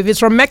from. If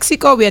it's from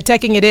Mexico, we are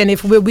taking it in.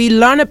 If we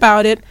learn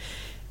about it,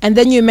 and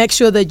then you make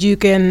sure that you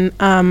can.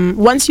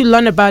 Once you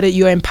learn about it,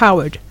 you're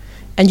empowered,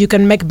 and you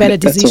can make better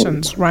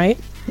decisions. Right?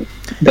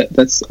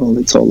 That's all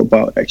it's all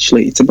about.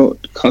 Actually, it's about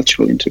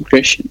cultural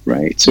integration,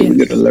 right? So you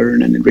got to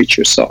learn and enrich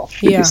yourself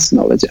with this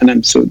knowledge.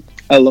 And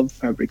I love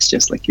fabrics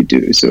just like you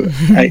do. So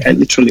I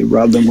literally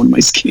rub them on my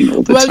skin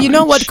all the time. Well, you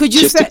know what? Could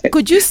you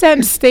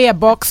send Stay a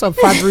box of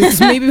fabrics?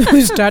 Maybe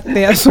we'll start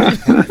there, so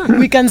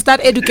we can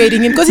start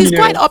educating him, because he's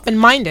quite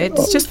open-minded.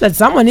 It's just that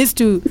someone needs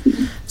to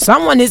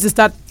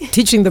start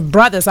teaching the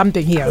brother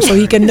something here, so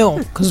he can know.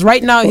 Because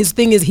right now his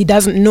thing is he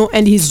doesn't know,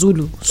 and he's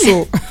Zulu.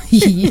 So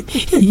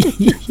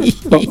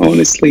well,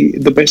 honestly,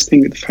 the best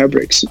thing with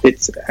fabrics,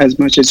 it's as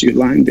much as you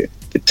learn the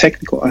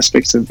technical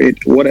aspects of it.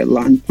 What I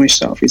learned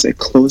myself is I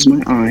close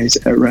my eyes,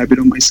 I rub it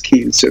on my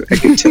skin, so I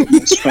can tell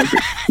most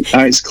fabric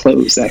eyes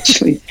closed.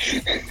 Actually,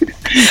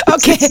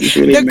 okay.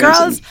 Really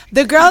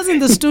the girls in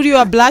the studio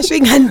are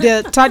blushing and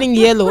they're turning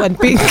yellow and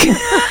pink.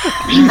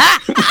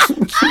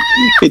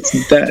 It's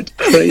that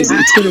crazy.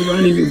 It's gonna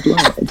run in your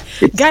blood.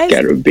 It's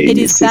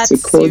Caribbean. So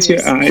close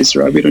your eyes,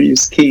 rub it on your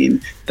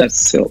skin. That's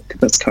silk.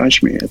 That's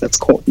cashmere. That's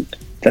cotton.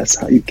 That's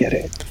how you get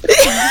it.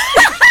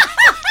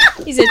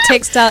 He's a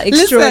textile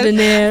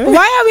extraordinaire. Listen,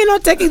 why are we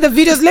not taking the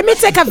videos? Let me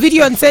take a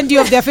video and send you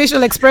of their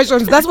facial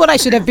expressions. That's what I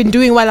should have been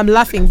doing while I'm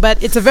laughing.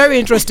 But it's a very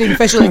interesting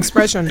facial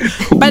expression.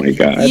 Oh my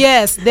God.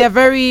 Yes, they're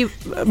very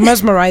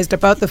mesmerized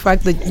about the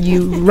fact that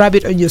you rub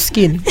it on your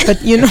skin. But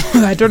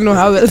I don't know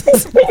how else.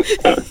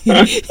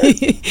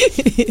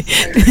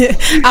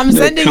 I'm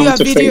sending you a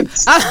video.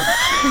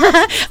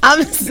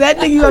 I'm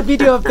sending you a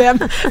video of them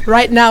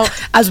right now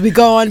as we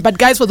go on. But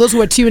guys, for those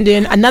who are tuned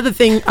in, another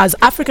thing, as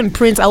African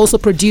prints are also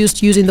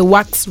produced using the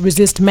wax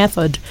resist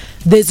method,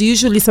 there's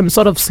usually some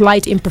sort of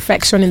slight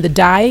imperfection in the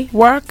dye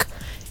work,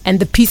 and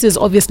the pieces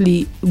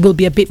obviously will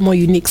be a bit more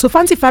unique. So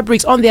fancy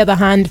fabrics, on the other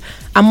hand,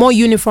 are more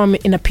uniform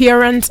in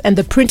appearance, and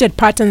the printed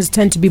patterns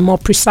tend to be more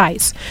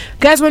precise.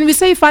 Guys, when we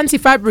say fancy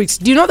fabrics,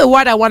 do you know the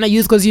word I want to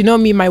use? Because you know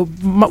me, my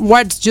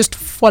words just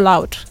fall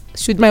out.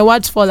 Should my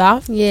words fall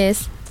out?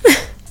 Yes.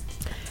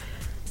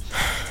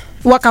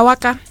 Waka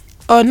waka.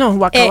 Oh no,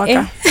 waka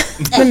waka.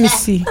 Let me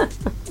see.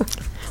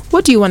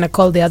 What do you want to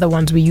call the other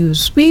ones we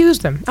use? We use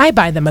them. I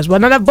buy them as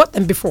well, and I've bought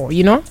them before,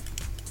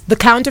 the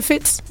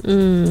counterfeits.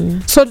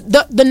 So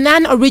the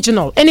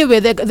non-original. Anyway,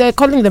 they're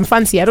calling them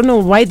fancy. I don't know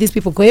why these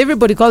people call.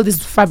 Everybody call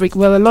this fabric.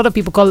 Well, a lot of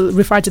people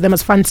refer to them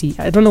as fancy.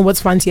 I don't know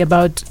what's fancy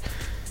about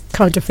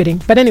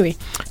counterfeiting. But anyway,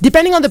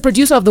 depending on the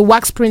producer of the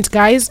wax print,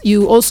 guys,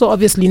 you also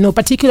obviously know,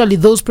 particularly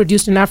those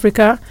produced in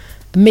Africa,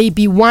 may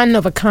be one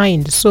of a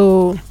kind.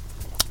 So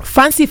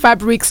fancy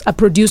fabrics are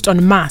produced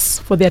en masse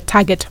for their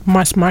target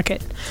mass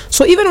market.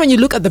 So even when you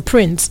look at the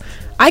prints,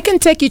 I can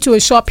take you to a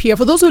shop here.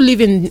 For those who live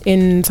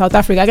in South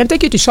Africa, I can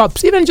take you to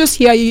shops. Even just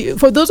here,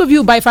 for those of you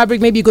who buy fabric,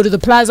 maybe you go to the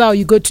plaza or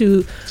you go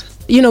to,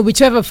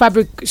 whichever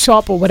fabric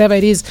shop or whatever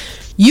it is.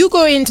 You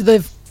go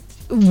into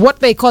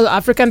what they call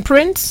African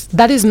prints.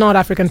 That is not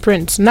African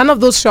prints. None of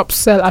those shops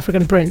sell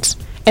African prints.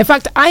 In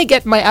fact, I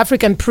get my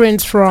African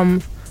prints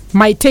from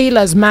my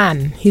tailor's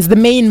man. He's the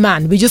main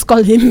man. We just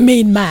call him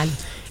main man.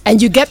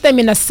 And you get them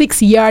in a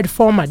 6-yard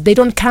format. They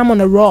don't come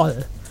on a roll.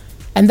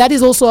 And that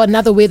is also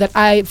another way that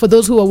for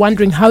those who are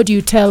wondering, how do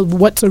you tell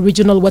what's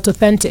original, what's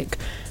authentic?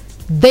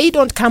 They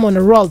don't come on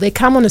a roll. They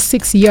come on a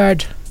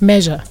 6-yard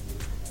measure.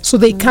 So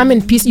they come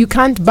in piece. You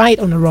can't buy it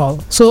on a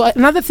roll. So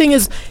another thing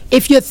is,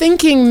 if you're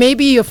thinking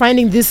maybe you're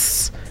finding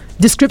this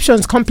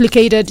descriptions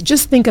complicated,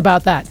 just think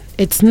about that.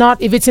 It's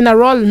not, if it's in a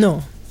roll,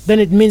 no. Then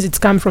it means it's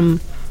come from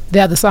the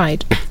other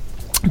side.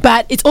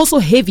 But it's also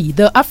heavy.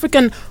 The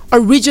African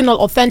original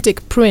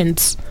authentic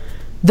prints,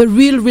 the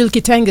real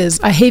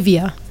Kitenges, are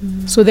heavier.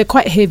 So they're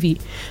quite heavy.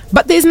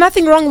 But there's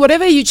nothing wrong,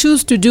 whatever you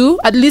choose to do,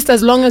 at least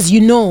as long as you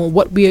know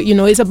what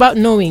it's about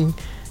knowing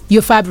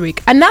your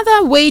fabric.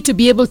 Another way to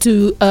be able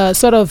to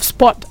sort of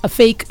spot a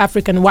fake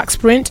African wax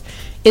print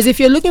is if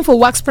you're looking for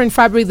wax print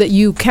fabric that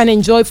you can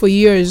enjoy for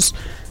years,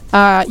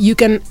 you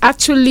can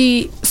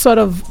actually sort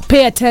of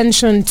pay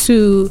attention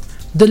to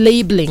the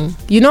labeling.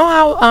 You know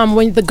how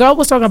when the girl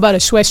was talking about a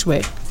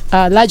shweshwe,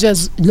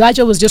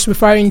 Laja was just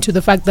referring to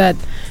the fact that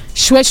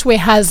shweshwe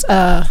has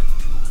I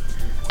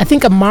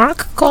think a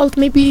mark called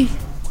maybe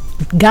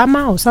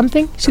gamma or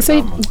something. She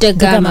said the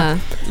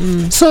gamma.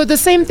 So the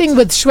same thing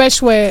with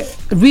shweshwe,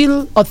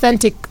 real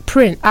authentic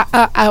print,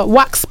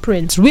 wax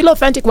prints. Real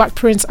authentic wax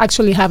prints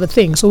actually have a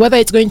thing. So whether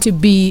it's going to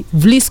be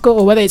Vlisco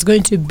or whether it's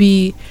going to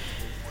be,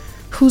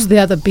 who's the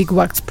other big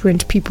wax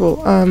print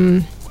people?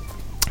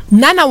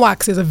 Nana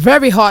Wax is a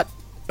very hot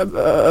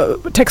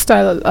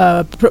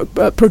textile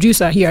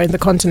producer here in the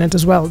continent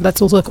as well.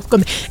 That's also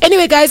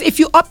anyway, guys, if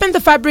you open the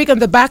fabric on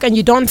the back and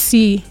you don't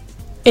see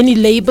any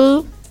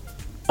label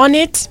on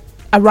it,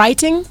 a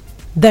writing,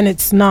 then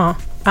it's no.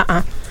 So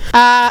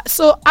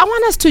I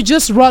want us to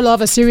just roll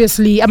over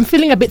seriously. I'm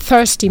feeling a bit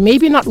thirsty.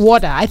 Maybe not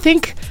water. I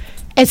think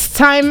it's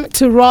time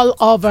to roll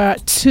over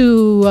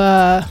to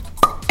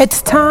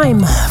it's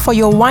time for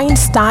your wine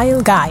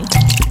style guide,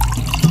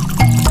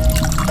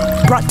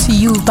 brought to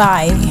you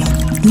by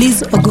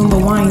Liz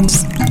Ogunbo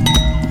Wines.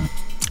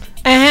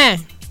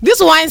 This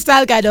wine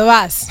style guide of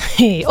us,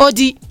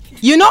 Odi,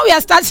 we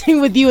are starting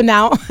with you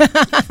now.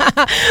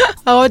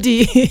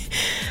 Odi,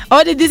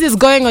 this is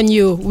going on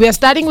you. We are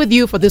starting with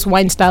you for this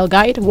wine style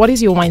guide. What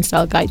is your wine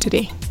style guide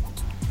today?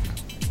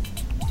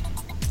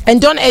 And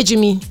don't edge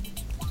me.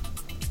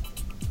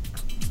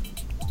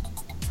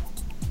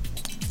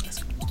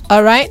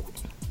 All right.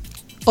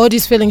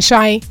 Odi's feeling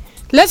shy.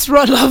 Let's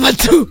roll over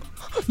to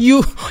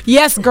you.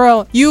 Yes,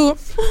 girl. You.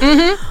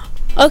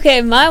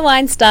 Okay, my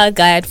wine style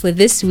guide for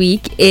this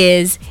week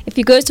is, if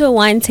you go to a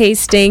wine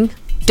tasting,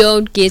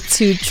 don't get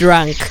too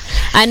drunk.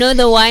 I know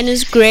the wine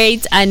is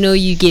great. I know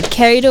you get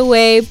carried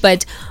away,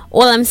 but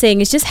all I'm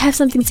saying is just have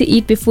something to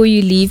eat before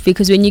you leave,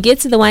 because when you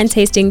get to the wine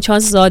tasting,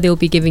 chances are they'll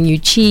be giving you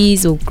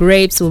cheese or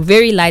grapes or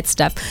very light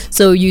stuff.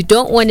 So you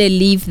don't want to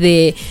leave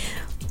there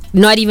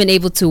not even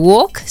able to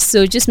walk.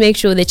 So just make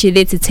sure that you're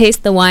there to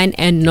taste the wine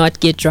and not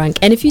get drunk.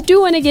 And if you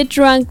do want to get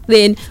drunk,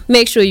 then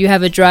make sure you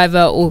have a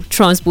driver or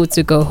transport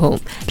to go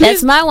home.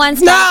 That's my wine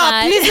style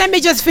guide. Please let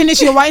me just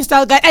finish your wine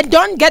style guide. And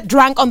don't get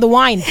drunk on the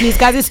wine, please,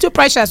 guys. It's too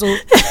precious.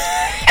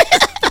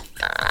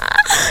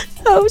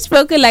 I've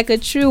spoken like a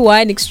true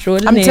wine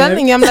extraordinaire. I'm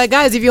telling you, I'm like,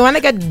 guys, if you want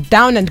to get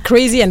down and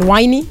crazy and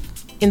whiny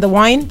in the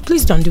wine,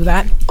 please don't do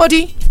that.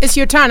 Odi, it's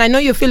your turn. I know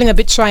you're feeling a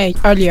bit shy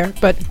earlier,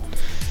 but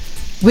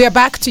we are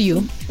back to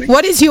you.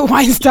 What is your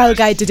wine style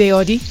guide today,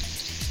 Odi?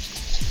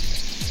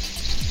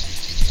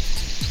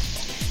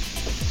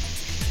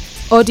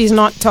 Odie's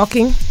not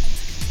talking.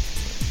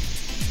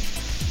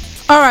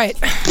 All right.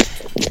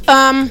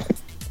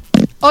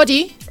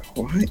 Odie.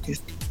 Why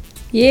is...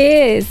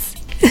 Yes.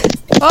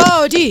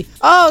 Odie.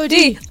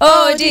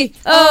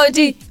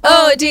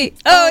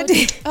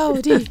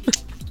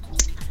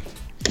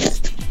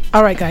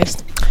 All right,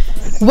 guys.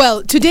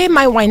 Well, today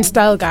my wine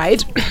style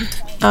guide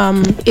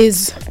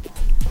is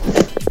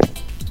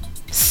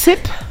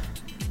sip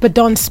but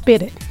don't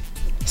spit it.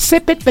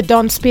 Sip it but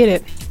don't spit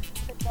it.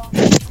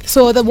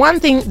 So the one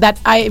thing that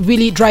I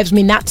really drives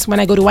me nuts when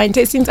I go to wine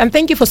tastings, and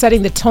thank you for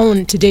setting the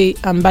tone today,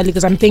 Bali,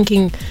 because I'm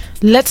thinking,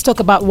 let's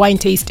talk about wine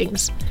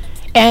tastings.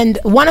 And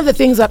one of the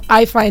things that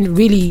I find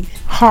really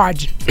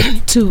hard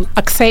to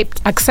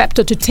accept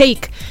or to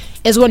take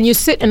is when you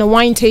sit in a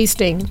wine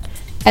tasting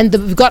and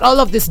you've got all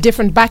of these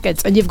different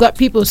buckets and you've got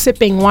people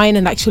sipping wine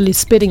and actually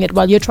spitting it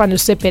while you're trying to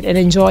sip it and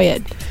enjoy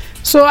it.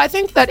 So I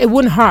think that it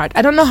wouldn't hurt.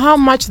 I don't know how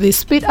much they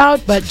spit out,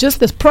 but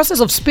just this process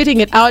of spitting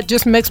it out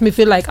just makes me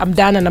feel like I'm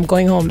done and I'm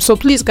going home. So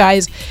please,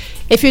 guys,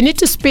 if you need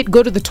to spit,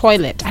 go to the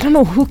toilet. I don't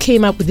know who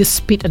came up with this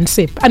spit and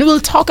sip. And we'll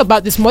talk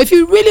about this more. If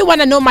you really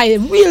want to know my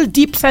real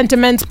deep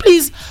sentiments,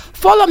 please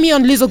follow me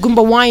on Liz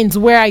Ogumba Wines,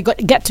 where I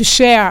get to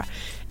share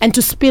and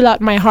to spill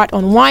out my heart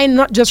on wine,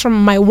 not just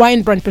from my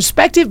wine brand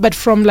perspective, but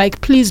from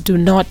like, please do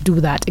not do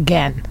that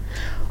again.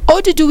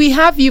 Odie, do we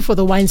have you for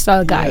the wine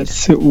style guide?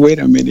 Yes. Wait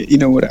a minute. You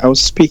know what? I was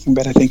speaking,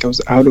 but I think I was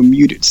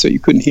muted, so you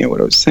couldn't hear what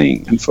I was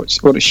saying.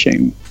 Unfortunately, what a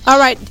shame. All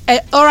right,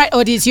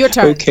 Odie, it's your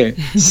turn. Okay.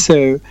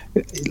 So,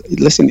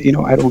 listen.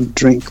 I don't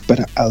drink,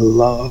 but I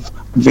love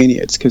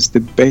vineyards because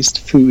the best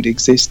food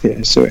exists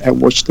there. So I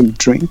watch them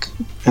drink,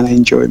 and I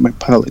enjoy my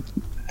palate.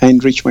 I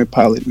enrich my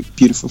palate with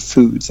beautiful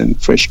foods and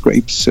fresh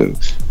grapes. So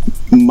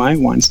my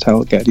wine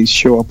style guide is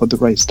show up at the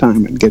right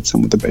time and get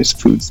some of the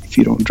best foods. If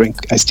you don't drink,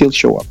 I still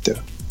show up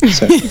there.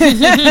 So.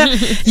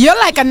 You're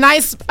like a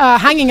nice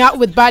hanging out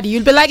with buddy.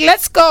 You'll be like,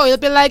 let's go. You'll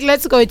be like,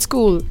 let's go. It's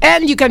cool.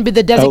 And you can be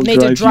the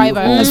designated driver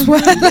as well.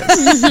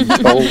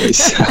 Yes,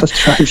 always. I'll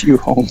drive you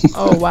home.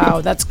 Oh, wow.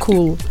 That's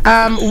cool.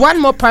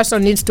 One more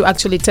person needs to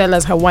actually tell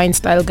us her wine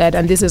style guide,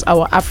 and this is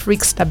our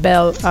Afrique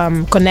Stabel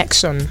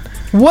connection.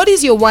 What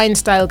is your wine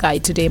style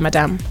guide today,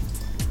 madam?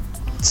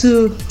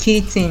 2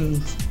 key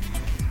things.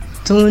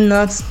 Do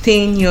not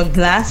stain your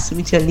glass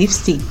with your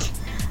lipstick.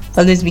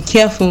 Always be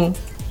careful.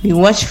 Be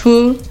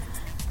watchful,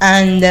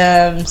 and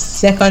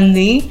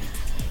secondly,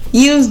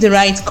 use the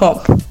right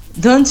cup.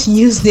 Don't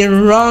use the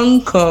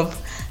wrong cup.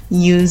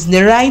 Use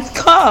the right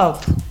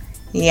cup.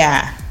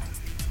 Yeah.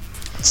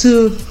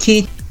 2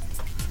 key.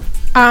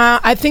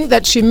 I think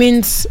that she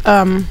means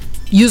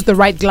use the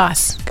right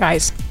glass,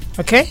 guys.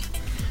 Okay.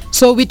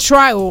 So we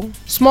try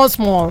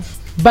small,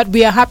 but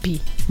we are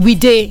happy. We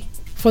day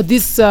for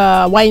this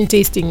wine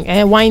tasting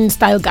and wine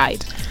style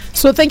guide.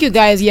 So thank you,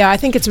 guys. Yeah, I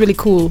think it's really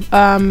cool.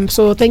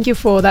 So thank you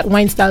for that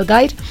wine style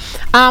guide.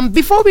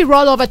 Before we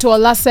roll over to our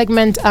last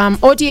segment,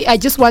 Odie, I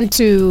just want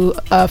to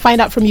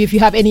find out from you if you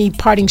have any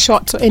parting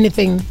shots or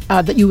anything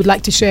that you would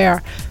like to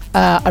share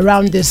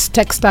around this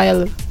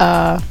textile,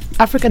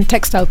 African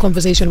textile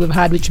conversation we've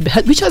had, which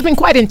has been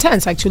quite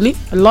intense, actually.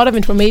 A lot of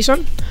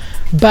information,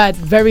 but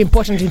very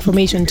important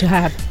information to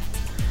have.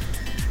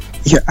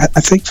 Yeah, I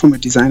think from a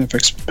designer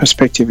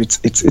perspective,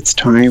 it's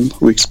time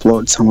we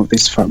explored some of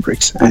these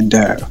fabrics and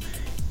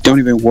don't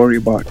even worry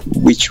about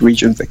which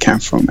regions they came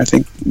from. I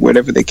think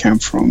wherever they came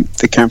from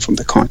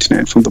the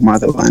continent, from the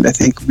motherland. I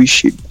think we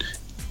should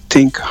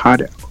think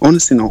harder.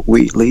 Honestly, not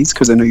we, Liz,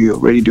 because I know you're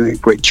already doing a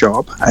great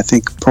job. I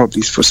think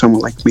probably for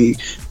someone like me,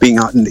 being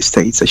out in the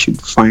States, I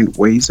should find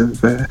ways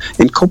of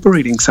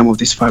incorporating some of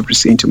these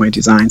fabrics into my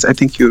designs. I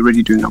think you're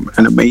already doing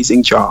an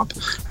amazing job.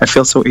 I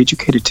feel so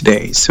educated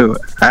today, so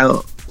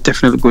I'll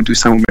definitely go do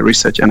some of my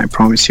research, and I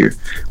promise you,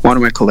 one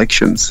of my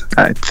collections,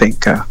 I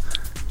think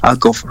I'll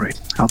go for it.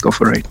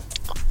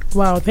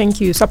 Wow,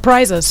 thank you.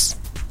 Surprise us.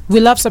 We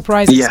love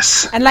surprises.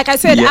 Yes. And like I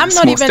said, yes,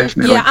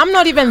 I'm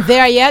not even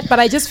there yet, but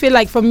I just feel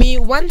like for me,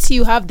 once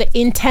you have the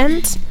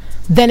intent,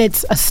 then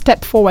it's a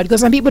step forward,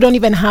 because some people don't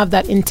even have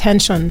that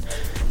intention.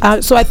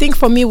 So I think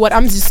for me, what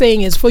I'm just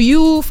saying is for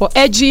you, for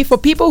Edgy, for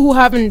people who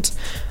haven't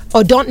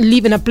or don't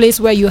live in a place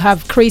where you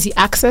have crazy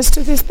access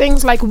to these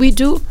things like we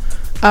do,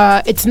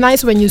 it's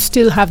nice when you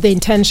still have the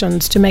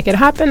intentions to make it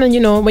happen.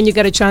 And when you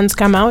get a chance,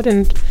 come out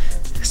and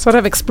sort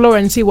of explore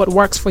and see what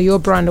works for your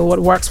brand or what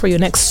works for your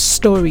next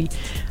story.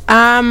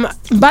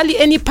 Bali,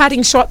 any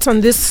parting shots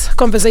on this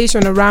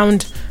conversation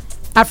around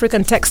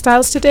African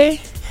textiles today?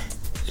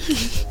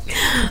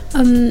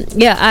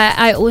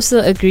 I also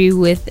agree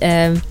with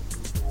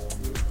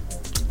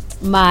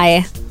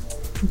my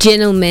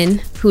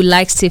gentleman who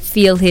likes to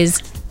feel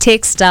his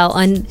textile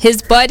on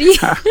his body.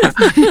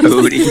 Odie.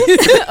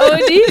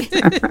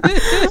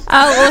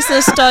 I'll also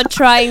start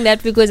trying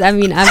that, because I'm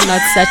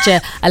not such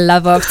a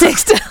lover of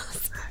textiles.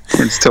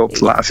 And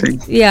stop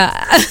laughing.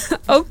 Yeah.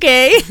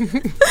 Okay.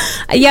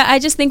 Yeah, I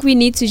just think we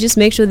need to just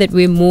make sure that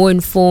we're more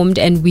informed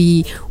and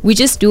we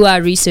just do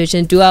our research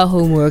and do our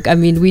homework. I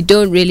mean, we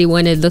don't really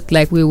want to look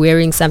like we're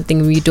wearing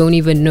something we don't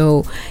even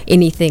know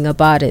anything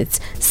about it.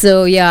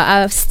 So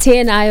yeah, Tay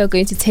and I are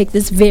going to take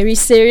this very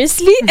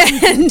seriously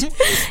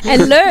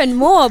and learn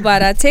more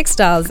about our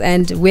textiles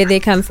and where they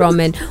come from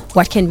and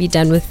what can be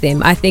done with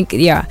them. I think,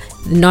 yeah,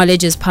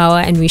 knowledge is power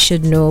and we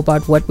should know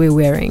about what we're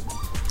wearing.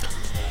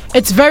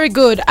 It's very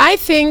good. I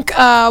think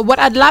what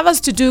I'd love us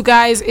to do,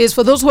 guys, is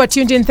for those who are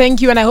tuned in, thank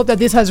you. And I hope that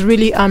this has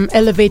really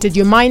elevated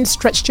your mind,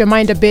 stretched your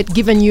mind a bit,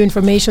 given you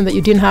information that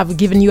you didn't have,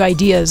 given you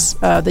ideas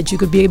that you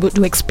could be able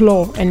to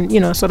explore and,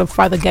 sort of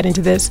further get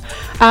into this.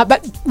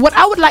 But what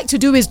I would like to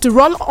do is to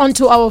roll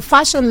onto our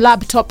Fashion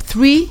Lab top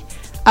 3.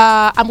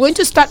 I'm going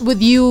to start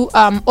with you,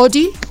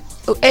 Odi.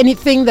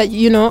 Anything that,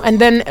 and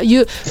then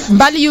you,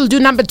 Mbali, you'll do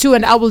number 2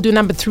 and I will do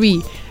number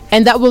 3.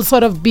 And that will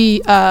sort of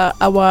be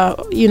our,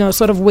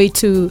 sort of way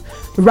to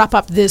wrap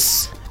up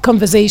this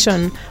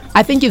conversation.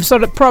 I think you've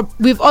sort of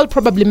we've all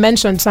probably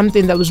mentioned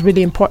something that was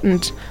really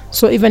important.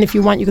 So even if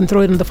you want, you can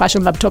throw it in the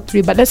Fashion Lab top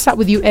 3. But let's start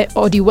with you,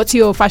 Odi. What's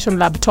your Fashion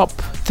Lab top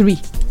 3?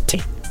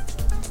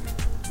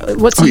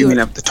 You mean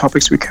of the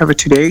topics we covered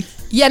today?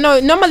 Yeah, no.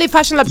 Normally,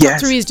 Fashion Lab top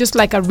 3 is just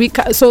like a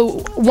recap. So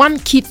one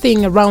key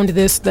thing around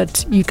this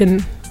that you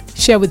can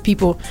share with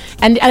people,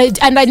 and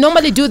I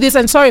normally do this,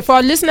 and sorry for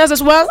our listeners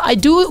as well,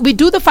 we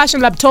do the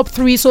Fashion Lab top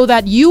 3 so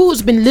that you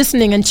who's been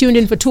listening and tuned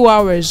in for 2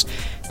 hours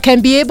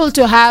can be able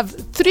to have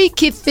 3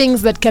 key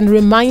things that can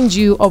remind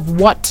you of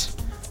what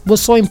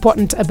was so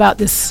important about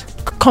this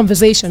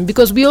conversation,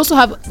 because we also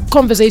have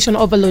conversation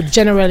overload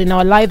generally in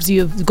our lives.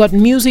 You've got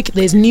music,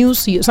 there's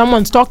news,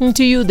 someone's talking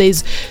to you,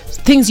 there's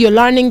things you're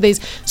learning,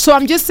 so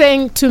I'm just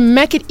saying to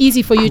make it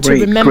easy for you to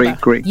remember.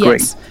 Great.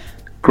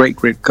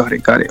 Great. Got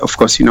it. Of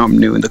course, I'm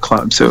new in the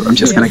club, so I'm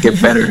just going to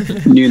get better.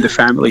 New in the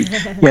family.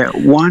 Yeah,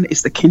 one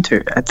is the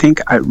kente. I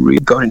think I really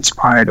got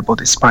inspired about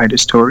the spider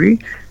story,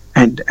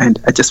 and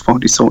I just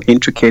found it so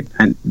intricate,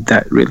 and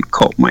that really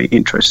caught my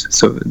interest.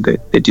 So the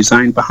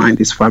design behind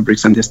these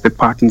fabrics and just the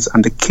patterns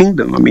and the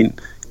kingdom, I mean,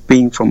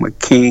 being from a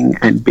king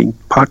and being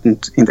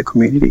patterned in the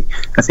community,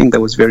 I think that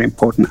was very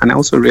important. And I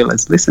also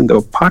realized, listen, there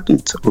were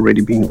patterns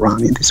already being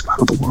run in this part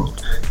of the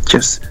world,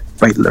 just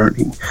by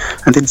learning.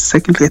 And then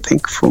secondly, I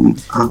think from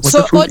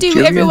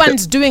Odi,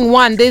 everyone's doing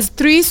one. There's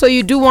 3, so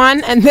you do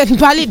one, and then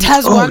Bali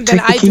does one,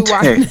 then I do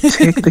one.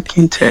 Take the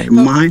kente.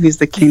 Mine is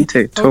the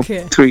kente. Top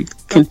 3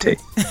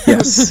 kente.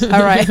 Yes.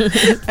 All right.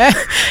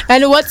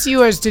 And what's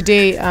yours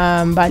today,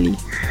 Bali?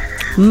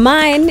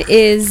 Mine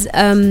is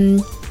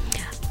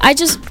I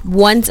just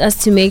want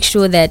us to make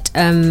sure that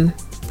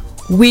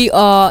we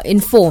are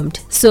informed.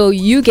 So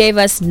you gave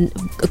us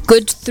a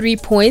good 3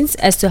 points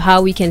as to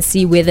how we can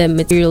see whether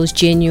material is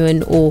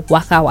genuine or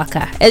waka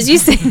waka, as you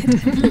said.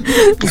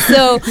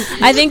 So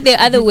I think there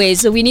are other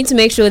ways. So we need to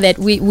make sure that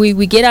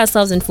we get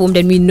ourselves informed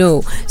and we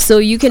know. So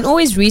you can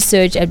always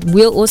research, and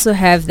we'll also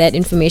have that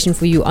information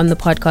for you on the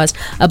podcast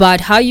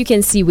about how you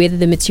can see whether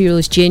the material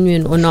is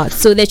genuine or not,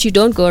 so that you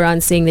don't go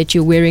around saying that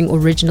you're wearing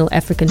original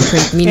African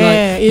print.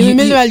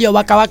 Meanwhile, you're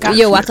waka waka.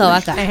 You're waka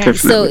waka.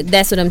 So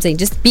that's what I'm saying.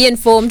 Just be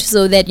informed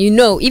so that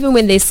even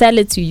when they sell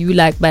it to you,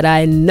 but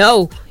I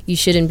know you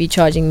shouldn't be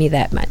charging me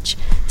that much.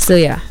 So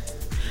yeah,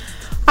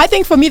 I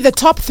think for me the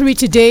top 3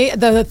 today,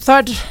 the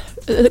third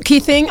key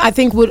thing I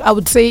think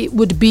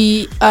would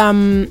be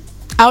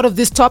out of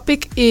this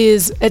topic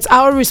is it's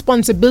our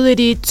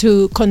responsibility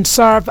to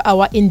conserve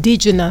our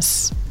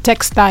indigenous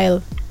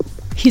textile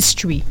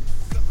history.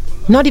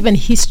 Not even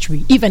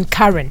history, even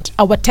current,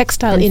 our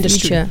textile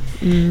industry.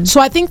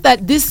 So I think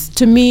that this,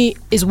 to me,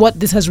 is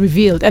what this has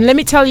revealed. And let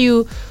me tell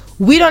you,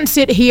 we don't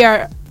sit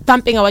here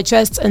thumping our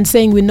chests and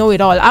saying we know it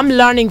all. I'm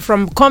learning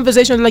from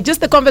conversations, like just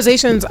the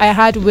conversations I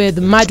had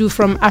with Madu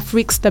from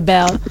Afrique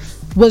Stabel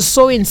was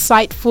so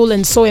insightful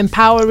and so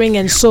empowering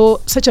and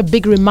such a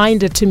big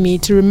reminder to me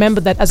to remember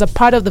that as a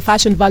part of the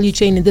fashion value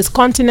chain in this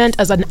continent,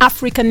 as an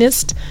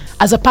Africanist,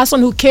 as a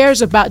person who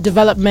cares about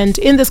development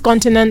in this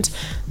continent,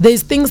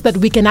 there's things that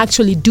we can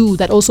actually do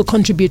that also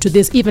contribute to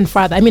this even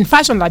further. I mean,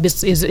 Fashion Lab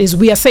is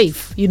we are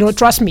safe,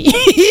 trust me.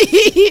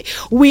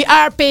 We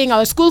are paying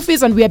our school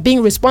fees and we are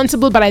being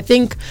responsible, but I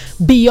think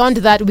beyond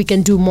that we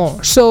can do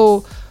more.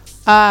 So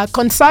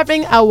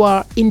conserving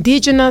our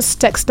indigenous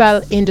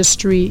textile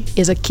industry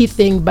is a key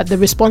thing, but the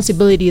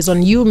responsibility is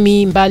on you,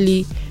 me,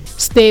 Mbali,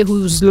 Stay,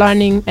 who's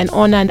learning, and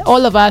Ona, and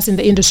all of us in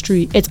the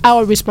industry. It's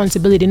our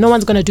responsibility. No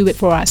one's going to do it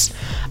for us.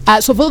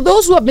 So for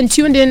those who have been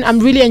tuned in, I'm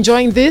really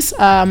enjoying this.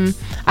 I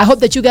hope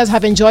that you guys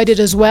have enjoyed it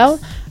as well.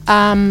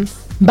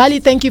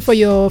 Mbali, thank you for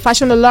your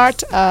fashion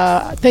alert.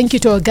 Thank you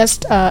to our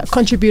guest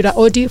contributor,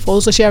 Odi, for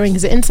also sharing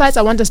his insights.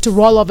 I want us to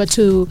roll over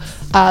to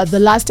the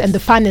last and the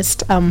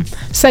funnest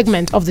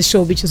segment of the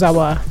show, which is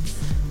our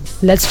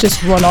Let's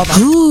Just Roll Over.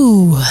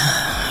 Who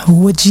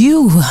would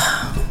you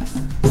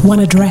want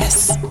to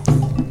dress?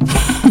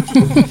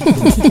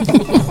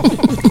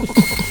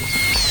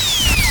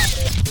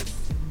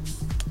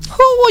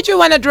 Who would you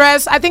want to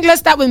dress? I think let's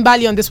start with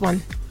Mbali on this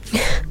one.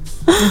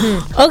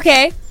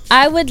 Okay.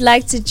 I would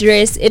like to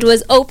dress. It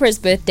was Oprah's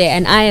birthday,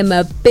 and I am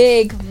a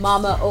big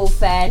Mama O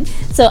fan.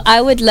 So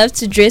I would love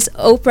to dress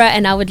Oprah,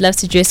 and I would love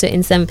to dress her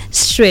in some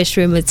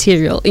shwe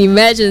material.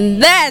 Imagine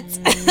that.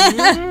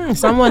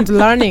 Someone's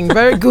learning.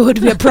 Very good.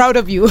 We're proud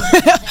of you.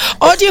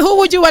 Audie, who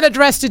would you want to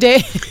dress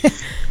today?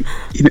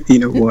 You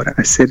know what?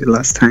 I said it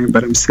last time,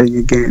 but I'm saying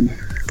again.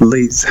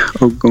 Liz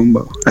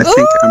Ogumbo. I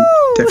think I'm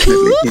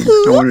definitely in.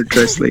 I want to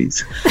dress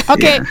Liz.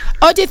 Okay, Yeah.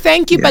 Audie,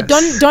 thank you, but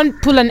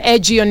don't pull an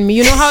edgy on me.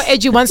 You know how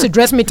edgy wants to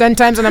dress me 10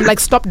 times, and I'm like,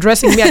 stop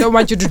dressing me. I don't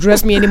want you to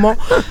dress me anymore.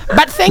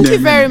 But thank you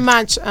very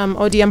much,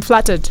 Audie. I'm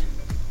flattered.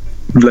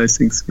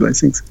 Blessings.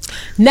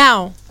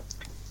 Now,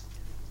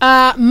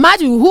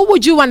 Madu, who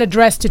would you want to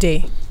dress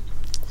today?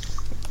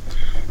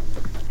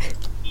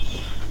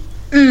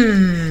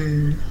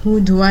 Who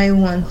do I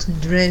want to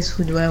dress?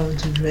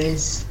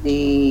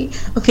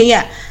 Okay,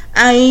 yeah.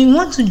 I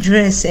want to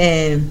dress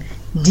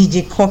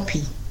DJ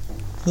Copy.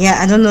 Yeah,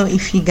 I don't know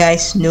if you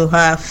guys know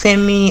her,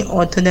 Femi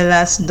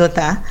Otodola's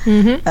daughter.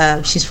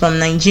 She's from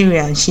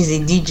Nigeria and she's a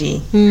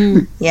DJ.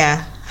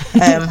 Yeah.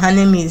 Her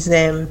name is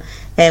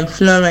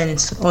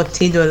Florence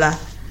Otedola.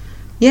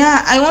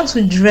 Yeah, I want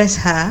to dress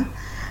her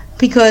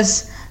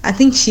because I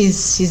think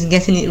she's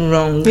getting it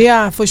wrong.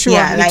 Yeah, for sure.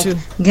 Yeah, Me like too.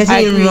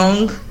 getting it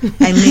wrong.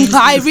 I mean,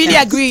 I really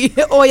agree.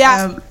 Oh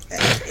yeah,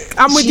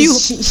 I'm with you.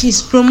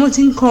 She's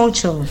promoting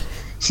culture.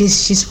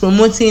 She's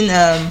promoting.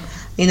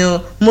 You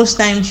know, most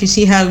times you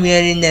see her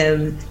wearing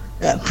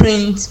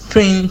print.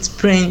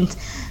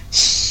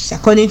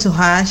 According to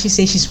her, she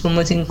says she's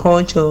promoting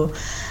culture,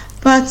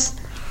 but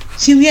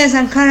she wears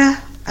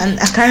Ankara, and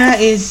Ankara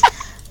is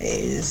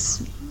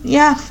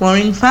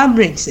foreign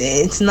fabrics.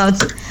 It's not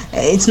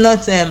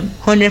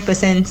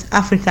 100%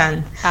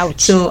 African.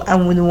 Ouch. So I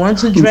would want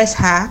to dress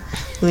her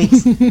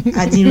with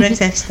Adire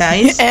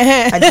textiles,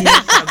 Adire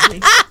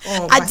fabrics,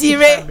 or Adire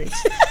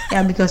fabrics.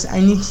 Yeah, because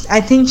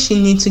I think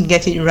she needs to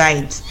get it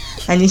right.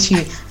 I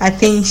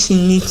think she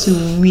needs to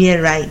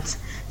wear right.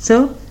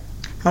 So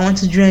I want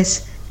to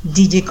dress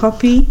DJ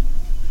Copy.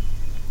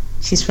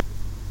 She's from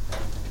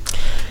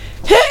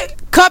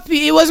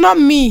Copy. It was not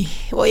me.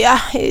 Oh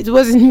yeah, it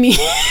wasn't me.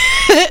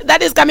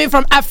 That is coming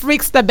from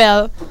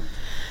Afrixtabel,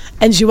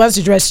 and she wants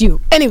to dress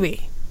you. Anyway,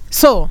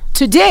 so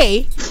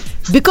today,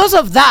 because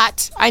of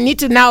that, I need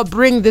to now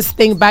bring this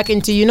thing back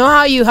into, you know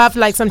how you have,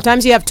 like,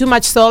 sometimes you have too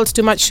much salt,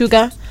 too much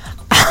sugar.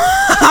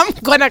 I'm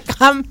gonna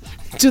come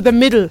to the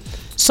middle,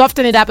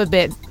 soften it up a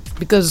bit,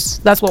 because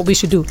that's what we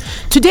should do.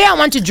 Today I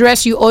want to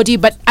dress you, Audie,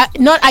 but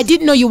I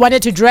didn't know you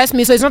wanted to dress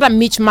me, so it's not a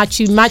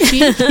matchy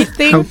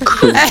thing. How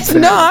cool is that?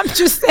 No, I'm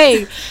just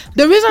saying.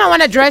 The reason I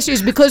want to dress you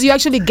is because you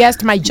actually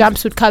guessed my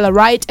jumpsuit color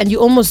right, and it's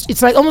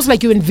almost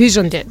like you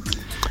envisioned it.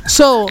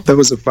 So that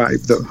was a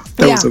vibe, though.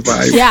 That was a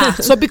vibe. Yeah.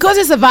 So because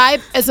it's a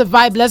vibe. Let's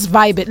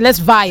vibe it. Let's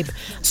vibe.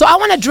 So I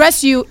want to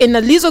dress you in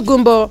a Liz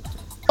Ogumbo,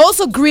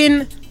 also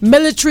green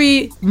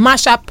military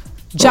mashup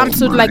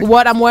jumpsuit, like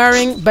what I'm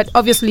wearing, but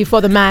obviously for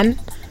the man,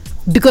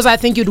 because I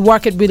think you'd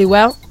work it really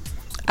well.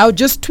 I would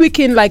just tweak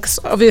in, like,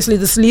 obviously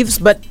the sleeves,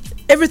 but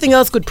everything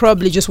else could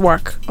probably just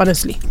work,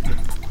 honestly.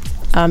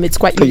 It's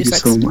quite Thank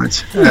unisex. you so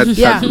much. I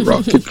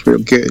rock it real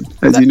good.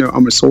 As you know,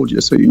 I'm a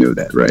soldier, so you know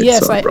that, right?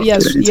 Yes, so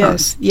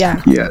yes.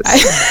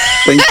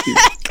 Thank you.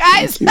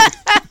 Guys,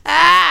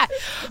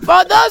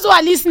 for those who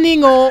are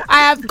listening, I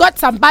have got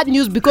some bad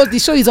news because the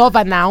show is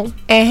over now.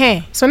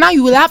 So now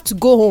you will have to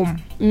go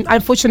home,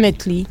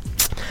 unfortunately.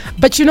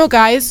 But you know,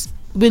 guys,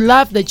 we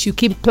love that you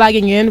keep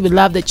plugging in. We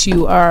love that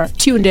you are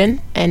tuned in,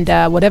 and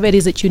whatever it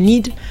is that you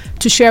need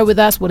to share with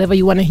us, whatever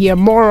you want to hear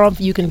more of,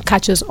 you can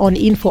catch us on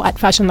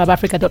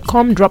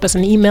info@fashionlabafrica.com. Drop us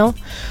an email.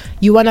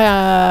 You want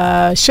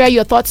to share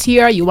your thoughts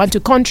here, you want to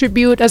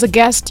contribute as a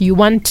guest, you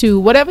want to,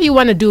 whatever you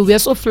want to do. We are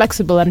so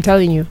flexible, I'm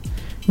telling you.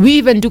 We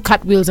even do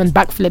cartwheels and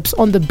backflips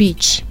on the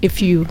beach,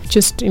 if you,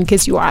 just in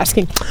case you are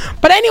asking.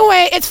 But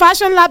anyway, it's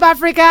Fashion Lab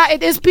Africa.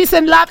 It is peace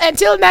and love.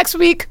 Until next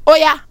week. Oh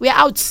yeah, we're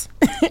out.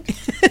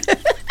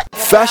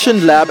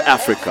 Fashion Lab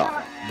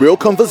Africa. Real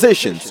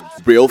conversations,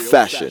 real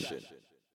fashion.